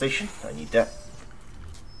yes, health station. I need that.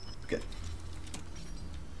 Good.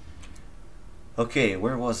 Okay,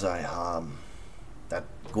 where was I? That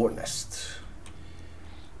gore nest.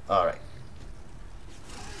 Alright.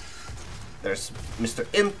 There's Mr.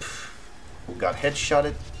 Imp, who got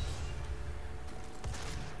headshotted.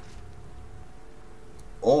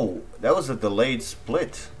 Oh, that was a delayed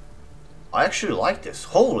split. I actually like this.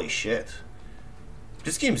 Holy shit.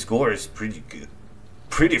 This game's gore is pretty good.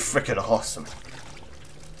 Pretty freaking awesome.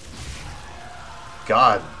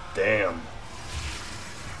 God damn.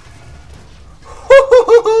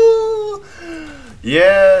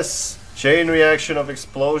 Yes! Chain reaction of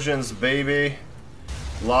explosions, baby.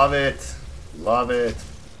 Love it. Love it.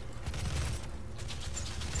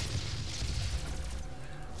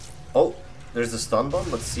 Oh, there's the stun bomb.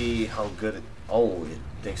 Let's see how good it... Oh, it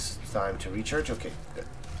takes time to recharge. Okay, good.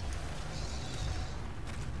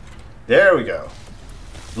 There we go.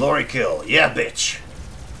 Glory kill. Yeah, bitch.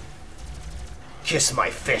 Kiss my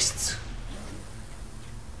fists.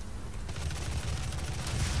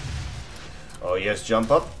 Oh, yes,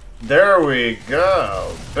 jump up. There we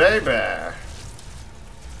go, baby.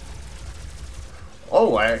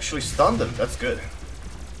 Oh, I actually stunned him. That's good.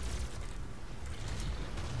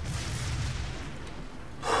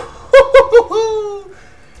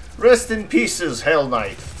 Rest in pieces, Hell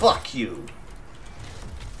Knight. Fuck you.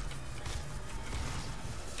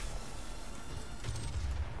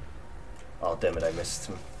 Oh, damn it, I missed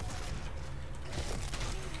him.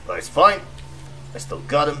 But it's fine. I still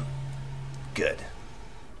got him. Good.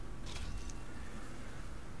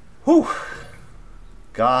 Whew.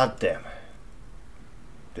 God damn.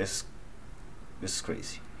 This is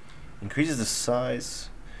crazy. Increases the size.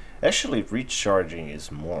 Actually, recharging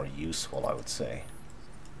is more useful, I would say.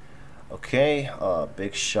 Okay,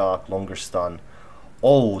 big shock, longer stun.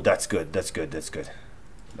 Oh, that's good, that's good, that's good.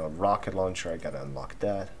 No, rocket launcher, I gotta unlock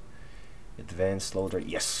that. Advanced loader,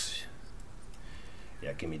 yes.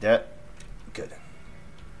 Yeah, give me that. Good.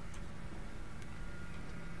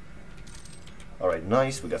 Alright,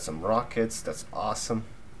 nice, we got some rockets, that's awesome.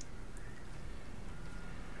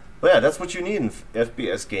 But yeah, that's what you need in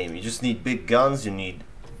FPS game. You just need big guns, you need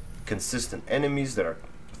consistent enemies that are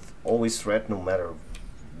always threat no matter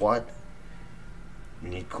what. You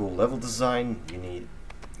need cool level design, you need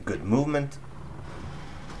good movement.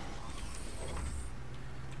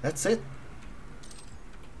 That's it.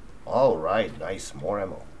 Alright, nice, more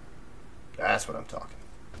ammo. That's what I'm talking.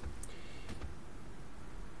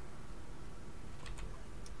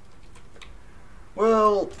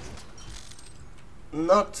 Well,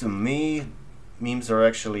 not to me. Memes are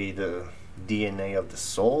actually the DNA of the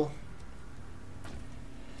soul.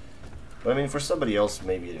 But I mean, for somebody else,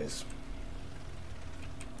 maybe it is.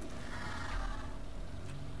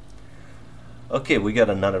 Okay, we got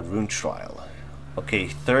another rune trial. Okay,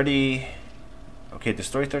 30... Okay,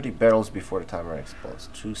 destroy 30 barrels before the timer explodes.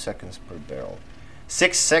 2 seconds per barrel.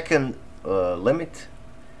 6 second limit.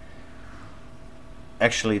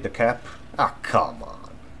 Actually, the cap. Ah, come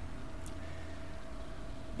on.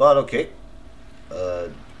 But okay.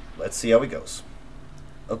 Let's see how it goes.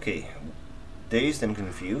 Okay, Dazed and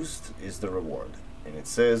Confused is the reward. And it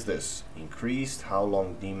says this: increased how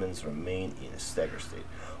long demons remain in a stagger state.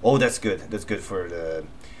 Oh, that's good. That's good for the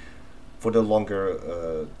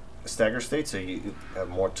longer stagger state, so you have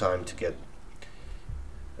more time to get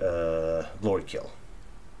glory kill.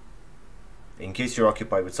 In case you're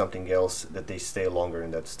occupied with something else, that they stay longer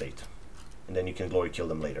in that state. And then you can glory kill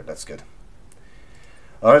them later. That's good.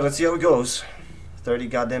 Alright, let's see how it goes. 30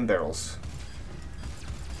 goddamn barrels.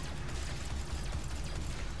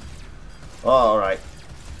 Alright.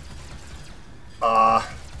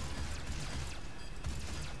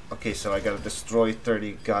 Okay, so I gotta destroy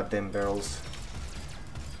 30 goddamn barrels.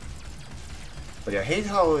 But yeah, I hate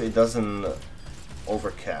how it doesn't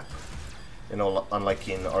overcap. You know, unlike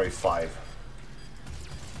in RE5.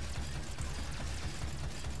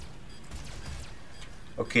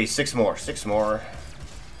 Okay, 6 more. 6 more.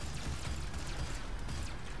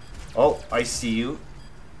 Oh, I see you.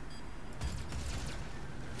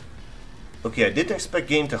 Okay, I didn't expect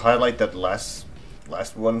game to highlight that last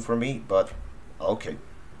one for me, but okay.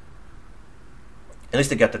 At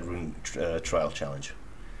least I got that rune trial challenge.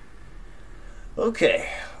 Okay,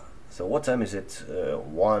 so what time is it?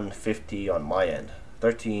 1:50 on my end.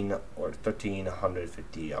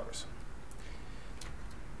 1350 hours.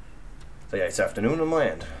 So yeah, it's afternoon on my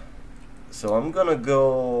end. So I'm gonna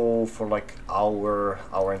go for like hour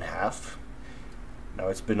and a half. Now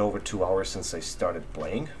it's been over 2 hours since I started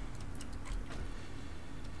playing.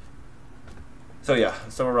 So yeah,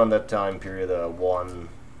 so around that time period,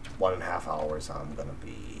 1.5 hours, I'm gonna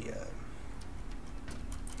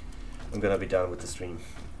be done with the stream.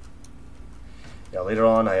 Yeah, later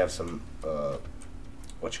on I have some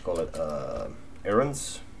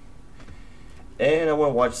errands, and I want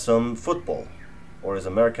to watch some football, or as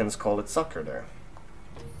Americans call it, soccer there,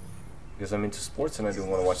 because I'm into sports and I do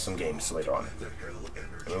want to watch some games later on.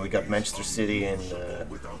 I mean, we got Manchester City and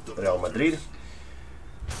Real Madrid.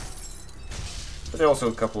 But there are also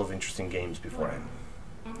a couple of interesting games beforehand.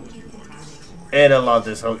 And I love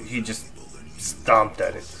this, how he just stomped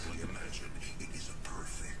at it.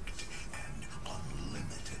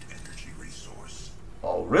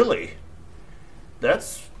 Oh, really?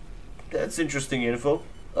 That's interesting info.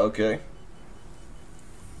 Okay.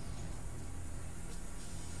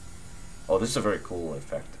 Oh, this is a very cool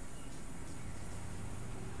effect.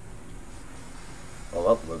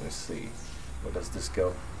 Well, let me see. Where does this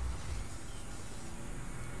go?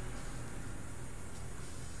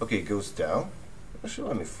 Okay, it goes down. Actually,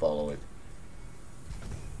 let me follow it.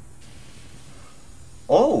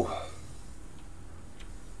 Oh!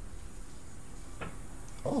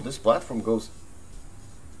 Oh, this platform goes...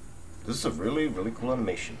 This is a really, really cool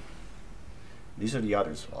animation. These are the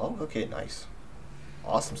others. Oh, okay, nice.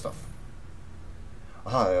 Awesome stuff.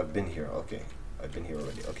 Ah, I've been here. Okay. I've been here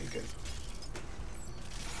already. Okay, good.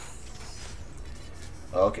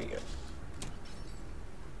 Okay, good.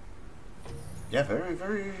 Yeah, very,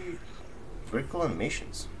 very, very cool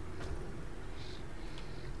animations.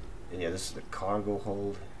 And yeah, this is the cargo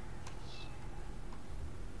hold.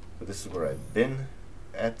 So this is where I've been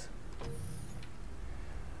at.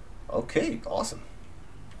 Okay, awesome.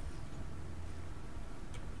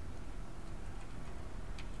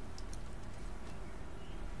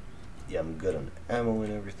 Yeah, I'm good on ammo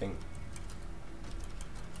and everything.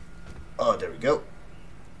 Oh, there we go.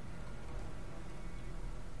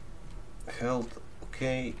 Health,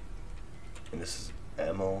 okay. And this is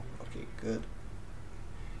ammo. Okay, good.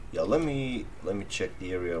 Yeah, let me check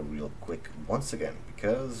the area real quick once again,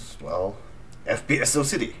 because, well, FPSO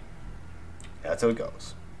City. That's how it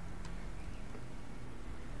goes.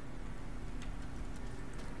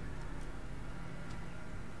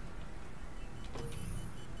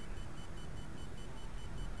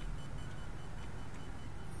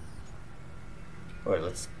 Alright,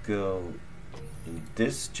 let's go in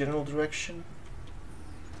this general direction.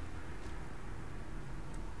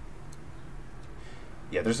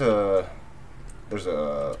 Yeah, there's kind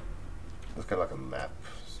of like a map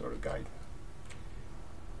sort of guide.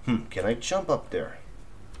 Can I jump up there?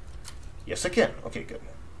 Yes, I can. Okay, good.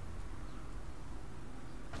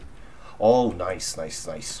 Oh, nice, nice,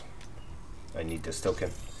 nice. I need this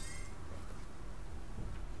token.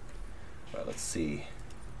 Alright, let's see.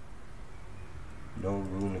 No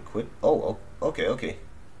rune equip. Oh, okay, okay.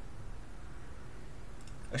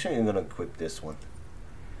 Actually, I'm gonna equip this one.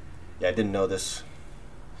 Yeah, I didn't know this.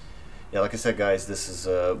 Yeah, like I said, guys, this is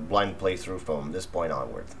a blind playthrough from this point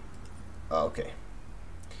onward. Okay.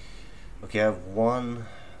 Okay, I have one.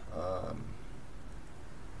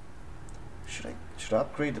 Should I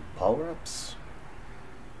upgrade the power-ups?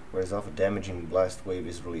 Whereas off a damaging blast wave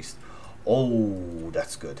is released. Oh,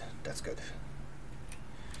 that's good. That's good.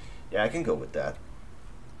 Yeah, I can go with that.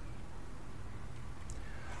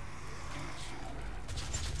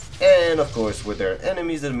 And of course, with their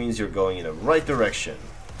enemies, that means you're going in the right direction.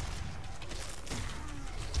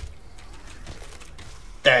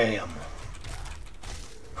 Damn.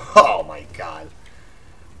 Oh my god.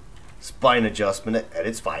 Spine adjustment at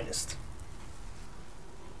its finest.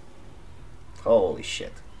 Holy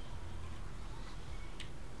shit.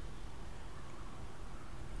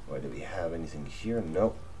 Why do we have anything here?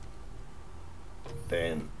 Nope.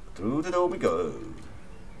 Then through the door we go.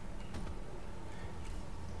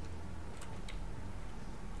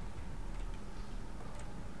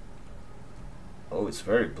 Oh, it's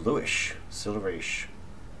very bluish, silverish.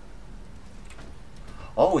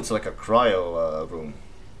 Oh, it's like a cryo room.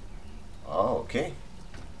 Oh, okay.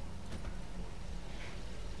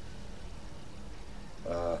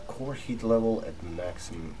 Core heat level at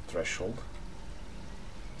maximum threshold.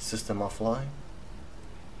 System offline.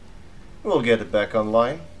 We'll get it back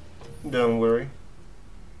online. Don't worry.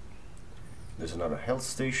 There's another health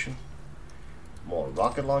station. More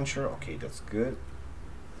rocket launcher. Okay, that's good.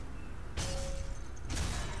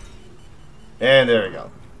 And there we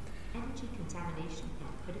go. Energy contamination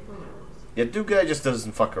at critical levels. Yeah, Duke Guy just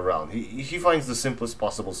doesn't fuck around. He finds the simplest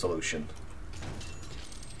possible solution.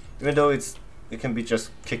 Even though it can be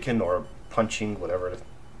just kicking or punching, whatever the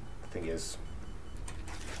thing is.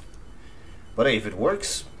 But hey, if it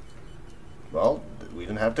works, well, we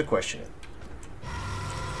don't have to question it.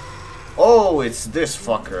 Oh, it's this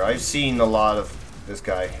fucker. I've seen a lot of this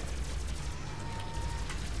guy.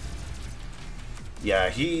 Yeah,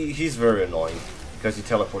 he's very annoying because he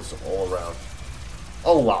teleports all around.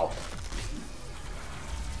 Oh wow.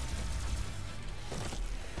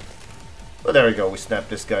 Well, there we go. We snapped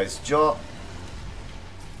this guy's jaw.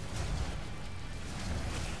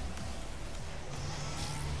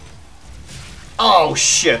 Oh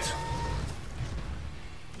shit.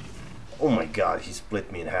 Oh my god, he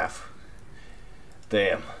split me in half.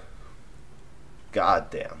 Damn. God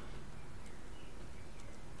damn.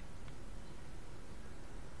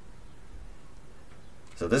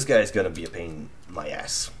 So this guy is gonna be a pain in my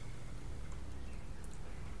ass.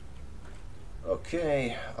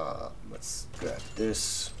 Okay, let's grab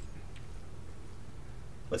this.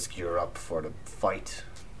 Let's gear up for the fight.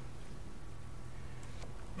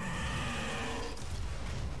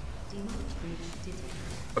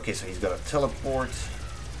 Okay, so he's gonna teleport.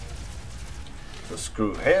 So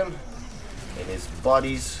screw him and his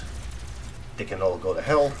buddies. They can all go to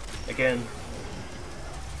hell again.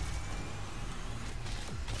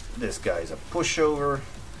 This guy's a pushover.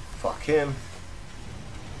 Fuck him.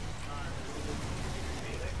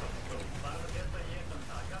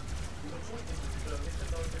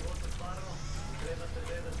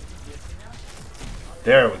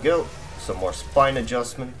 There we go. Some more spine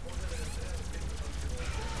adjustment.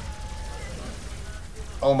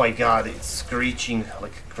 Oh my god, it's screeching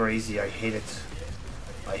like crazy. I hate it.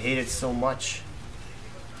 I hate it so much.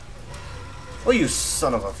 Oh, you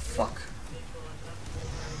son of a fuck.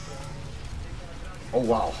 Oh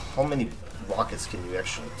wow, how many rockets can you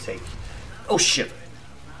actually take? Oh shit.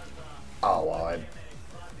 Oh wow, I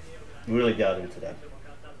really got into that.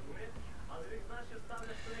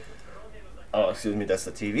 Oh, excuse me, that's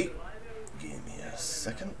the TV. Give me a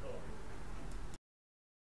second.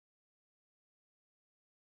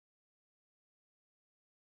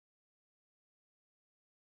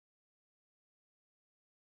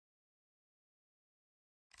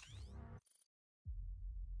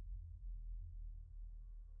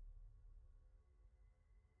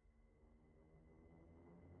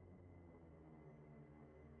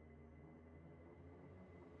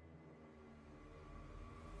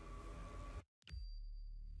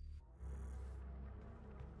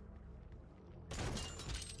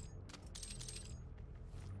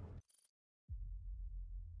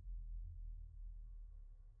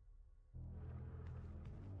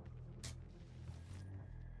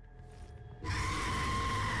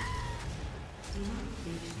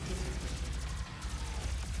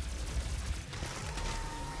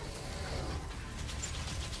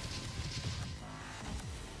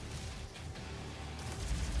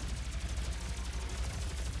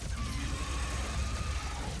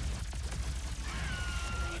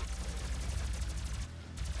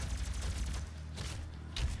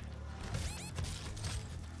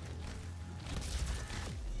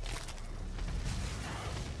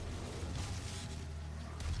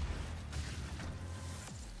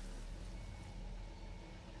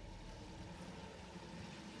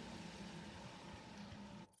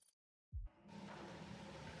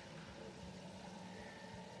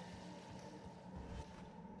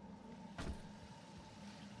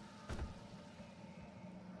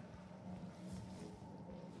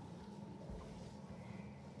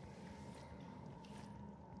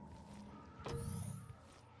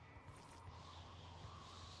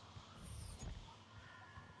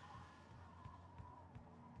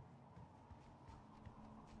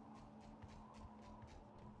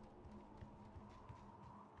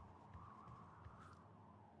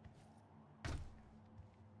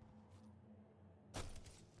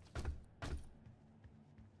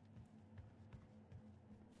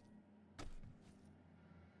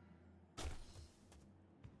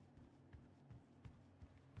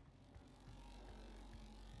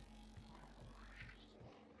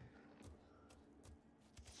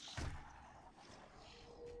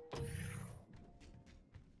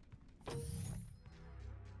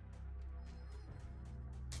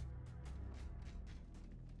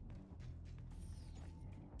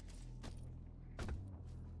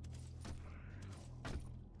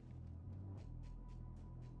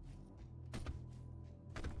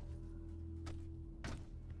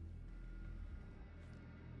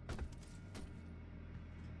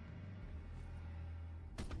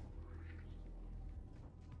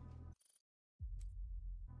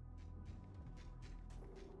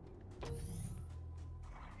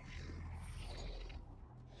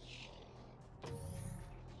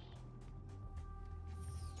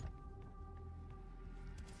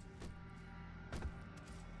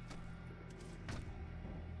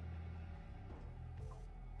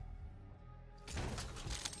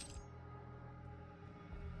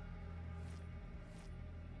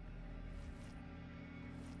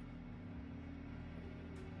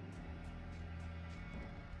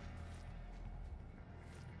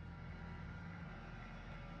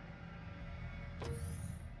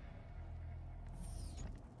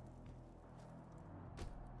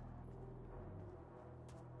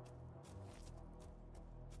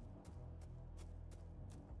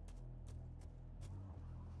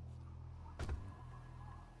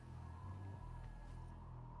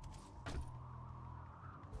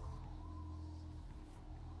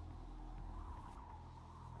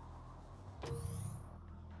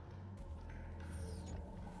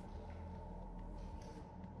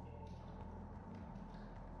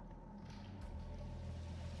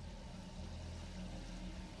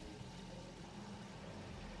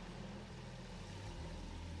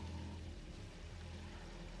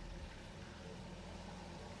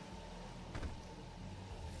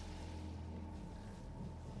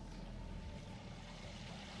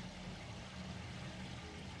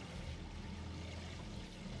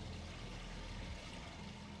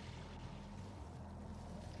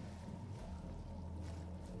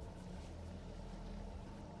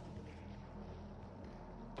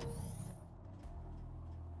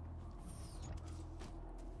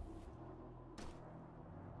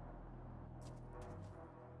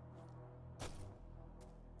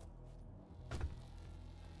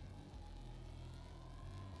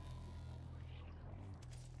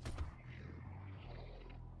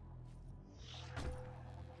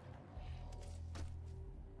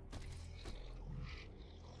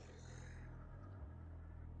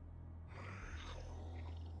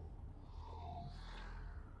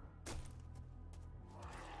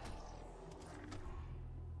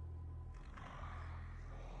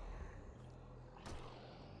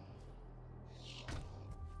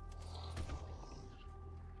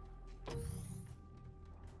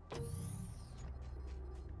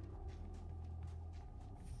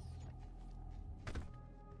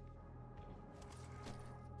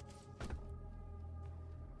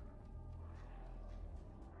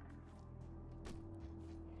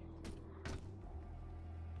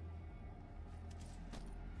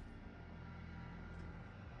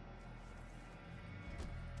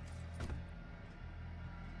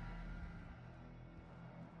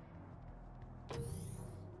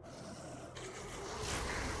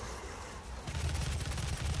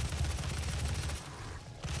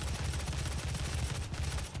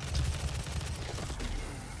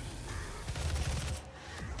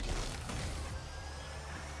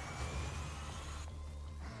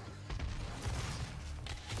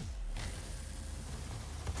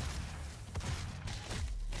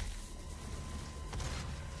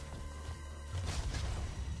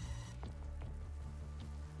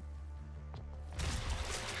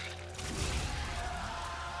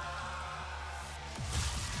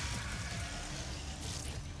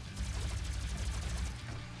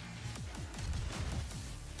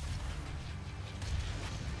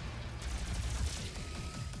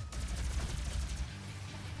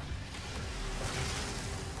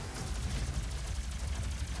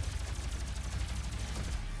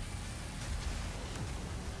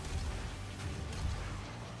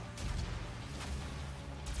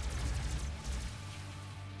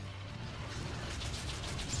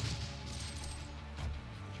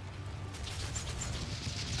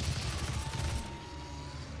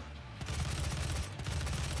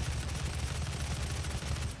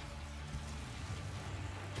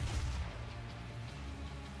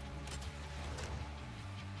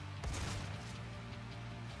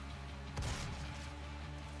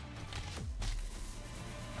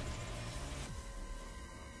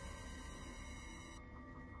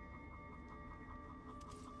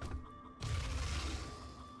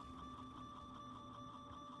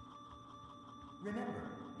 Remember,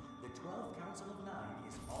 the 12 Council of Nine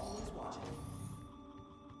is always watching.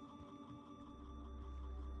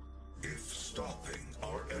 If stopping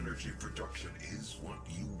our energy production is what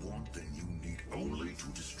you want, then you need only to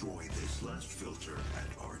destroy this last filter, and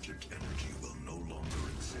Argent energy will no longer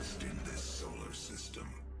exist in this solar system.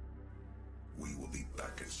 We will be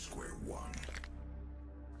back at square one.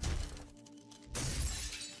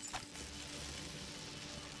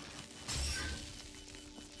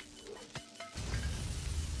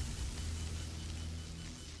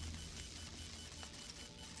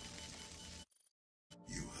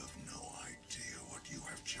 You have no idea what you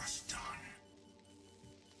have just done.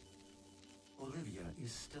 Olivia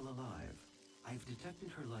is still alive. I've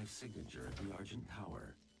detected her life signature at the Argent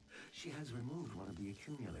Tower. She has removed one of the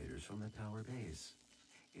accumulators from the tower base.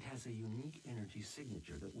 It has a unique energy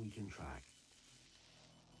signature that we can track.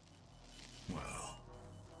 Well,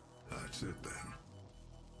 that's it then.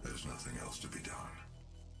 There's nothing else to be done.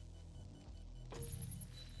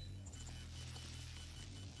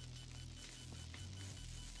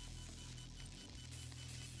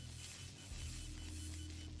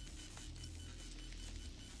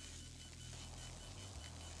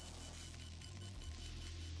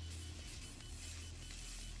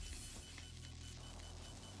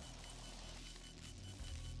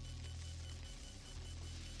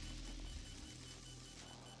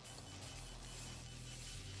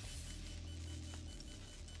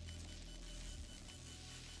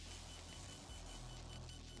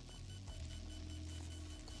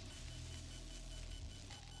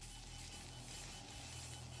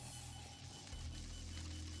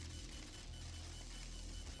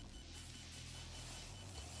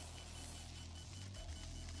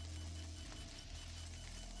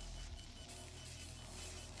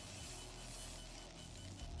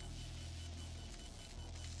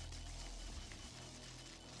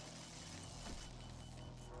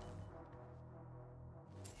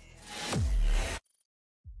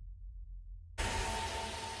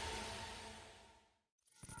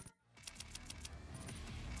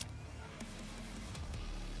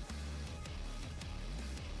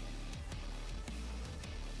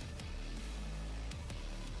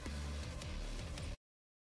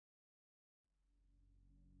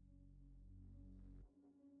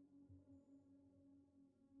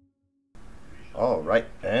 Alright,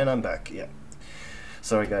 and I'm back, yeah.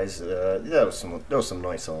 Sorry guys, there was some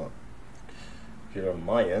noise on here on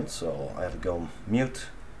my end, so I have to go mute.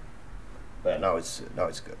 But now it's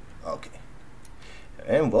good. Okay.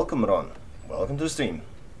 And welcome Ron. Welcome to the stream.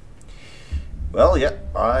 Well, yeah,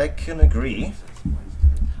 I can agree.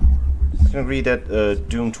 I can agree that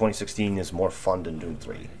Doom 2016 is more fun than Doom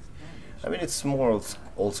 3. I mean, it's more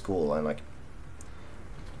old school, and like,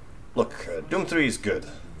 look, Doom 3 is good.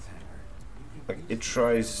 Like, it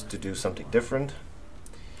tries to do something different.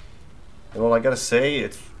 And well, I gotta say,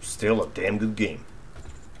 it's still a damn good game.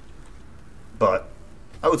 But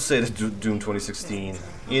I would say that Doom 2016,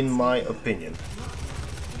 in my opinion,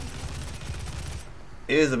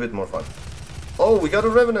 is a bit more fun. Oh, we got a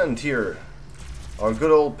Revenant here! Our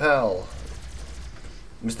good old pal,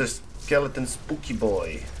 Mr. Skeleton Spooky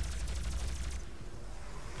Boy.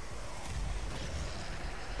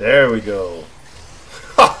 There we go.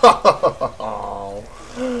 Oh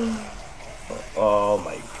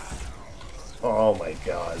my. Oh my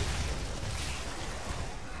god.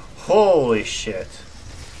 Holy shit.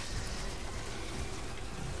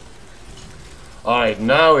 Alright,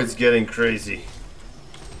 now it's getting crazy.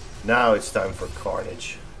 Now it's time for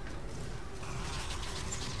carnage.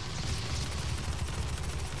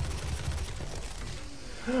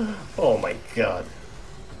 Oh my god.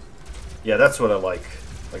 Yeah, that's what I like.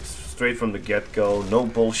 Like, straight from the get-go, no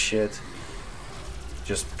bullshit.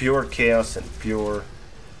 Just pure chaos and pure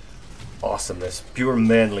awesomeness, pure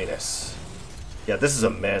manliness. Yeah, this is a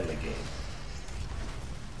manly game.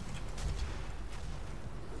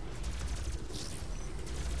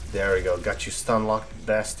 There we go, got you stun locked,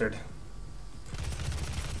 bastard.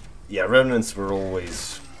 Yeah, remnants were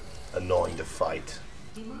always annoying to fight.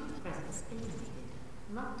 Demonic presence eliminated.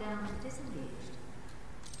 Lockdown disengaged.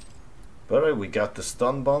 But we got the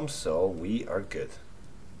stun bomb, so we are good.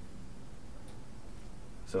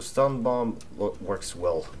 So stun bomb works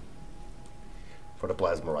well for the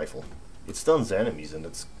plasma rifle. It stuns enemies and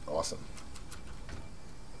it's awesome.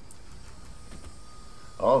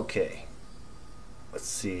 Okay. Let's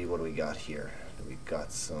see what we got here. We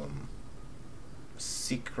got some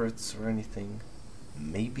secrets or anything.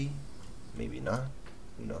 Maybe. Maybe not.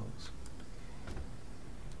 Who knows?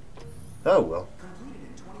 Oh well. Completed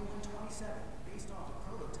in 2127, based off a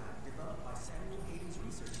prototype developed by Samuel Hayden's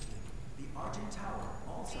research team. The Argent Tower,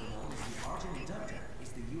 also known as the Argent Inductor,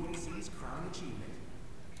 is the UAC's crowning achievement.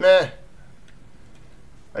 Meh.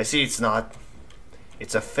 I see it's not.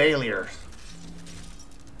 It's a failure.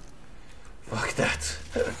 Fuck that.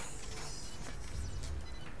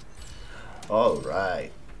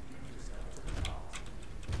 Alright.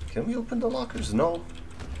 Can we open the lockers? No.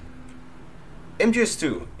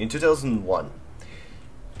 MGS2 in 2001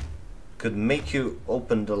 could make you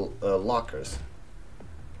open the lockers,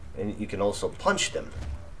 and you can also punch them.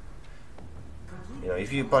 You know,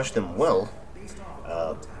 if you punch them well,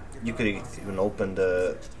 you could even open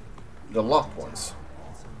the locked ones.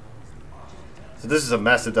 So this is a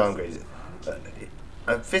massive downgrade.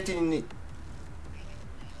 15.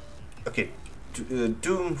 Okay,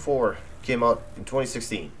 Doom 4 came out in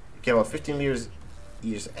 2016. It came out 15 years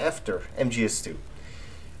after MGS2,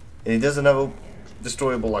 and it doesn't have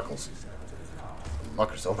destroyable lockers.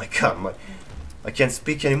 Oh my god, I can't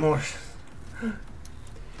speak anymore.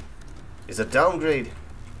 It's a downgrade.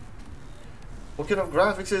 What kind of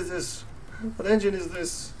graphics is this? What engine is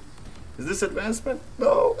this? Is this advancement?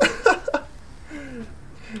 No.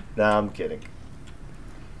 Nah, I'm kidding.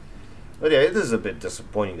 But yeah, it is a bit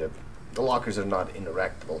disappointing that the lockers are not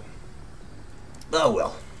interactable. Oh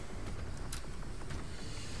well.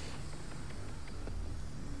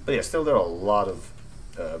 But yeah, still there are a lot of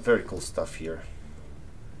very cool stuff here.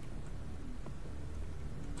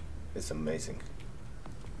 It's amazing.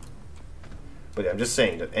 But yeah, I'm just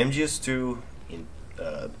saying that MGS2 in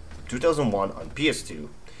 2001 on PS2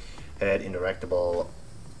 had interactable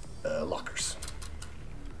lockers.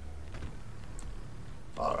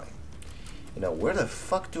 Alright. And now where the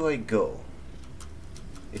fuck do I go?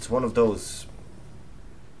 It's one of those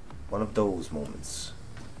moments.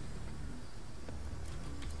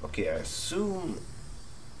 Okay, I assume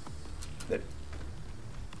that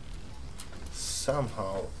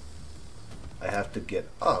somehow I have to get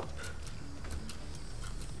up.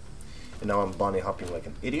 And now I'm bunny hopping like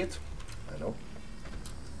an idiot. I know.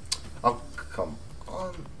 Oh, come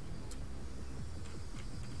on.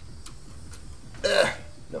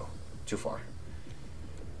 No, too far.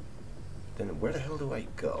 Then where the hell do I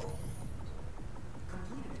go?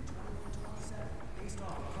 Completed in 2127, based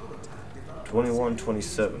off a prototype developed 2127. by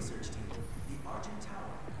Samuel Hayden's research team. The Argent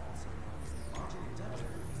Tower, also known as the Argent Inductor,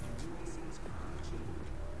 is the UAC's crowning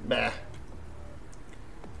achievement. Bah.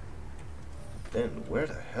 Then where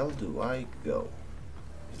the hell do I go?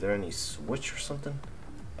 Is there any switch or something?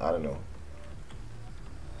 I don't know.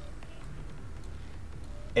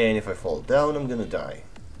 And if I fall down, I'm gonna die.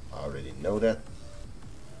 I already know that.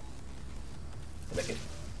 And I can...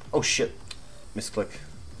 Oh shit. Misclick.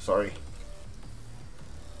 Sorry.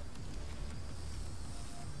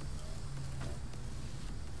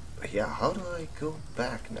 But yeah, how do I go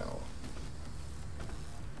back now?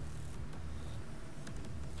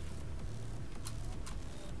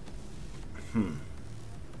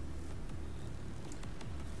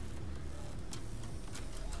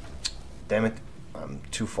 Damn it, I'm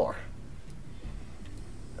too far.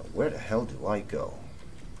 Now where the hell do I go?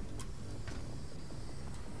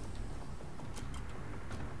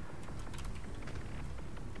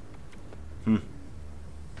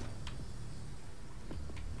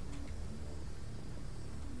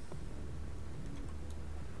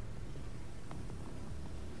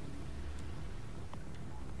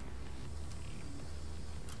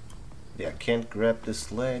 Yeah, I can't grab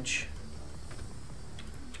this ledge.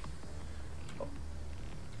 Oh.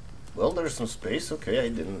 Well, there's some space. Okay, I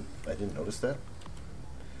didn't notice that.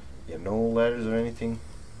 Yeah, no ladders or anything.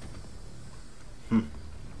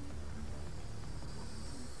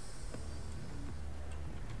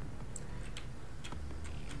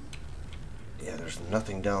 Yeah, there's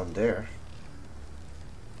nothing down there.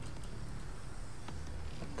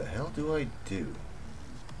 What the hell do I do?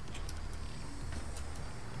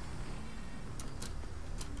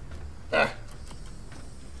 Ah!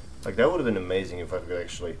 Like, that would have been amazing if I could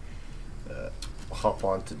actually hop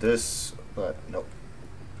onto this, but nope.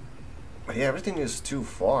 But yeah, everything is too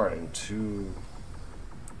far and too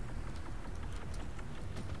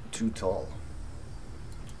tall.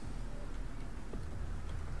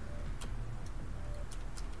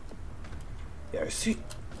 Yeah, I see.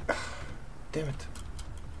 Damn it.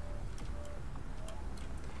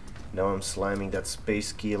 Now I'm slamming that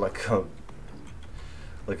space key like a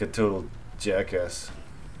total jackass.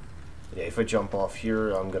 Yeah, if I jump off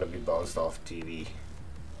here, I'm gonna be bounced off TV.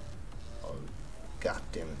 Oh, god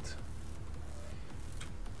damn it.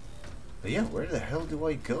 But yeah, where the hell do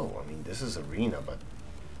I go? I mean, this is arena, but...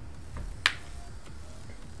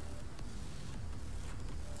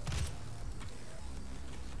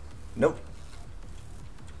 Nope.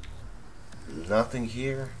 Nothing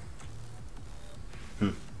here.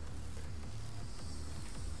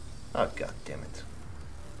 Oh, god damn it.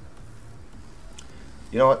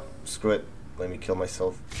 You know what? Screw it. Let me kill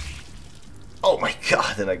myself. Oh my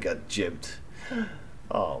god, and I got jibbed.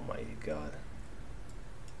 Oh my god.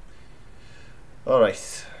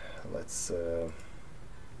 Alright. Let's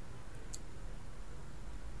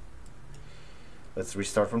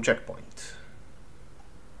restart from checkpoint.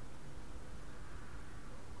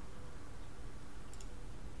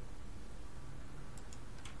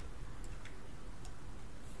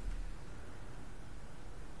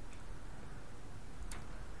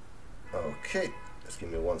 Okay, just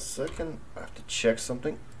give me 1 second. I have to check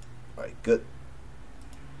something. Alright, good.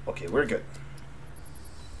 Okay, we're good.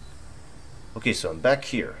 Okay, so I'm back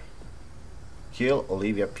here. Kill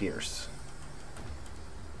Olivia Pierce.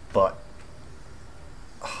 But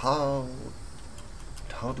how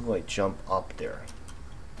do I jump up there?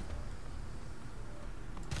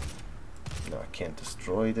 No, I can't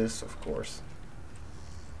destroy this, of course.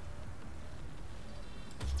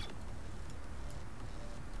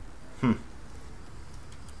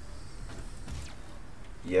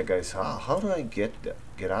 Yeah, guys, how do I get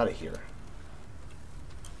out of here?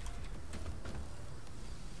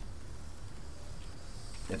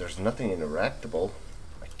 Yeah, there's nothing interactable.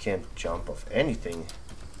 I can't jump off anything.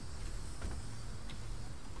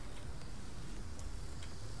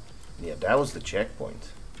 Yeah, that was the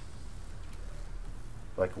checkpoint.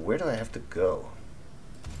 Like, where do I have to go?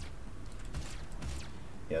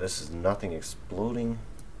 Yeah, this is nothing exploding.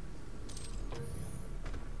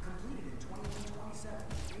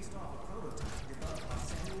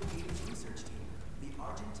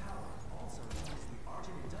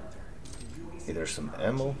 Okay, there's some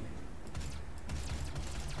ammo.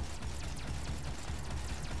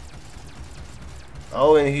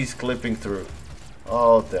 Oh, and he's clipping through.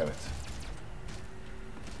 Oh, damn it.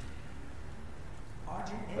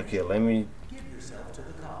 Okay, let me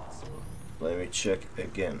check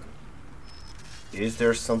again. Is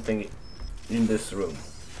there something in this room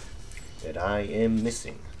that I am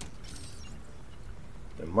missing?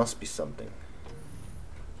 There must be something.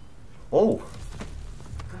 Oh!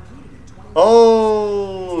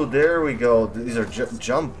 Oh, there we go. These are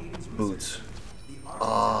jump boots.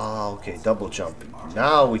 Ah, okay, double jump.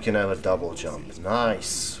 Now we can have a double jump.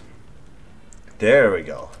 Nice. There we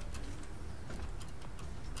go.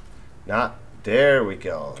 There we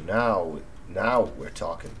go. Now we're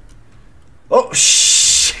talking. Oh,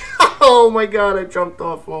 shh! Oh my god, I jumped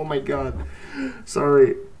off. Oh my god.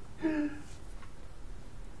 Sorry.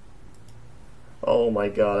 Oh my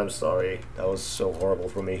god, I'm sorry. That was so horrible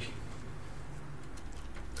for me.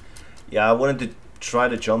 Yeah, I wanted to try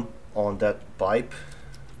to jump on that pipe,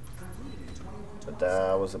 but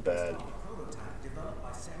that was a bad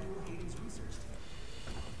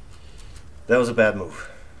move.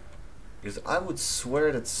 Because I would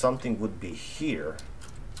swear that something would be here.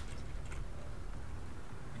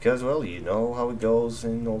 Because, well, you know how it goes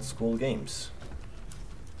in old school games.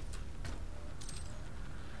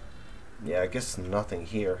 Yeah, I guess nothing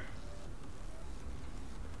here.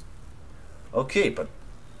 Okay, but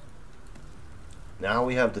now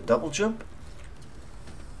we have the double jump.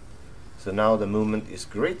 So now the movement is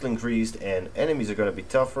greatly increased and enemies are going to be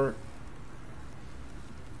tougher.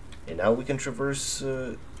 And now we can traverse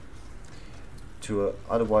to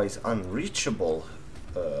otherwise unreachable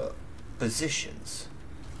positions.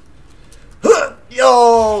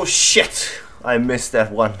 Yo, shit! I missed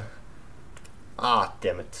that one. Ah,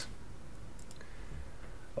 damn it.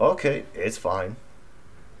 Okay, it's fine.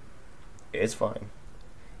 It's fine.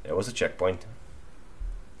 There was a checkpoint.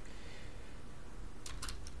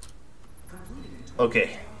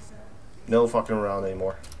 Okay. No fucking around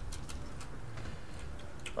anymore.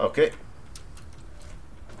 Okay.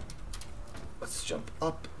 Let's jump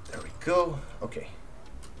up. There we go. Okay.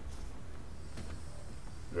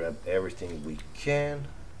 Grab everything we can.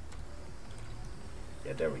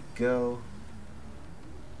 Yeah, there we go.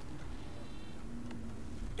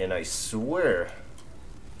 And I swear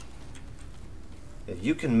that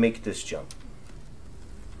you can make this jump.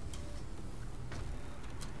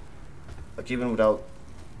 Like even without,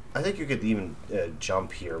 I think you could even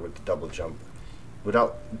jump here with the double jump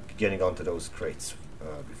without getting onto those crates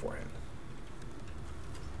beforehand.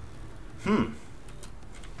 And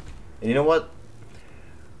you know what?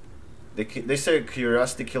 They say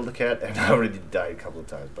curiosity killed the cat, and I already died a couple of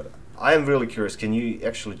times. But I am really curious. Can you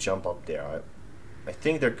actually jump up there? I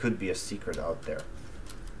think there could be a secret out there.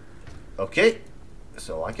 Okay,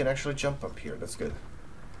 so I can actually jump up here. That's good.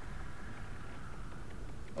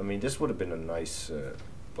 I mean, this would have been a nice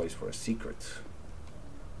place for a secret,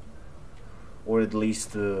 or at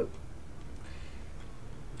least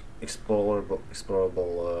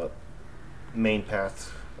explorable main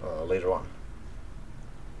path later on.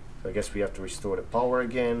 So I guess we have to restore the power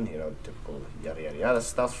again, you know, typical yada yada yada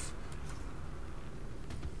stuff.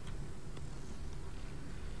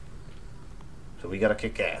 So we gotta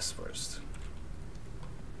kick ass first.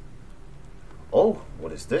 Oh,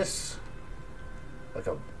 what is this? Like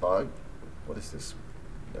a bug? What is this?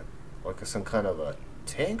 Like some kind of a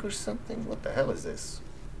tank or something? What the hell is this?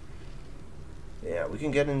 Yeah, we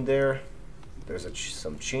can get in there. There's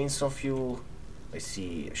some chainsaw fuel. I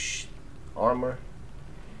see armor.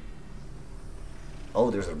 Oh,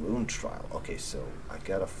 there's a rune trial. Okay, so I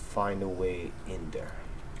gotta find a way in there.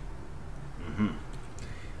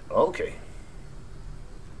 Okay.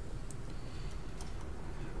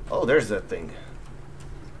 Oh, there's that thing.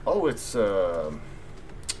 Oh, it's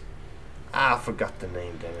I forgot the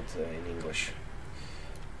name, damn it, in English.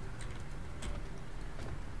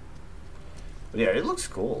 But yeah, it looks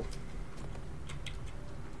cool.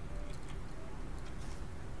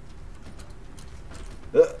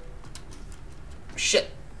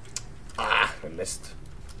 Shit! Ah, I missed.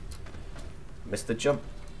 Missed the jump.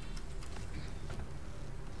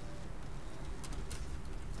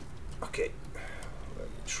 Okay, let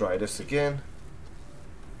me try this again.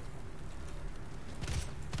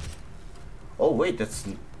 Oh wait, that's...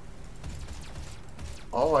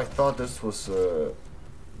 Oh, I thought this was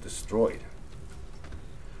destroyed.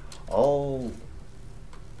 Oh,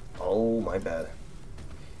 my bad.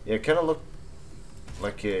 Yeah, it kind of looked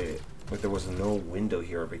like there was no window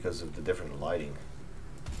here because of the different lighting.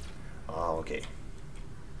 Ah, okay.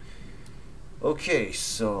 Okay,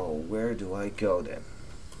 so where do I go then?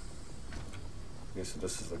 Okay, so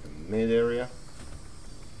this is like a mid area.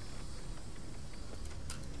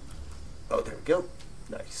 Oh, there we go.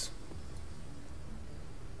 Nice.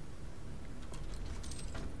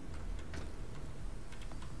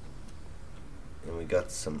 And we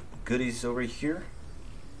got some goodies over here.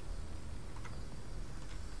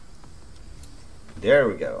 There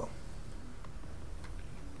we go.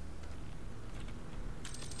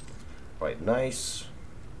 Right, nice.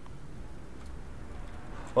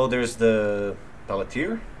 Oh, there's the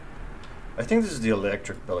Pelletier. I think this is the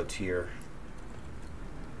electric Pelletier.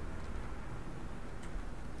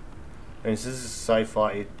 And since this is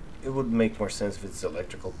sci-fi, it would make more sense if it's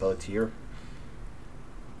electrical Pelletier.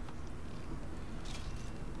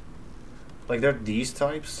 Like, they're these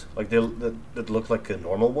types, like that look like the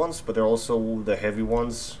normal ones, but they're also the heavy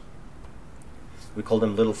ones. We call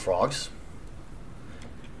them little frogs.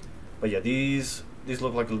 But yeah, these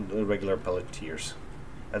look like regular Pelletiers.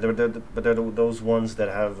 And but they're those ones that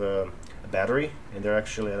have a battery, and they're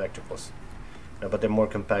actually electricals. But they're more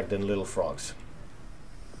compact than little frogs.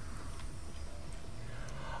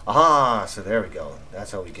 Ah, so there we go.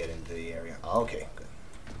 That's how we get into the area. Okay, good.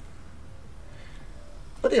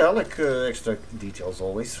 But yeah, I like extra details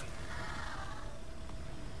always.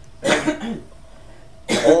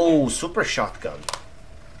 Oh, super shotgun.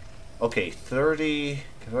 Okay, 30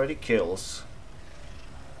 kills.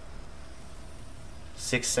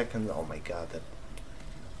 6 seconds. Oh my god, that.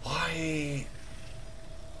 Why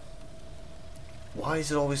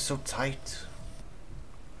is it always so tight?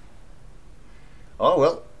 Oh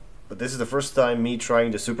well, but this is the first time me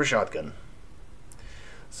trying the super shotgun.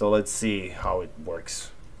 So let's see how it works.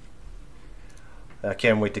 I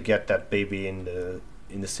can't wait to get that baby in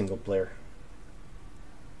the single player.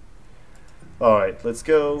 All right, let's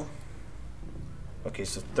go. Okay,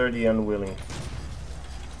 so 30 unwilling.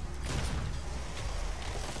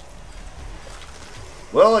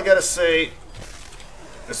 Well, I gotta say,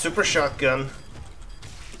 the super shotgun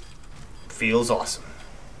feels awesome.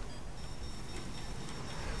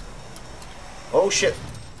 Oh shit.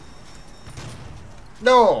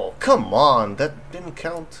 No, come on, that didn't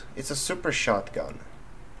count. It's a super shotgun.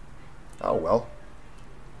 Oh well.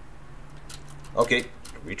 Okay,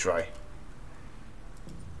 retry.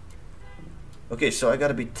 Okay, so I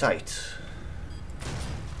gotta be tight.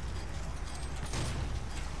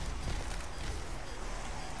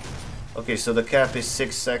 Okay, so the cap is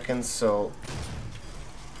 6 seconds, so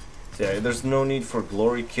yeah, there's no need for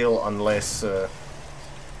glory kill unless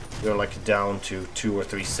you're like down to 2 or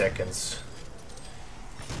 3 seconds.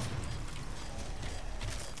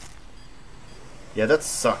 Yeah, that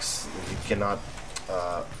sucks. You cannot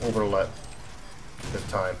overlap the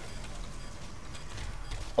time.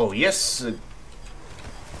 Oh yes,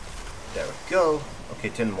 there we go. Okay,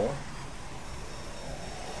 10 more.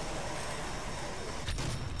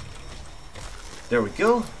 There we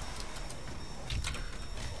go.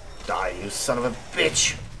 Die, you son of a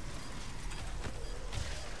bitch!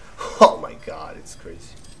 Oh my god, it's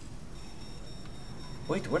crazy.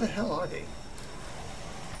 Wait, where the hell are they?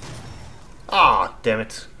 Ah, damn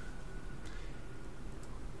it.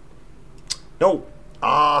 No!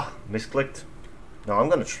 Ah, misclicked. No, I'm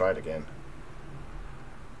gonna try it again.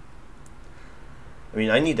 I mean,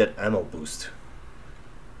 I need that ammo boost.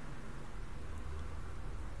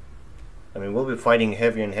 I mean, we'll be fighting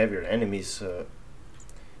heavier and heavier enemies,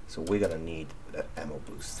 so we're gonna need that ammo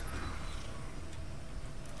boost.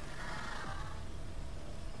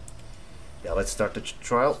 Yeah, let's start the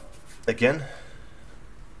trial again.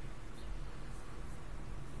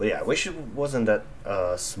 But yeah, I wish it wasn't that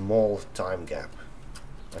small time gap.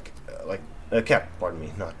 Cap, pardon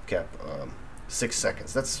me, not cap. 6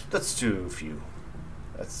 seconds. That's too few.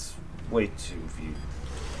 That's way too few.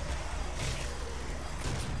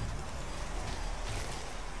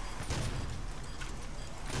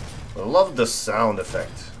 I love the sound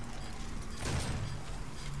effect.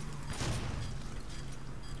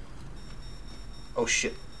 Oh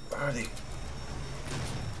shit, where are they?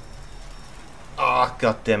 Ah,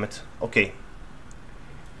 god damn it. Okay.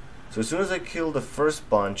 So as soon as I kill the first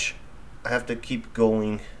bunch, I have to keep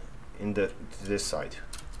going to this side.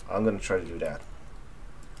 I'm gonna try to do that.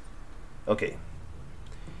 Okay.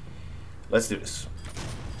 Let's do this.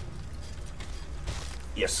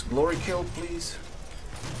 Yes, glory kill, please.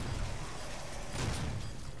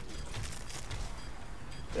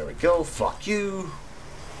 There we go, fuck you.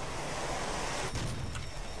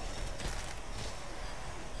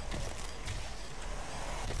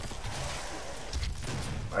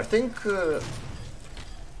 I think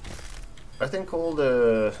all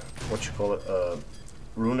the, what you call it,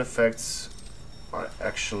 rune effects are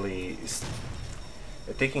actually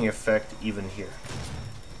taking effect even here.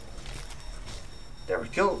 There we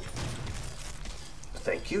go.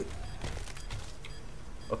 Thank you.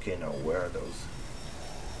 Okay, now where are those?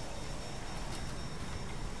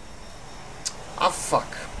 Ah,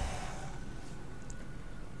 fuck.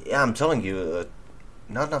 Yeah, I'm telling you,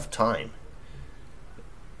 not enough time.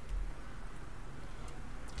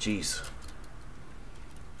 Jeez.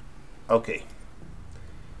 Okay.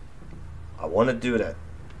 I want to do that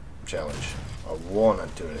challenge. I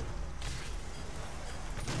want to do it.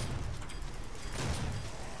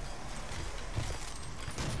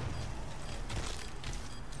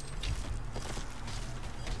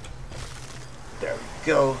 There we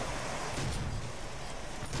go.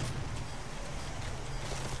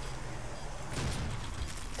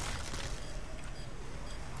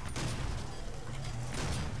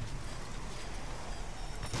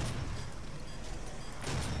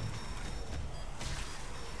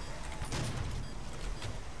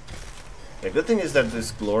 The good thing is that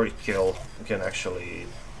this glory kill can actually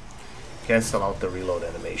cancel out the reload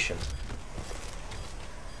animation.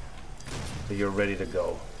 So you're ready to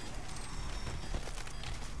go.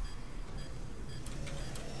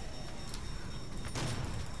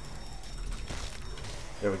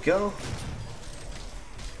 There we go.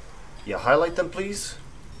 Yeah, highlight them please.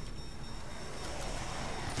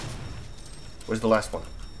 Where's the last one?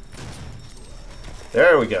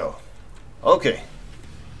 There we go. Okay.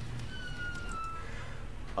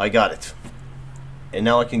 I got it. And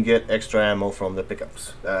now I can get extra ammo from the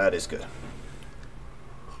pickups. That is good.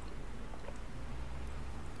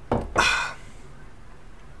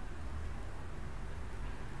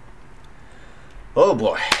 Oh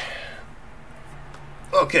boy.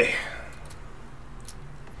 Okay.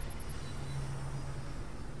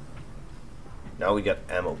 Now we got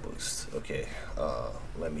ammo boost. Okay,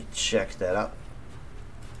 let me check that out.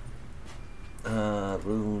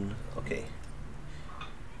 Rune. Okay.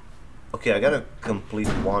 Okay, I gotta complete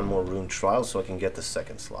one more rune trial so I can get the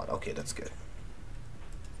second slot. Okay, that's good.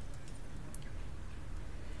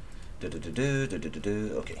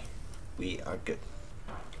 Okay, we are good.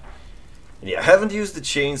 And yeah, I haven't used the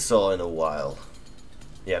chainsaw in a while.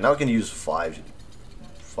 Yeah, now I can use five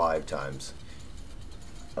times.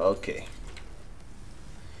 Okay.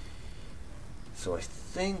 So I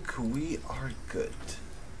think we are good.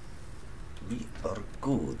 We are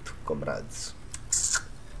good, comrades.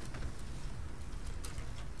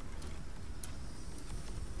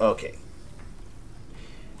 Okay.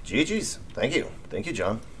 GG's. Thank you. Thank you,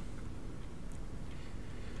 John.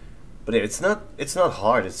 But yeah, it's not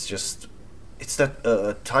hard. It's just it's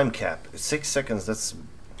that time cap. 6 seconds.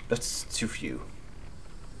 That's too few.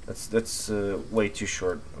 That's way too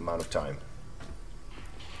short amount of time.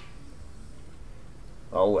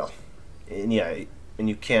 Oh well. And yeah, and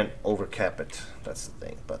you can't overcap it. That's the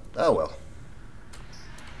thing. But oh well.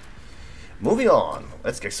 Moving on.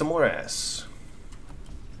 Let's kick some more ass.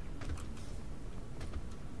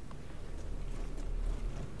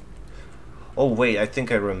 Oh wait, I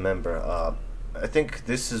think I remember. I think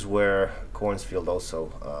this is where Cornsfield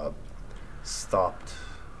also stopped.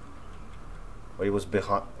 Or it was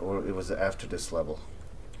behind, or it was after this level.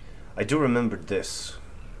 I do remember this.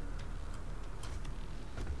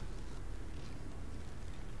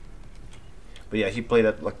 But yeah, he played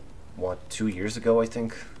it like what, 2 years ago, I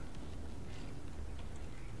think.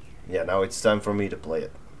 Yeah, now it's time for me to play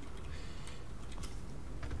it.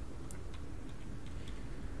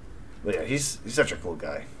 But yeah, he's such a cool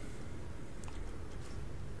guy.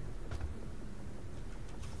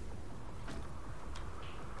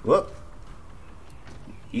 Whoop.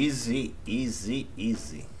 Easy, easy,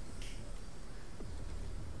 easy.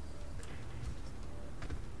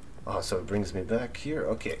 Oh, so it brings me back here?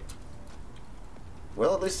 Okay.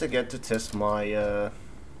 Well, at least I get to test my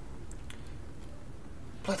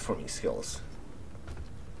platforming skills.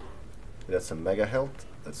 That's a mega health.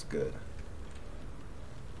 That's good.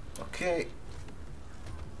 Okay.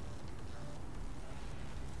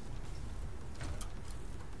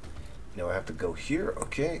 Now I have to go here.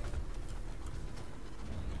 Okay.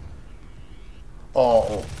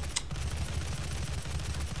 Oh.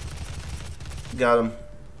 Got him.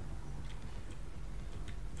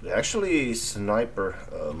 Actually, sniper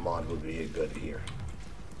mod would be good here.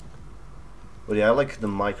 But yeah, I like the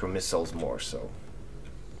micro missiles more, so.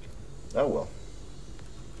 Oh well.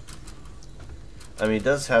 I mean, it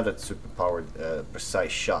does have that super powered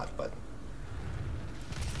precise shot, but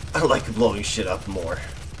I like blowing shit up more.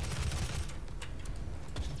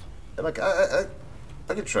 And like I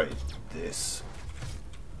could try this.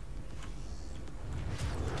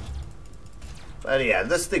 But yeah,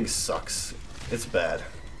 this thing sucks. It's bad.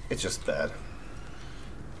 It's just bad.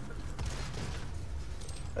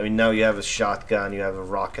 I mean, now you have a shotgun, you have a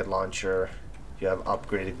rocket launcher, you have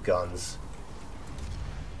upgraded guns.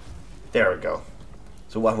 There we go.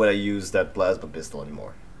 So why would I use that plasma pistol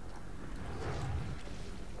anymore?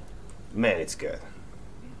 Man, it's good.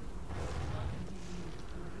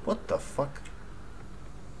 What the fuck?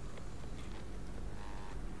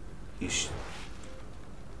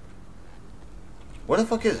 Where the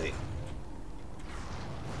fuck is he?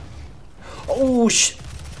 Oh shit!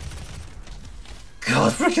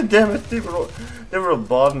 God, freaking damn it! They were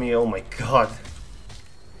above me. Oh my god.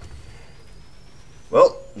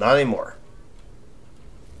 Well, not anymore.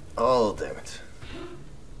 Oh damn it.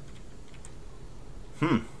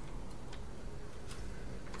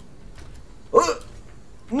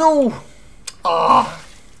 No! Ah!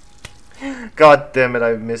 God damn it!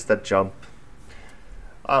 I missed that jump.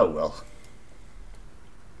 Oh well.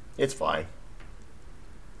 It's fine.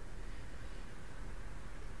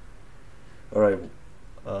 Alright,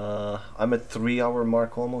 I'm at 3-hour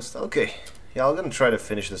mark almost. Okay, yeah, I'm gonna try to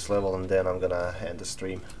finish this level and then I'm gonna end the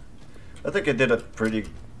stream. I think I did a pretty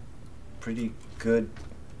good.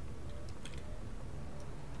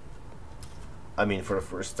 I mean, for the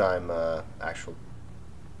first time, actual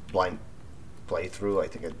blind playthrough, I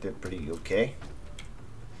think I did pretty okay.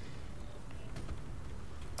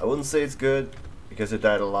 I wouldn't say it's good because I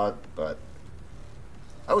died a lot, but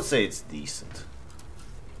I would say it's decent.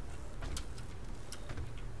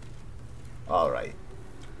 Alright.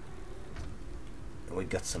 We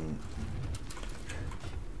got some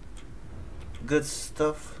good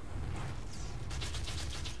stuff.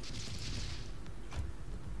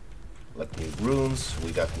 like new runes,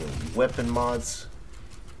 we got new weapon mods.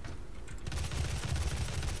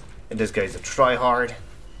 And this guy's a tryhard,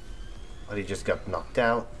 but he just got knocked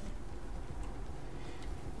out.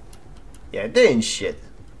 Yeah, they ain't shit.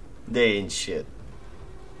 They ain't shit.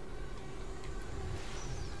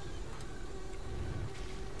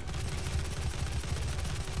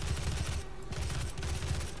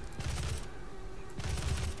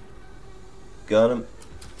 Got him.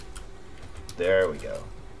 There we go.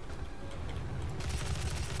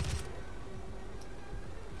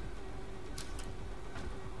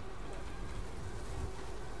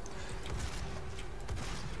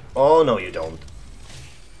 Oh, no, you don't.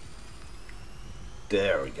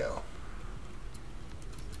 There we go.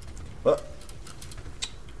 Well,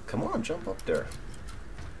 come on, jump up there.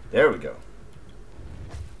 There we go.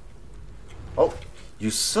 Oh, you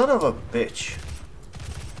son of a bitch.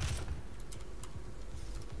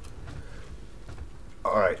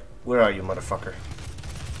 Alright, where are you, motherfucker?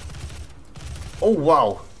 Oh,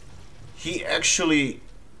 wow. He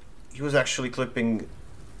was actually clipping,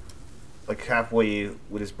 like halfway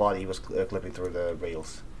with his body, he was clipping through the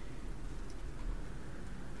rails.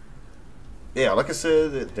 Yeah, like I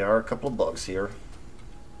said, there are a couple of bugs here.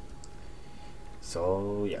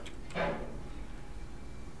 So, yeah.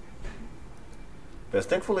 But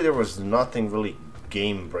thankfully there was nothing really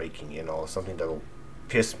game-breaking, you know, something that'll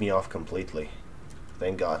piss me off completely.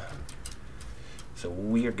 Thank God. So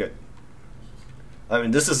we're good. I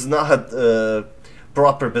mean, this is not a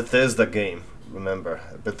proper Bethesda game, remember.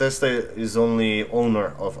 Bethesda is only owner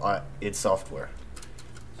of id Software.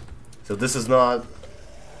 So this is not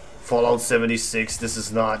Fallout 76, this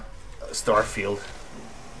is not Starfield.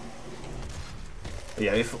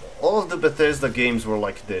 Yeah, if all of the Bethesda games were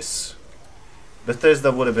like this,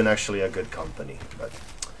 Bethesda would have been actually a good company, but...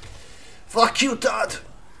 Fuck you, Todd!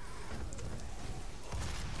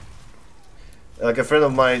 Like a friend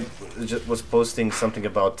of mine just was posting something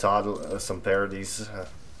about Todd, some parodies,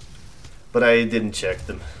 but I didn't check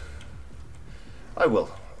them. I will,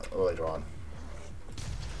 later on.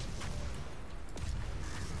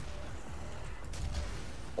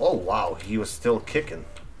 Oh wow, he was still kicking.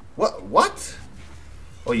 What?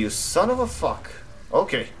 Oh, you son of a fuck.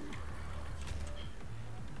 Okay.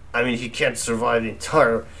 I mean, he can't survive the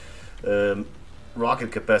entire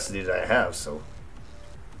rocket capacity that I have, so...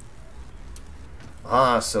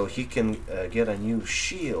 Ah, so he can get a new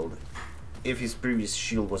shield if his previous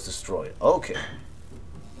shield was destroyed. Okay.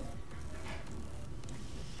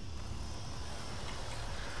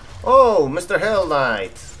 Oh, Mr. Hell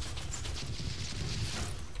Knight!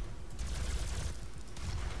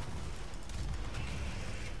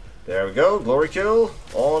 There we go, glory kill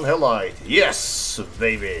on Hell Knight. Yes,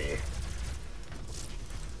 baby!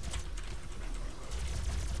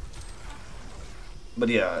 But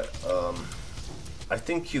yeah, I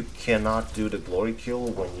think you cannot do the glory kill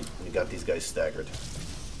when you got these guys staggered.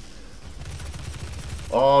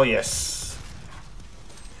 Oh yes!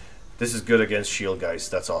 This is good against shield guys,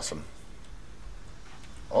 that's awesome.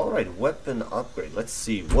 Alright, weapon upgrade. Let's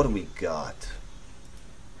see, what do we got?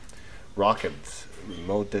 Rocket,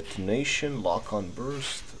 remote detonation, lock-on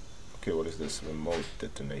burst. Okay, what is this? Remote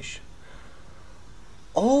detonation.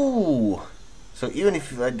 Oh! So even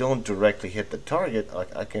if I don't directly hit the target,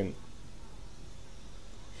 I can...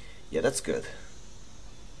 Yeah, that's good.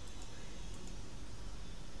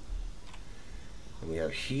 And we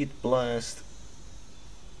have heat blast.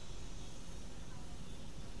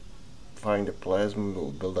 Firing the plasma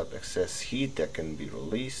will build up excess heat that can be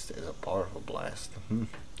released as a powerful blast.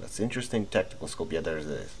 That's interesting. Tactical scope. Yeah, there's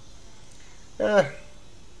this. I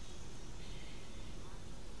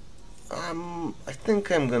think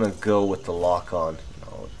I'm gonna go with the lock-on.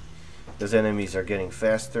 No, those enemies are getting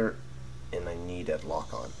faster, and I need that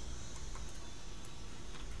lock-on.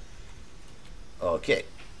 Okay.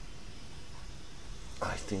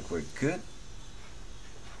 I think we're good.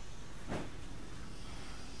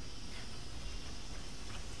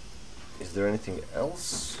 Is there anything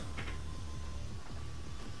else?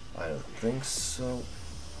 I don't think so.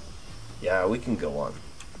 Yeah, we can go on.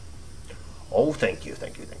 Oh, thank you,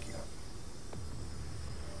 thank you, thank you.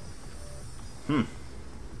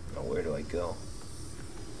 Now where do I go?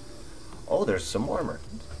 Oh, there's some armor.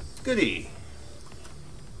 Goody.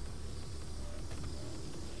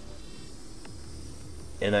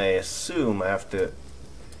 And I assume I have to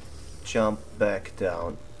jump back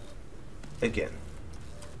down again.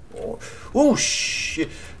 Oh shit!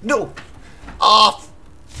 No! Ah!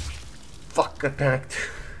 Fuck! I panicked.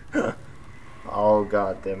 Oh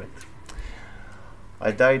god damn it!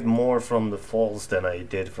 I died more from the falls than I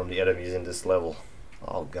did from the enemies in this level.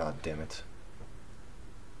 Oh god damn it!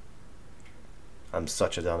 I'm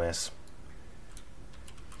such a dumbass.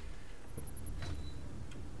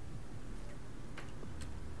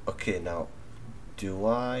 Okay, now, do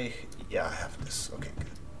I... Yeah, I have this. Okay, good.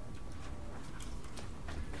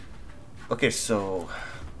 Okay, so...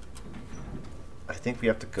 I think we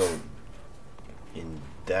have to go in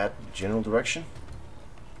that general direction.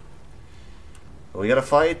 We gotta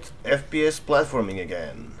fight FPS platforming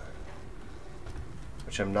again,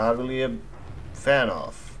 which I'm not really a fan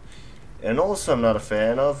of. And also I'm not a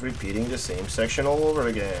fan of repeating the same section all over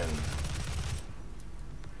again.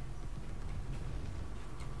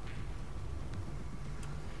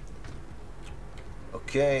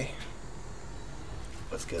 Okay,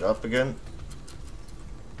 let's get up again.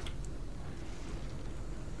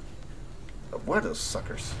 Where are those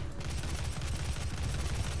suckers?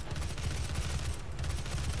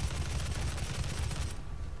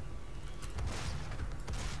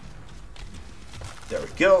 There we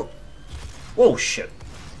go. Whoa, shit.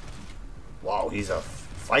 Wow, he's a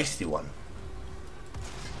feisty one.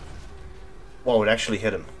 Whoa, it actually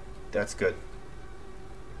hit him. That's good.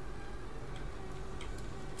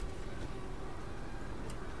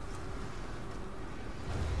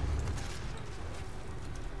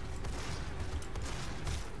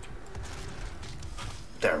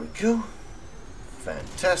 There we go.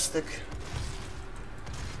 Fantastic.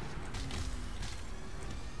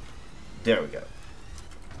 There we go.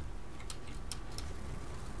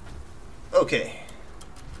 Okay.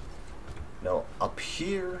 Now up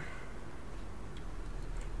here.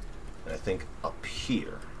 I think up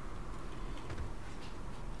here.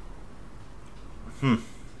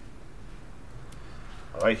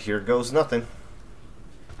 Alright, here goes nothing.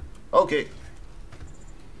 Okay.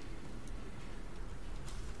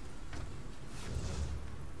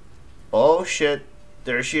 Oh shit,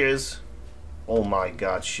 there she is. Oh my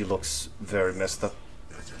god, she looks very messed up.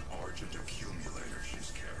 That's an Argent accumulator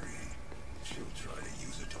she's carrying. She'll try to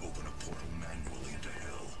use it to open a portal manually into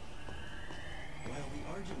hell. While the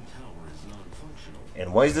Argent Tower is non-functional,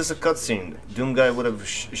 And why is this a cutscene? Doom Guy would have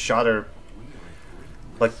shot her.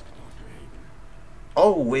 Like.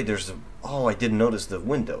 Oh wait, there's a. Oh, I didn't notice the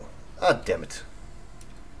window. Ah, damn it.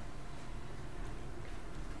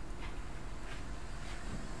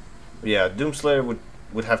 Yeah, Doomslayer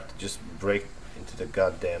would have to just break into the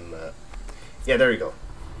goddamn... Yeah, there you go.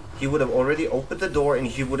 He would have already opened the door and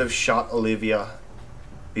he would have shot Olivia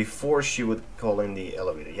before she would call in the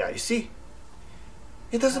elevator. Yeah, you see?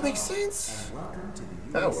 It doesn't make sense.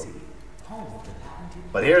 Oh, well.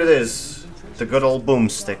 But here it is. The good old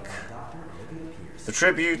boomstick. The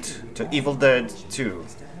tribute to Evil Dead 2.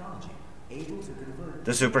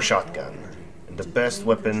 The super shotgun. And the best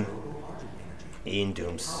weapon in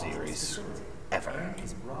Doom series ever.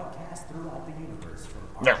 Is broadcast throughout the universe from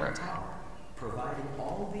Never. Argent Tower, providing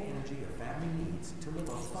all the energy a family needs to live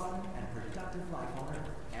a fun and productive life on Earth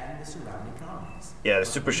and the surrounding colonies. Yeah, the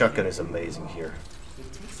super shotgun is amazing here.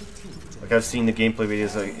 It takes a team to Like I've seen the gameplay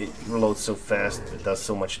videos, it reloads so fast, it does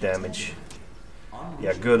so much damage.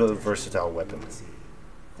 Yeah, good versatile weapon.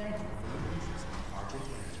 thank you for your interest in Argent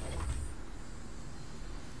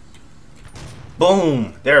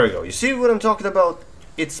Energy. Boom! There we go. You see what I'm talking about?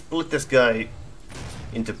 It split this guy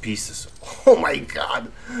into pieces. Oh my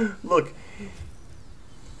god! Look.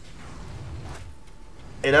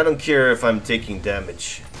 And I don't care if I'm taking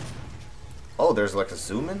damage. Oh, there's like a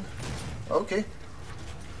zoom in? Okay.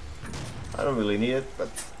 I don't really need it, but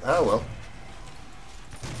oh well.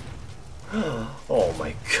 Oh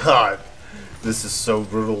my god. This is so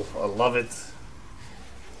brutal. I love it.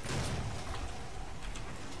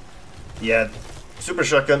 Yeah, Super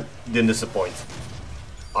Shotgun didn't disappoint.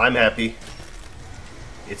 I'm happy.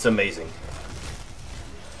 It's amazing.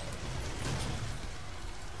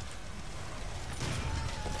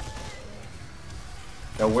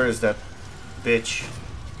 Now where is that bitch?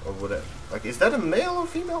 Or whatever. Like, is that a male or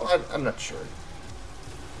female? I'm not sure.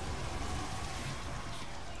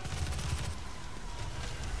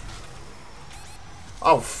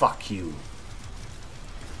 Oh, fuck you.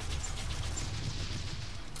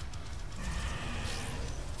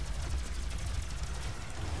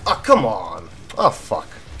 Oh, come on. Oh, fuck.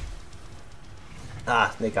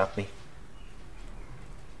 Ah, they got me.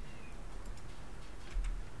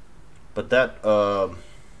 But that,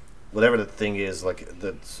 whatever the thing is, like,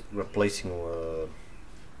 that's replacing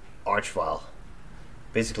Archvile.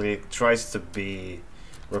 Basically, it tries to be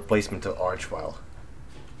replacement to Archvile.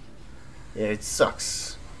 Yeah, it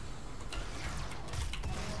sucks.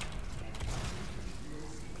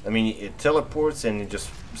 I mean, it teleports and it just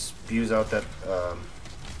spews out that,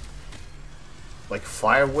 like,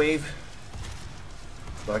 fire wave.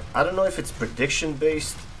 Like, I don't know if it's prediction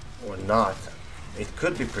based or not. It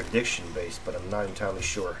could be prediction based, but I'm not entirely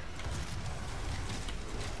sure.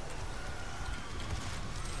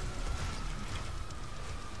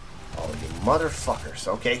 Oh, you motherfuckers,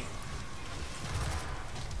 okay.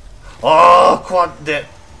 Oh, quad damage.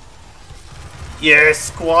 Yes,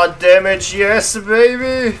 quad damage, yes,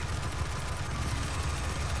 baby!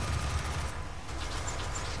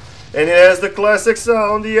 And it has the classic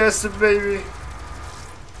sound, yes, baby!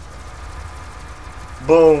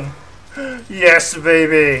 Boom! Yes,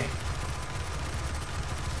 baby!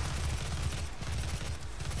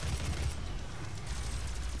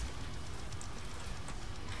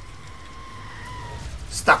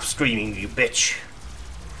 Stop screaming, you bitch!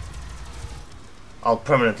 I'll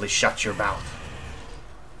permanently shut your mouth.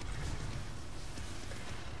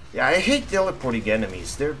 Yeah, I hate teleporting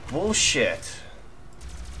enemies. They're bullshit.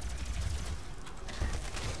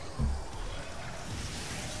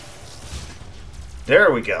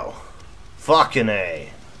 There we go. Fucking A.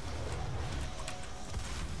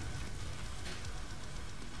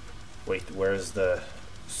 Wait, where's the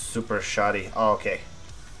super shoddy? Oh, okay.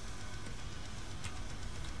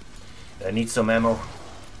 I need some ammo.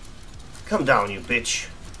 Come down, you bitch.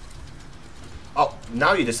 Oh,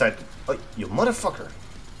 now you decide to... Oh, you motherfucker.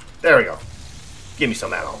 There we go. Give me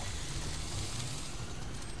some ammo.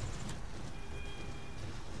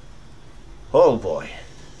 Oh boy.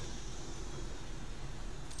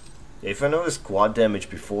 If I noticed quad damage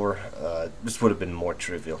before, this would have been more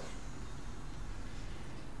trivial.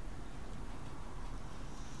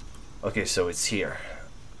 Okay, so it's here.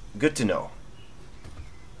 Good to know.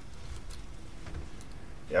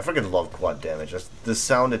 Yeah, I freaking love quad damage. The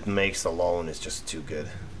sound it makes alone is just too good.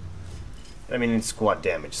 I mean, it's quad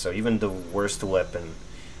damage, so even the worst weapon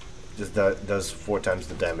just does 4 times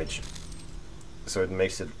the damage. So it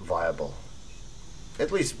makes it viable.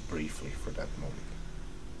 At least briefly for that moment.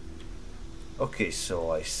 Okay,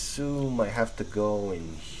 so I assume I have to go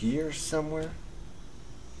in here somewhere?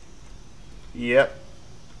 Yep.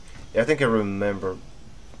 Yeah, I think I remember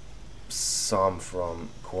some from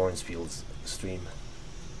Cornsfield's stream.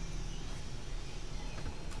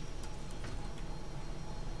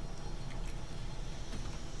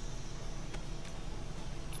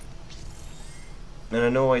 And I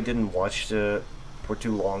know I didn't watch for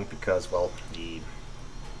too long because, well,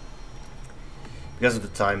 because of the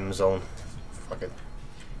time zone. Fuck it.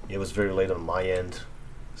 It was very late on my end,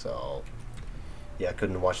 so yeah, I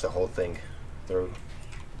couldn't watch the whole thing through.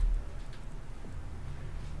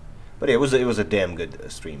 But yeah, it was a damn good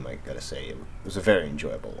stream, I gotta say. It was a very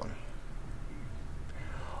enjoyable one.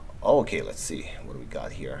 Okay, let's see what do we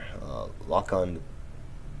got here. Lock on.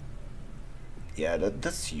 Yeah,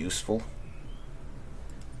 that's useful.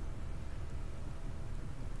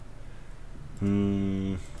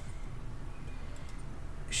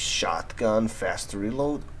 Shotgun, faster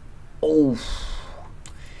reload. Oh,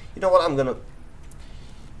 you know what? I'm gonna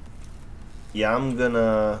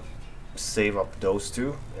save up those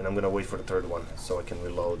two, and I'm gonna wait for the third one so I can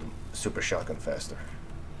reload super shotgun faster.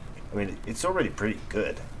 I mean, it's already pretty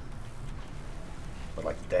good, but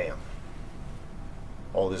like, damn.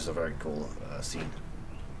 Oh, this is a very cool scene.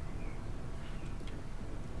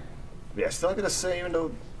 Yeah, still gotta say, even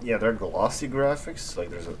though, yeah, they're glossy graphics, like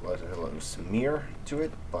there's a little smear to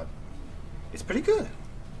it, but it's pretty good.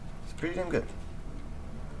 It's pretty damn good.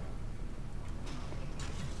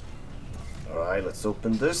 Alright, let's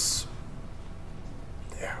open this.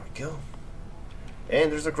 There we go.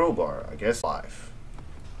 And there's a crowbar, I guess. 5.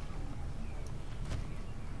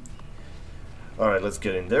 Alright, let's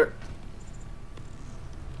get in there.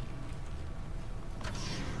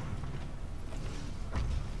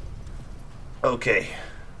 Okay.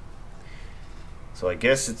 So I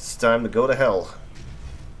guess it's time to go to hell.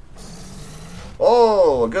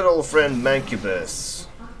 Oh, a good old friend Mancubus.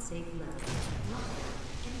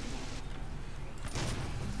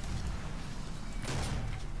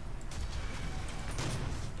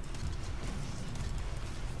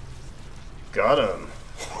 Got him.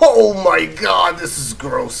 Oh my god, this is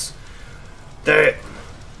gross. Damn.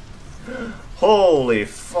 Holy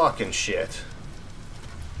fucking shit.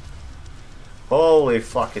 Holy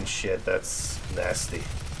fucking shit, that's nasty.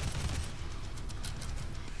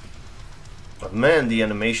 But man, the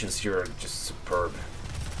animations here are just superb.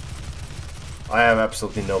 I have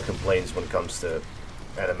absolutely no complaints when it comes to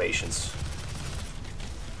animations.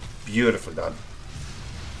 Beautifully done.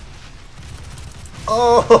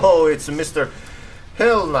 Oh, it's Mr.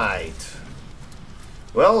 Hell Knight.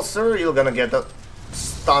 Well, sir, you're gonna get a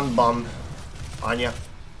stun bomb on ya.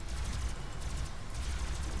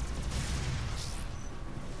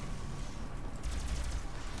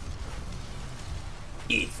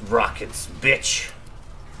 Eat rockets, bitch.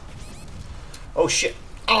 Oh shit.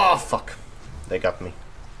 Oh fuck. They got me.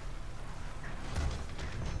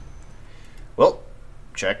 Well,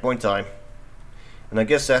 checkpoint time. And I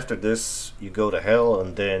guess after this you go to hell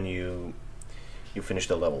and then you finish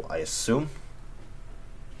the level, I assume.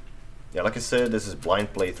 Yeah, like I said, this is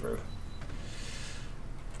blind playthrough.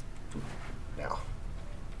 Now.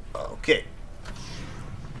 Okay.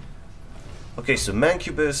 Okay, so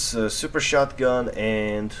Mancubus, super shotgun,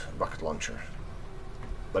 and rocket launcher.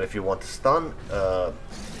 But if you want to stun,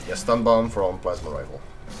 yeah, stun bomb from plasma rifle.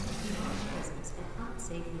 Presence at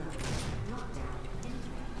unsafe levels. Lockdown indicated.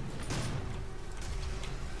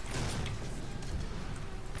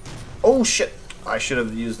 Oh shit! I should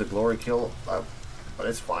have used the glory kill, but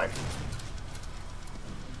it's fine.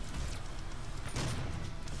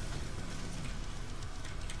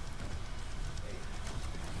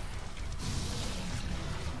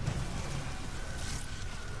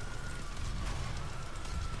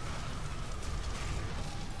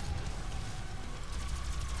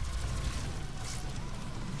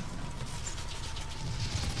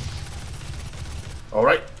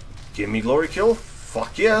 Alright, give me glory kill.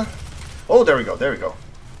 Fuck yeah. Oh, there we go, there we go.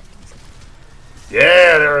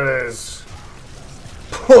 Yeah, there it is.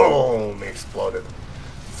 Boom, exploded.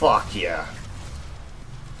 Fuck yeah.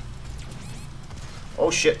 Oh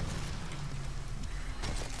shit.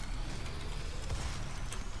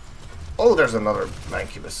 Oh, there's another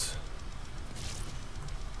Mancubus.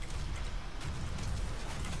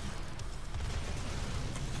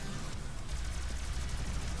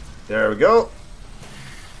 There we go.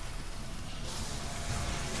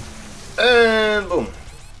 And boom.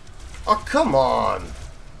 Oh, come on.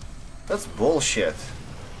 That's bullshit.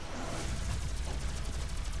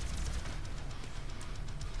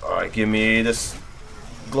 Alright, give me this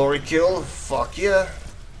glory kill. Fuck yeah.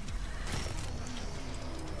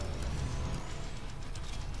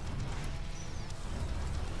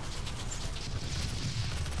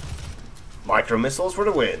 Micro missiles for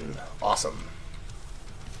the win. Awesome.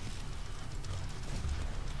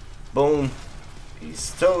 Boom.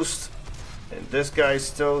 He's toast. And this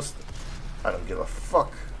guy's toast. I don't give a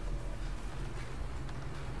fuck.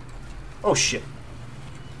 Oh shit.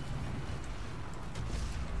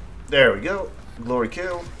 There we go. Glory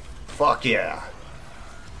kill. Fuck yeah.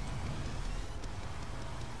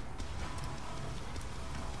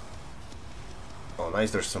 Oh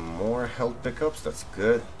nice, there's some more health pickups. That's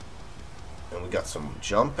good. And we got some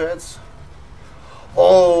jump pads.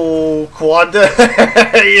 Oh, quad.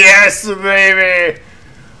 Yes, baby.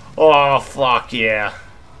 Oh, fuck yeah.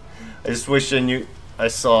 I just wish I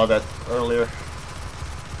saw that earlier.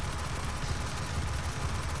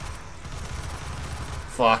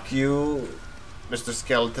 Fuck you, Mr.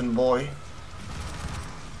 Skeleton Boy.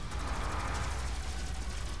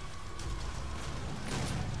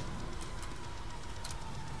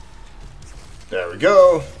 There we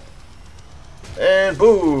go. And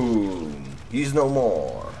boom. He's no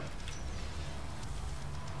more.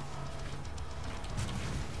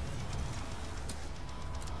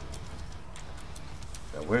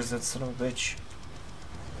 Now where's that son of a bitch?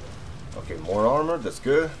 Okay, more armor, that's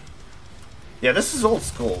good. Yeah, this is old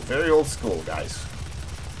school, very old school, guys.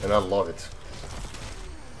 And I love it.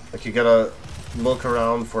 Like, you gotta look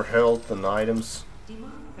around for health and items.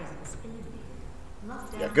 Demonic presence eliminated.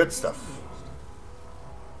 Lockdown Yeah, good stuff. engaged.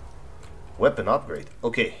 Weapon upgrade,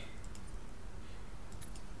 okay.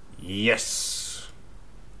 Yes.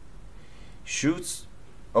 Shoots.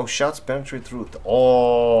 Oh, shots penetrate through.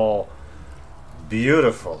 Oh,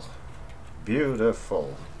 beautiful.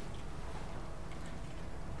 Beautiful.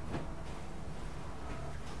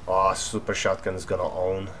 Oh, super shotgun is gonna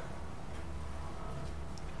own.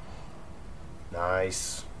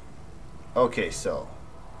 Nice. Okay, so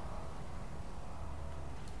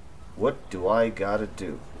what do I gotta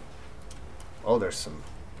do? Oh, there's some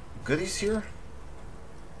goodies here.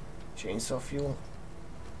 Chainsaw fuel.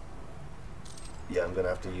 Yeah, I'm gonna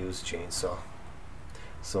have to use chainsaw.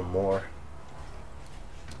 Some more.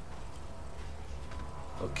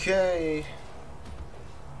 Okay.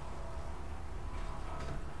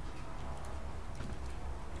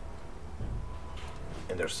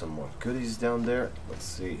 And there's some more goodies down there. Let's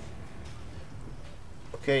see.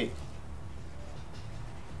 Okay.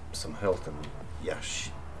 Some health and yeah,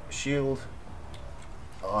 shield.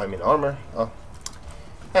 Oh, I mean armor. Oh,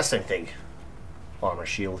 that's the same thing. Armor,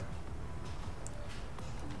 shield.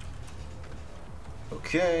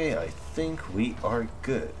 Okay, I think we are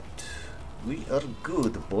good. We are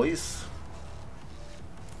good, boys.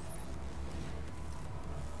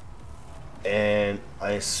 And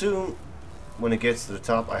I assume when it gets to the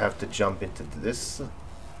top, I have to jump into this.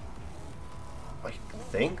 I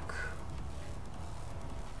think.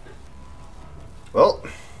 Well,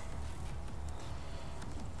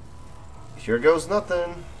 here goes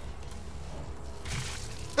nothing.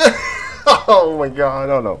 Oh my god,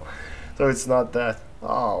 oh no. So it's not that.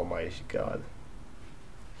 Oh my god.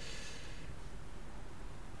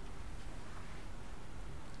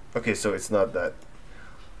 Okay, so it's not that.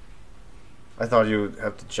 I thought you would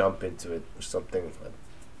have to jump into it or something, but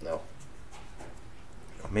no.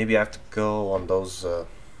 Maybe I have to go on those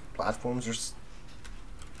platforms or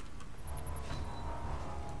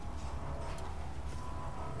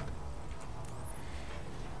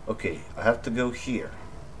okay, I have to go here.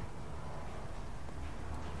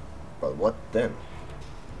 But what then?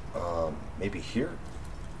 Maybe here?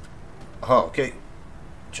 Oh, okay.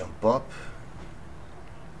 Jump up.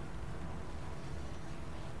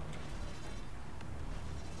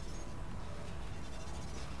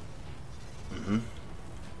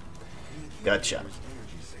 Gotcha. Energy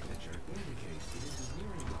signature indicates it is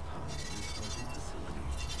nearing the top of this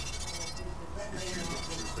present facility.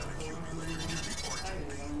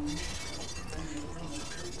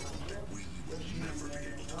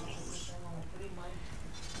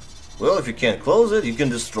 Well, if you can't close it, you can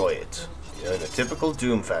destroy it. You know, in a typical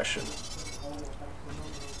Doom fashion.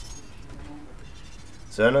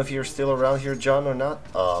 So I don't know if you're still around here, John, or not.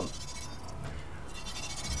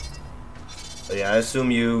 Yeah, I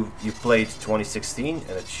assume you played 2016 and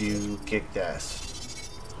that you kicked ass.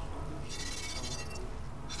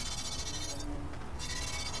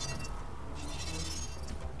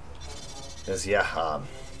 Cause yeah,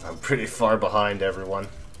 I'm pretty far behind everyone.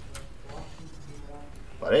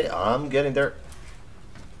 But hey, I'm getting there.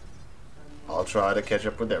 I'll try to catch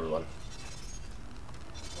up with everyone.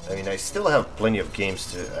 I mean, I still have plenty of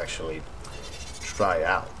games to actually try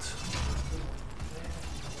out.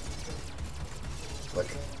 Like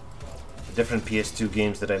different PS2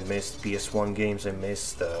 games that I missed, PS1 games I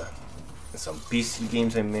missed, some PC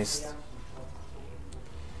games I missed.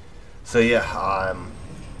 So yeah,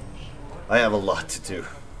 I have a lot to do.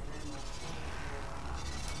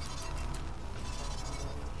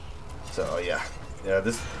 So yeah,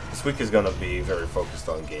 this week is gonna be very focused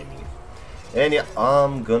on gaming, and yeah,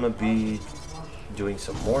 I'm gonna be doing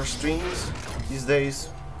some more streams these days.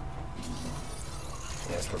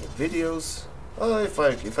 As for the videos.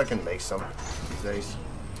 If I can make some these days,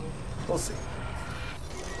 we'll see.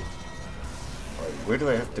 Alright, where do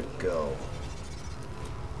I have to go?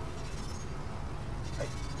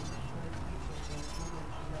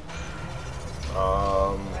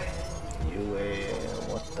 UA,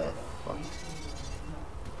 what the fuck?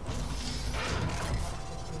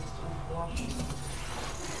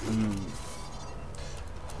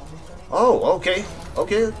 Oh, okay,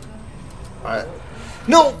 okay. Alright.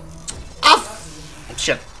 No!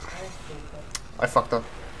 Shit. I fucked up.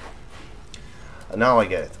 And now I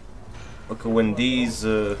get it. Look, when these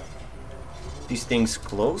things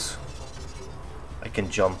close, I can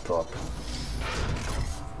jump up.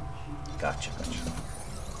 Gotcha, gotcha.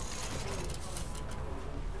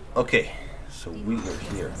 Okay, so we are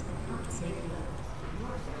here.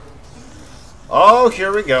 Oh,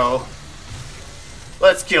 here we go.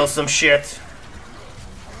 Let's kill some shit.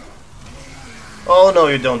 Oh, no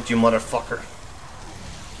you don't, you motherfucker.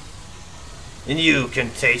 And you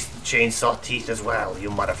can taste the chainsaw teeth as well,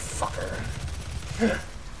 you motherfucker.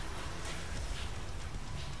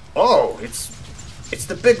 Oh, it's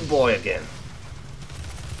the big boy again.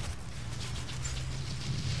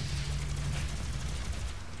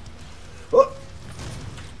 Oh.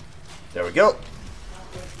 There we go.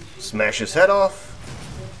 Smash his head off.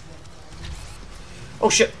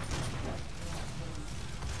 Oh shit.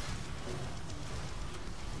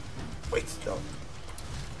 Wait, no.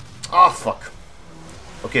 Ah, oh, fuck.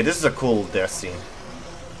 Okay, this is a cool death scene.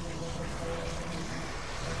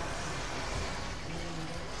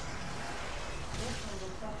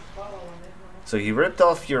 So he ripped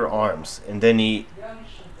off your arms, and then he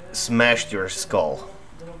smashed your skull.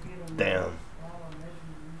 Damn.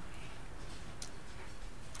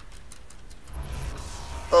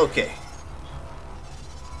 Okay.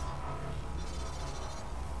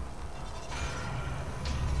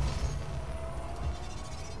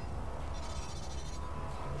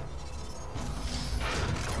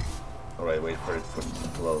 Alright, wait for it to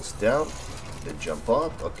close down. Then jump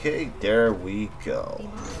up. Okay, there we go.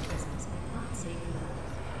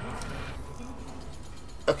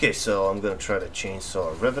 Okay, so I'm gonna try to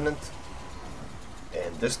chainsaw Revenant.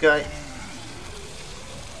 And this guy.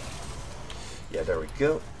 Yeah, there we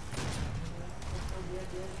go.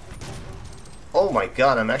 Oh my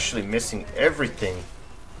god, I'm actually missing everything.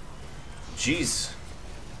 Jeez.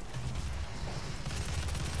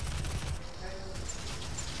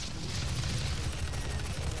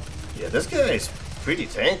 Yeah, this guy is pretty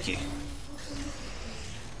tanky.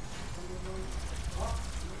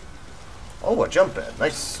 Oh, a jump pad.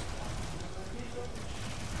 Nice.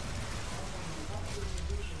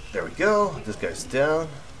 There we go. This guy's down.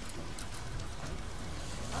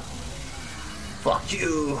 Fuck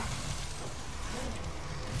you.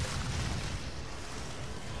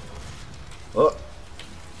 Oh.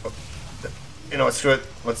 Oh. You know what, screw it.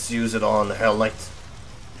 Let's use it on Hell Knight.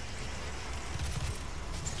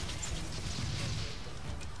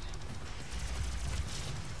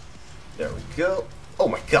 There we go. Oh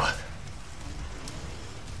my god.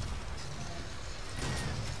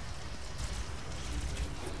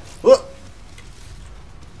 Whoa.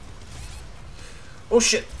 Oh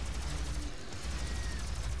shit.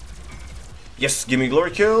 Yes, give me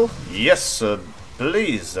glory kill. Yes,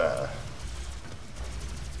 please.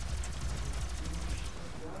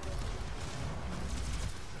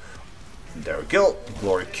 There we go.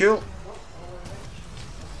 Glory kill.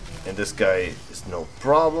 And this guy is no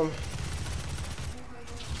problem.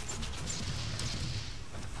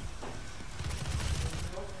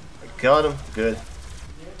 I got him. Good.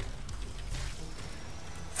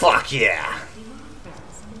 Fuck yeah.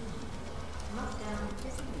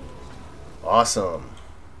 Awesome.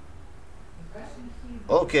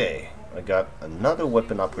 Okay, I got another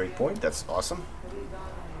weapon upgrade point. That's awesome.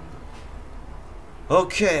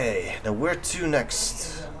 Okay, now where to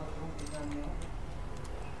next?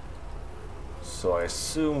 So I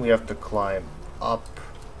assume we have to climb up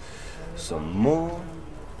some more.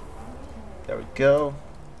 There we go.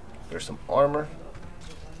 There's some armor.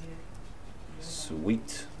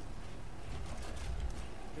 Sweet.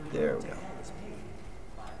 There we go.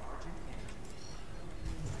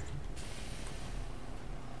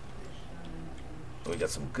 We got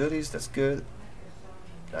some goodies, that's good.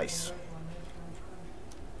 Nice.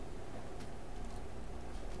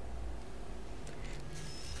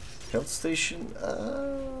 Health station,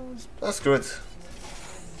 that's good.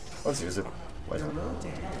 Let's use it. Why not?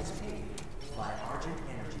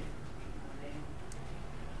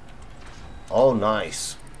 Oh,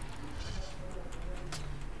 nice.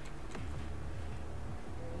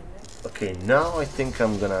 Okay, now I think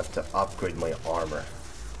I'm gonna have to upgrade my armor.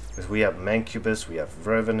 Because we have Mancubus, we have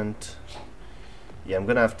Revenant. Yeah, I'm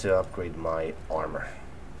gonna have to upgrade my armor.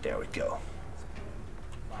 There we go.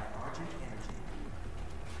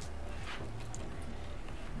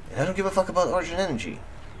 And I don't give a fuck about Argent Energy.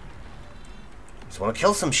 Just wanna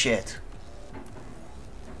kill some shit.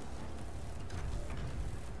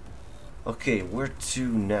 Okay, where to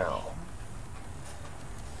now?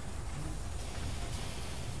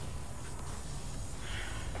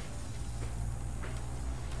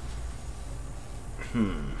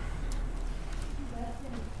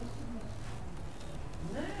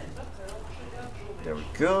 There we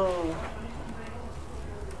go.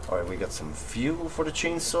 Alright, we got some fuel for the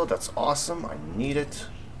chainsaw. That's awesome. I need it.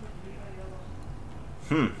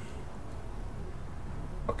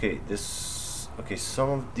 Okay, this... Okay, some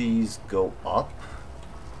of these go up.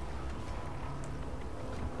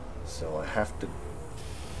 So I have to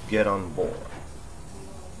get on board.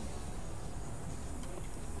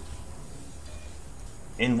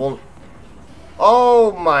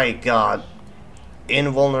 Oh my god.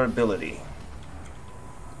 Invulnerability.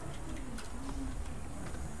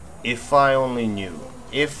 If I only knew.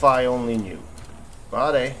 If I only knew.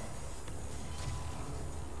 Bade.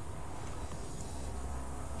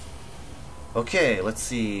 Okay, let's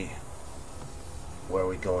see. Where are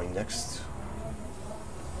we going next?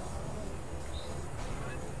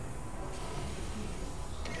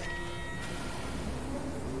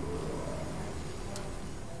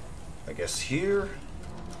 I guess here.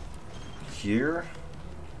 Here.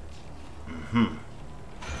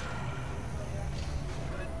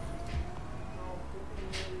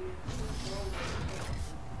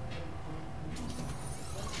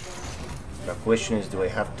 The question is, do I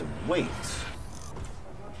have to wait?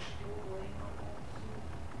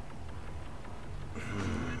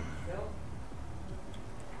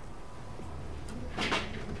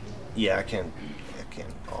 Yeah, I can't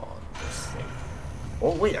on this thing.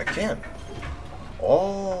 Oh wait, I can.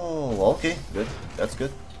 Oh, okay, good. That's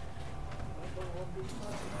good.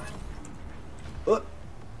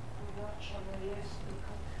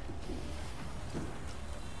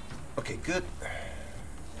 Okay, good.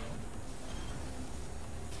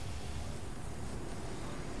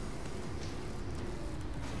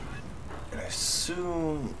 And I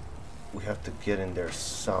assume we have to get in there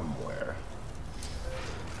somewhere.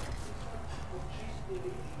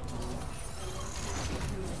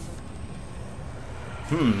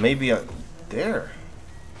 Maybe there.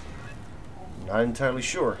 Not entirely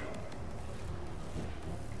sure.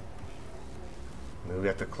 Maybe we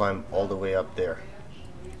have to climb all the way up there.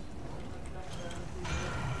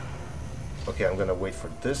 Okay, I'm gonna wait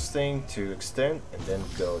for this thing to extend and then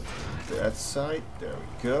go to that side. There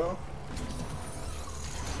we go.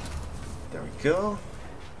 There we go.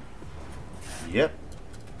 Yep.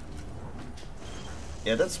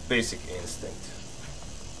 Yeah, that's basic instinct.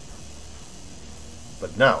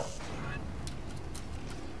 But now,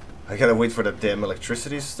 I gotta wait for the damn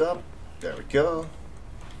electricity to stop. There we go.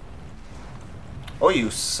 Oh, you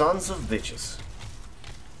sons of bitches.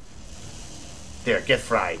 There, get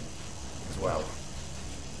fried as well.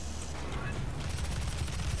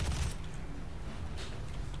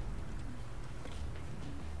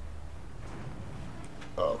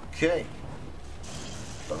 Okay.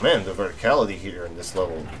 But man, the verticality here in this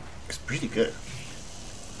level is pretty good.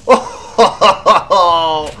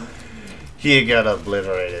 Oh, he got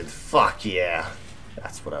obliterated. Fuck yeah.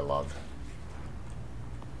 That's what I love.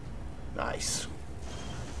 Nice.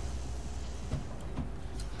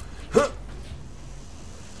 Huh.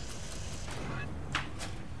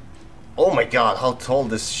 Oh my god, how tall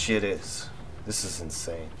this shit is. This is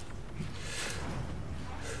insane.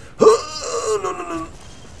 No.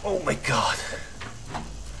 Oh my god.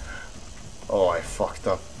 Oh, I fucked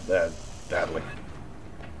up that badly.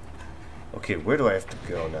 Okay, where do I have to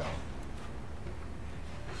go now?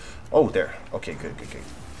 Oh, there. Okay, good.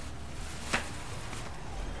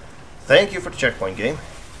 Thank you for the checkpoint, game.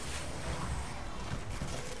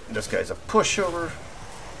 This guy's a pushover.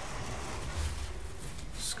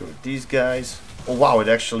 Screw these guys. Oh wow, it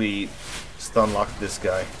actually stun locked this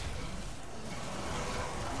guy.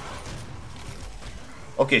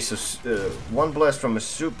 Okay, so one blast from a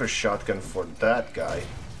super shotgun for that guy.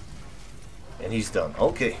 And he's done.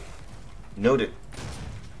 Okay. Noted.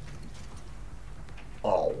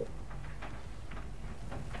 Oh.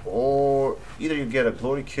 Or either you get a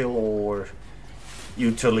glory kill or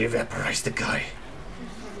you totally vaporize the guy.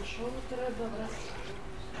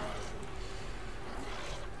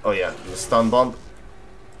 Oh yeah, the stun bomb.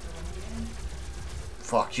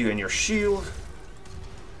 Fuck you and your shield.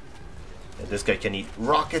 And this guy can eat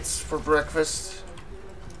rockets for breakfast.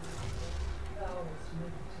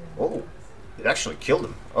 Oh, it actually killed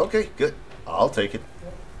him. Okay, good. I'll take it.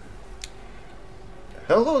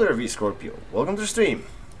 Hello there, V Scorpio. Welcome to the stream.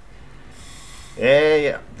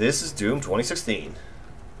 Yeah, this is Doom 2016.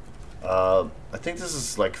 I think this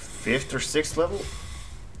is like 5th or 6th level.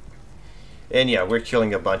 And yeah, we're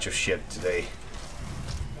killing a bunch of shit today.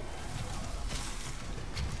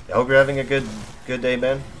 I hope you're having a good day,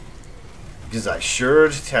 man. Because I sure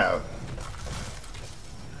have.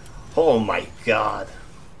 Oh my god.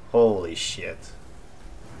 Holy shit.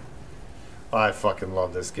 I fucking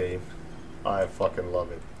love this game. I fucking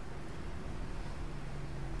love it.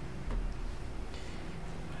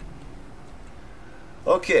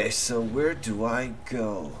 Okay, so where do I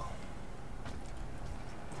go?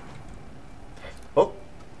 Oh.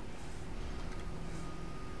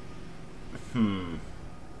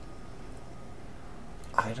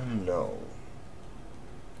 I don't know.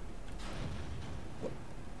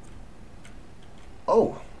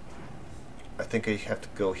 Oh. I think I have to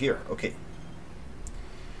go here. Okay.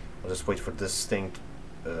 I'll just wait for this thing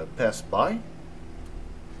to pass by.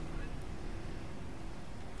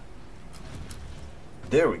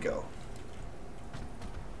 There we go.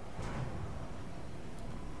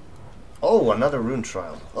 Oh, another rune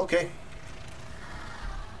trial. Okay.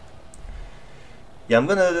 Yeah, I'm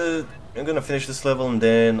gonna finish this level and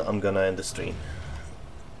then I'm gonna end the stream.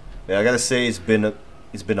 Yeah, I gotta say it's been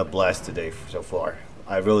a blast today so far.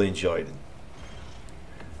 I really enjoyed it.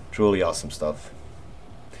 Truly awesome stuff.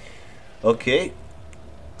 Okay,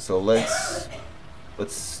 so let's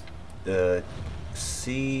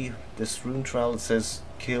see this rune trial. It says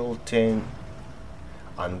kill 10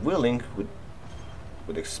 unwilling with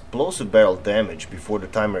explosive barrel damage before the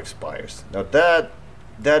timer expires. Now that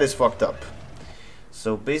is fucked up.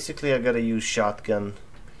 So basically I gotta use shotgun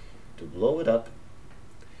to blow it up,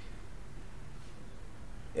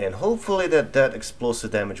 and hopefully that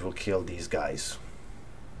explosive damage will kill these guys.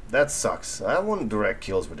 That sucks. I want direct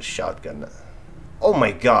kills with a shotgun. Oh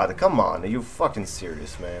my god, come on, are you fucking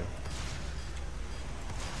serious, man?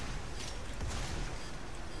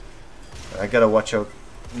 I gotta watch out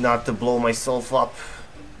not to blow myself up.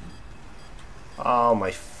 Oh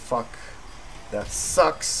my fuck. That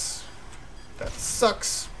sucks. That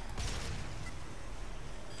sucks.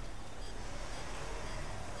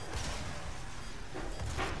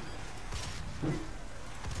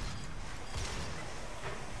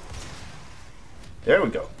 There we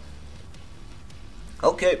go.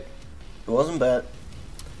 Okay, it wasn't bad.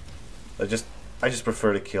 I just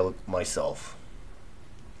prefer to kill myself.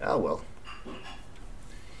 Ah well.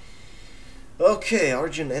 Okay,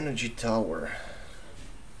 Argent Energy Tower.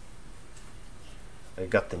 I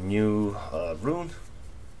got the new rune.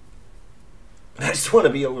 I just want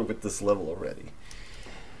to be over with this level already.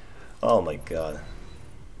 Oh my god.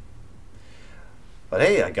 But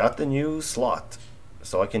hey, I got the new slot.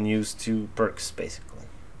 So I can use 2 perks basically.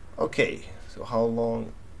 Okay, so how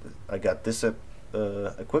long I got this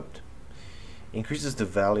equipped? Increases the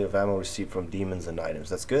value of ammo received from demons and items.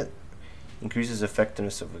 That's good. Increases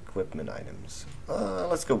effectiveness of equipment items.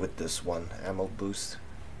 Let's go with this one. Ammo boost.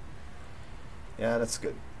 Yeah, that's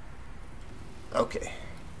good. Okay.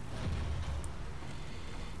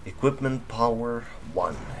 Equipment power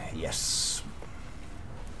 1. Yes.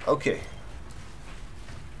 Okay.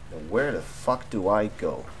 Now where the fuck do I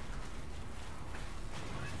go?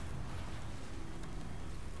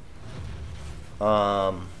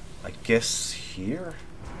 I guess here?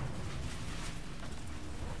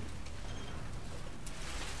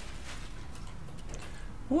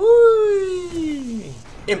 Whee!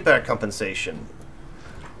 Impact compensation.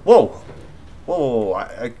 Whoa! Whoa!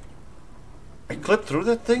 I clipped through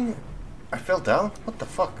that thing? I fell down? What the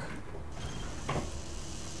fuck?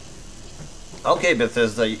 Okay,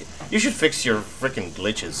 Bethesda, you should fix your frickin'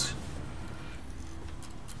 glitches.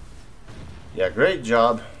 Yeah, great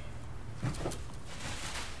job.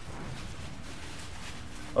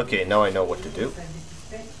 Okay, now I know what to do.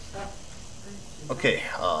 Okay,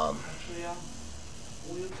 so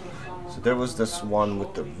there was this one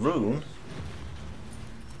with the rune.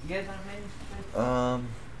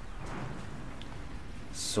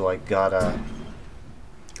 So I gotta...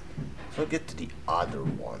 So I get to the other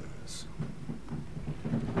ones.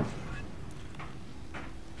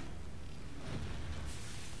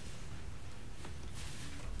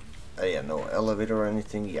 Yeah, no elevator or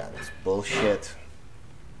anything. Yeah, that's bullshit.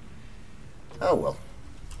 Oh well.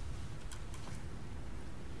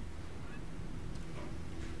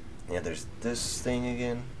 Yeah, there's this thing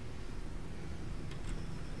again.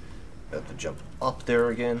 I have to jump up there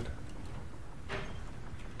again.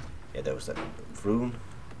 Yeah, there was that rune.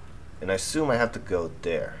 And I assume I have to go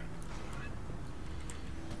there.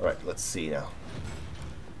 Alright, let's see now.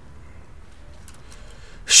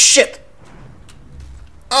 Shit!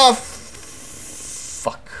 Oh,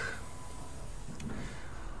 fuck.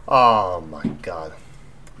 Oh my god.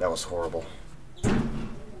 That was horrible.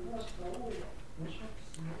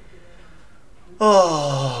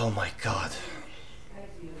 Oh my god.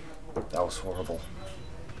 That was horrible.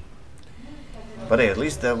 But hey, at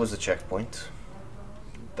least that was a checkpoint.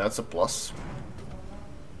 That's a plus.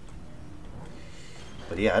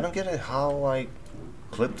 But yeah, I don't get it how I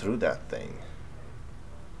clipped through that thing.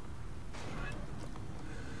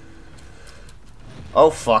 Oh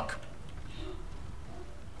fuck.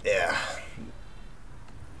 Yeah.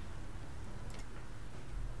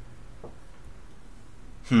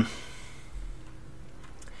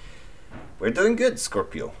 We're doing good,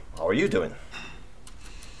 Scorpio. How are you doing?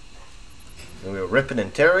 We're ripping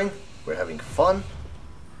and tearing, we're having fun,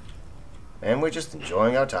 and we're just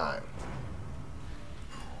enjoying our time.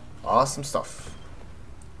 Awesome stuff.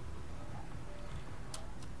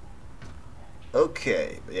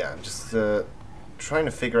 Okay, yeah, I'm just trying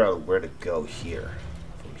to figure out where to go here.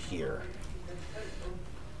 From here.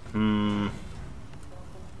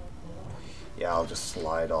 Yeah, I'll just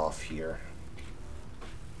slide off here.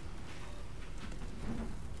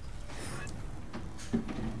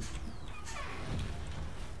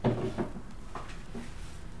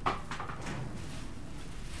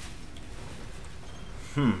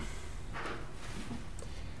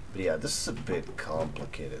 But yeah, this is a bit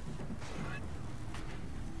complicated.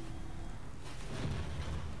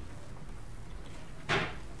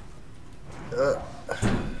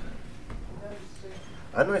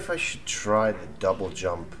 I don't know if I should try the double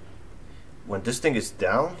jump when this thing is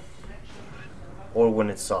down or when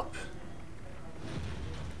it's up.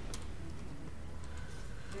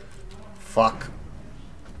 Fuck.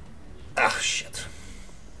 Ah, shit.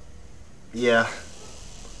 Yeah.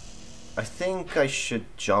 I think I should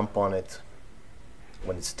jump on it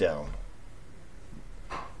when it's down.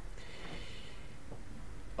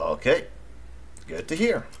 Okay. Good to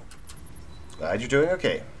hear. Glad you're doing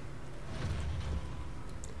okay.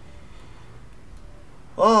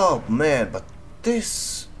 Oh man, but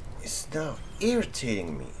this is now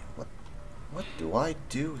irritating me. What do I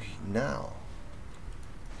do now?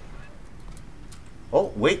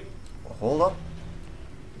 Oh, wait. Hold up.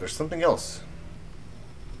 There's something else.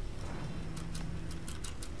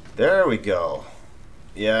 There we go.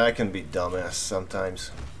 Yeah, I can be dumbass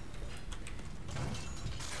sometimes.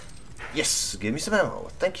 Yes, give me some ammo.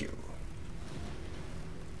 Thank you.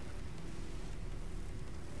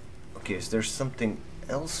 Okay, is there something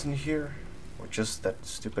else in here? Or just that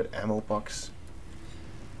stupid ammo box?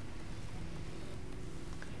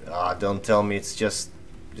 Ah, don't tell me it's just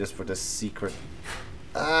for the secret.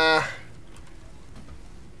 Ah.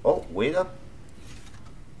 Oh, wait up.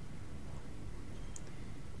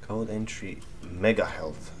 Code entry Mega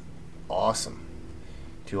Health. Awesome.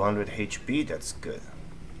 200 HP, that's good.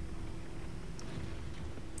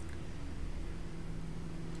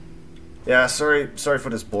 Yeah, sorry for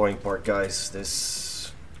this boring part, guys.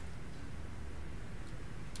 This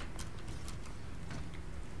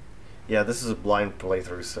is a blind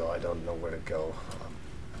playthrough, so I don't know where to go.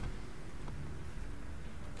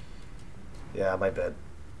 Yeah, my bad.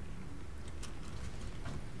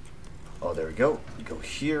 Oh, there we go. We go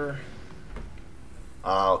here.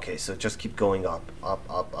 Ah, okay, so just keep going up. Up.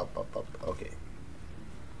 Okay.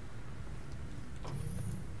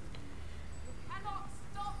 Cannot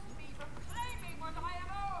stop me from claiming what I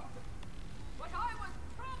have owed. What I was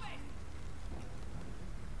promised.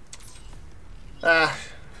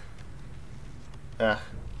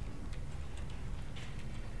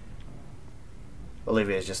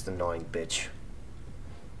 Olivia is just an annoying bitch.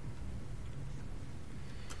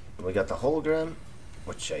 And we got the hologram,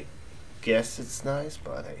 which I guess it's nice,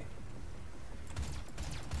 but hey.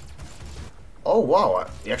 Oh wow,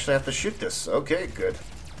 you actually have to shoot this. Okay, good.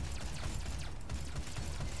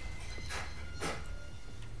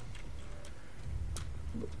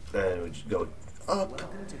 And we just go up.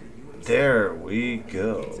 There we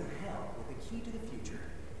go.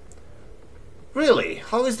 Really?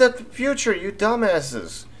 How is that the future, you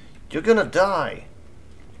dumbasses? You're gonna die.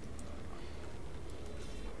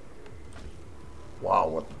 Wow,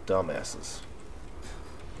 what dumbasses.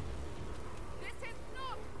 This is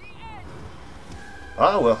not the end.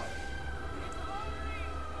 Ah, well.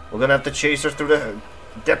 We're gonna have to chase her through the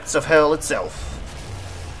depths of hell itself.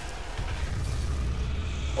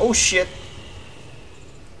 Oh shit.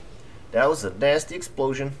 That was a nasty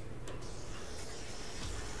explosion.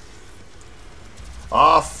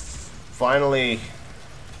 Ah, finally.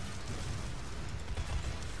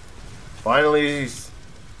 Finally,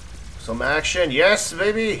 some action. Yes,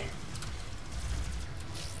 baby.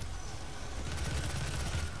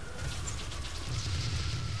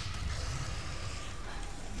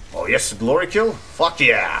 Oh yes, glory kill. Fuck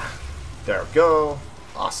yeah. There we go.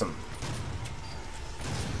 Awesome.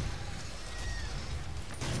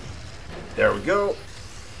 There we go.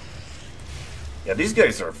 Yeah, these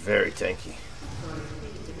guys are very tanky.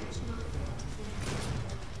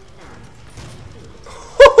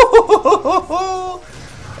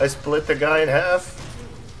 I split the guy in half.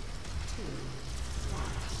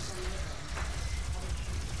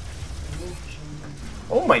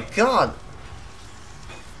 Oh my god.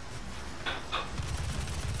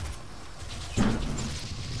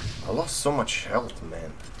 I lost so much health,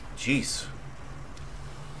 man. Jeez.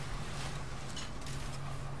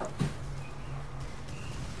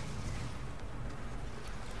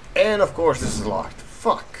 And of course this is locked.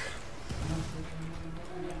 Fuck.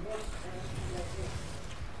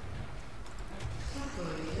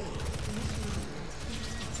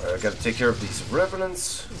 I gotta take care of these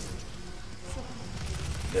revenants.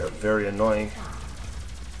 They're very annoying.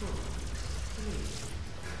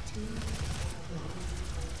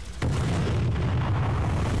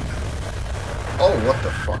 Oh, what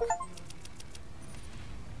the fuck?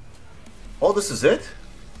 Oh, this is it?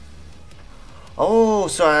 Oh,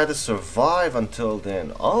 so I had to survive until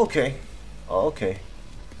then. Oh, okay. Oh, okay.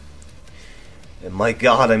 And my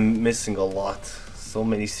god, I'm missing a lot. So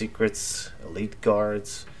many secrets, elite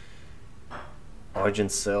guards,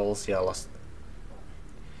 Argent cells. Yeah, I lost.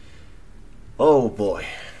 Oh boy.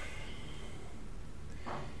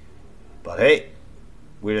 But hey,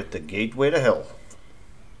 we're at the gateway to hell.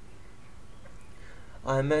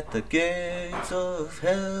 I'm at the gates of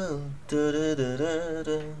hell. Da, da, da, da,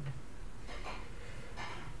 da.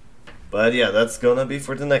 But yeah, that's gonna be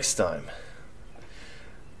for the next time.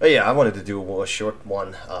 But yeah, I wanted to do a short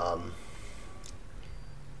one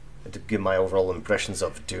to give my overall impressions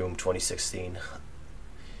of Doom 2016.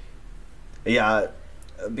 Yeah,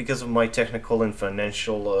 because of my technical and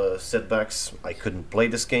financial setbacks, I couldn't play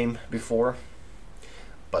this game before.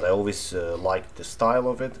 But I always liked the style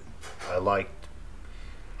of it. I liked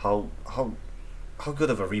how good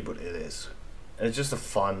of a reboot it is. And it's just a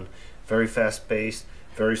fun, very fast-paced,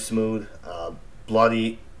 very smooth,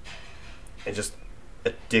 bloody, and just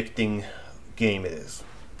addicting game it is.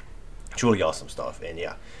 Truly awesome stuff. And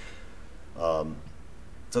yeah,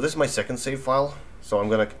 so this is my second save file, so I'm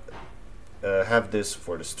gonna have this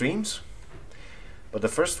for the streams, but the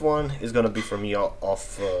first one is gonna be for me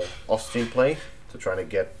off stream play, to try to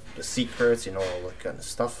get the secrets, you know, all that kind of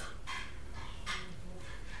stuff.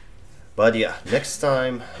 But yeah, next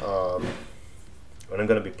time when I'm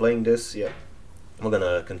gonna be playing this, yeah, I'm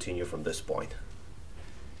gonna continue from this point.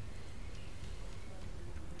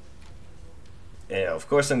 Yeah, of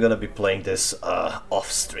course I'm gonna be playing this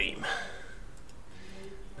off stream,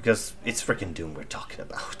 because it's freaking Doom we're talking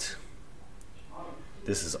about.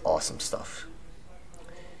 This is awesome stuff.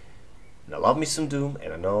 And I love me some Doom,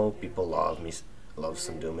 and I know people love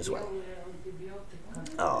some Doom as well.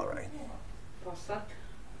 Alright.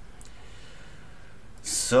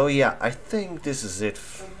 So yeah, I think this is it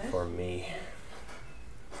for me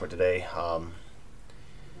for today.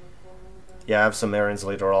 Yeah, I have some errands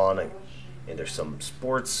later on, and there's some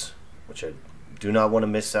sports which I do not want to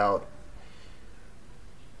miss out.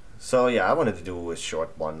 So yeah, I wanted to do a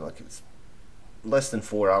short one, like it's less than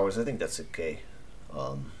 4 hours. I think that's okay.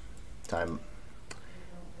 Time.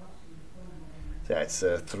 Yeah, it's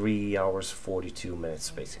 3 hours 42 minutes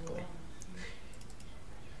basically.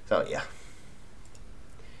 So yeah.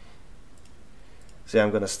 So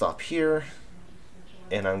I'm gonna stop here,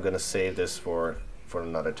 and I'm gonna save this for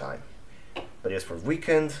another time. But yes, for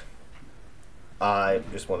weekend, I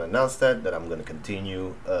just want to announce that I'm gonna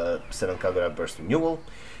continue Senran Kagura Burst Renewal,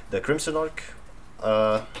 the Crimson Arc.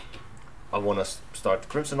 I want to start the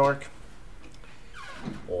Crimson Arc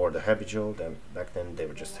or the Habijo. Back then they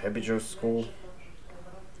were just Habijo school.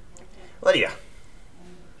 But yeah.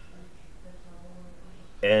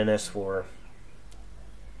 And as for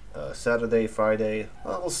Saturday, Friday,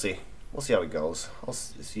 we'll see. We'll see how it goes. I'll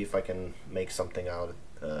see if I can make something out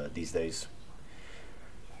these days.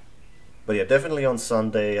 But yeah, definitely on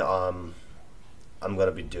Sunday, I'm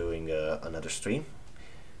gonna be doing another stream.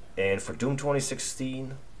 And for Doom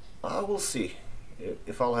 2016, we'll see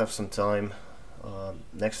if I'll have some time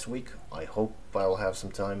next week. I hope I'll have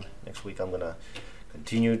some time next week. I'm gonna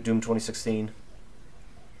continue Doom 2016.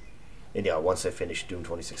 And yeah, once I finish Doom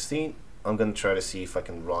 2016, I'm gonna try to see if I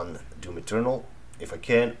can run Doom Eternal. If I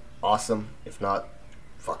can, awesome. If not,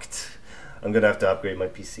 fuck it. I'm gonna have to upgrade my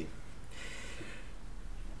PC.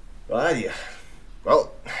 But yeah,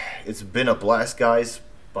 well, it's been a blast, guys.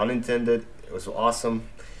 Pun intended. It was awesome,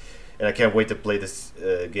 and I can't wait to play this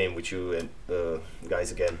game with you and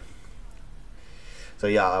guys again. So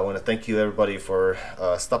yeah, I want to thank you everybody for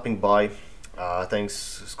stopping by.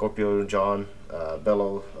 Thanks Scorpio, John,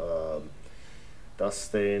 Bello,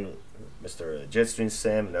 Dustin, Mr. Jetstream,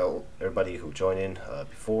 Sam, and everybody who joined in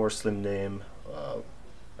before, Slim Name,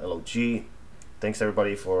 LOG. Thanks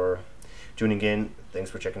everybody for tuning in. Thanks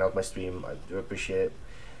for checking out my stream. I do appreciate it.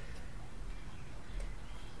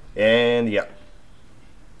 And yeah,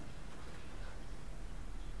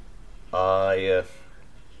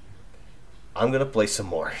 I'm gonna play some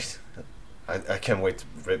more. I can't wait to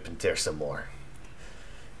rip and tear some more.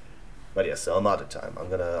 But yes, some other time I'm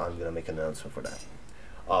gonna make an announcement for that.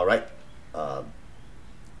 All right, I'm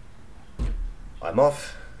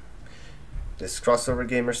off. This is Crossover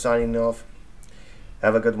Gamer signing off.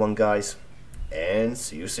 Have a good one, guys, and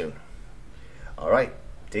see you soon. All right,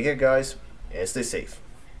 take care, guys, and stay safe.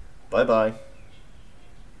 Bye bye.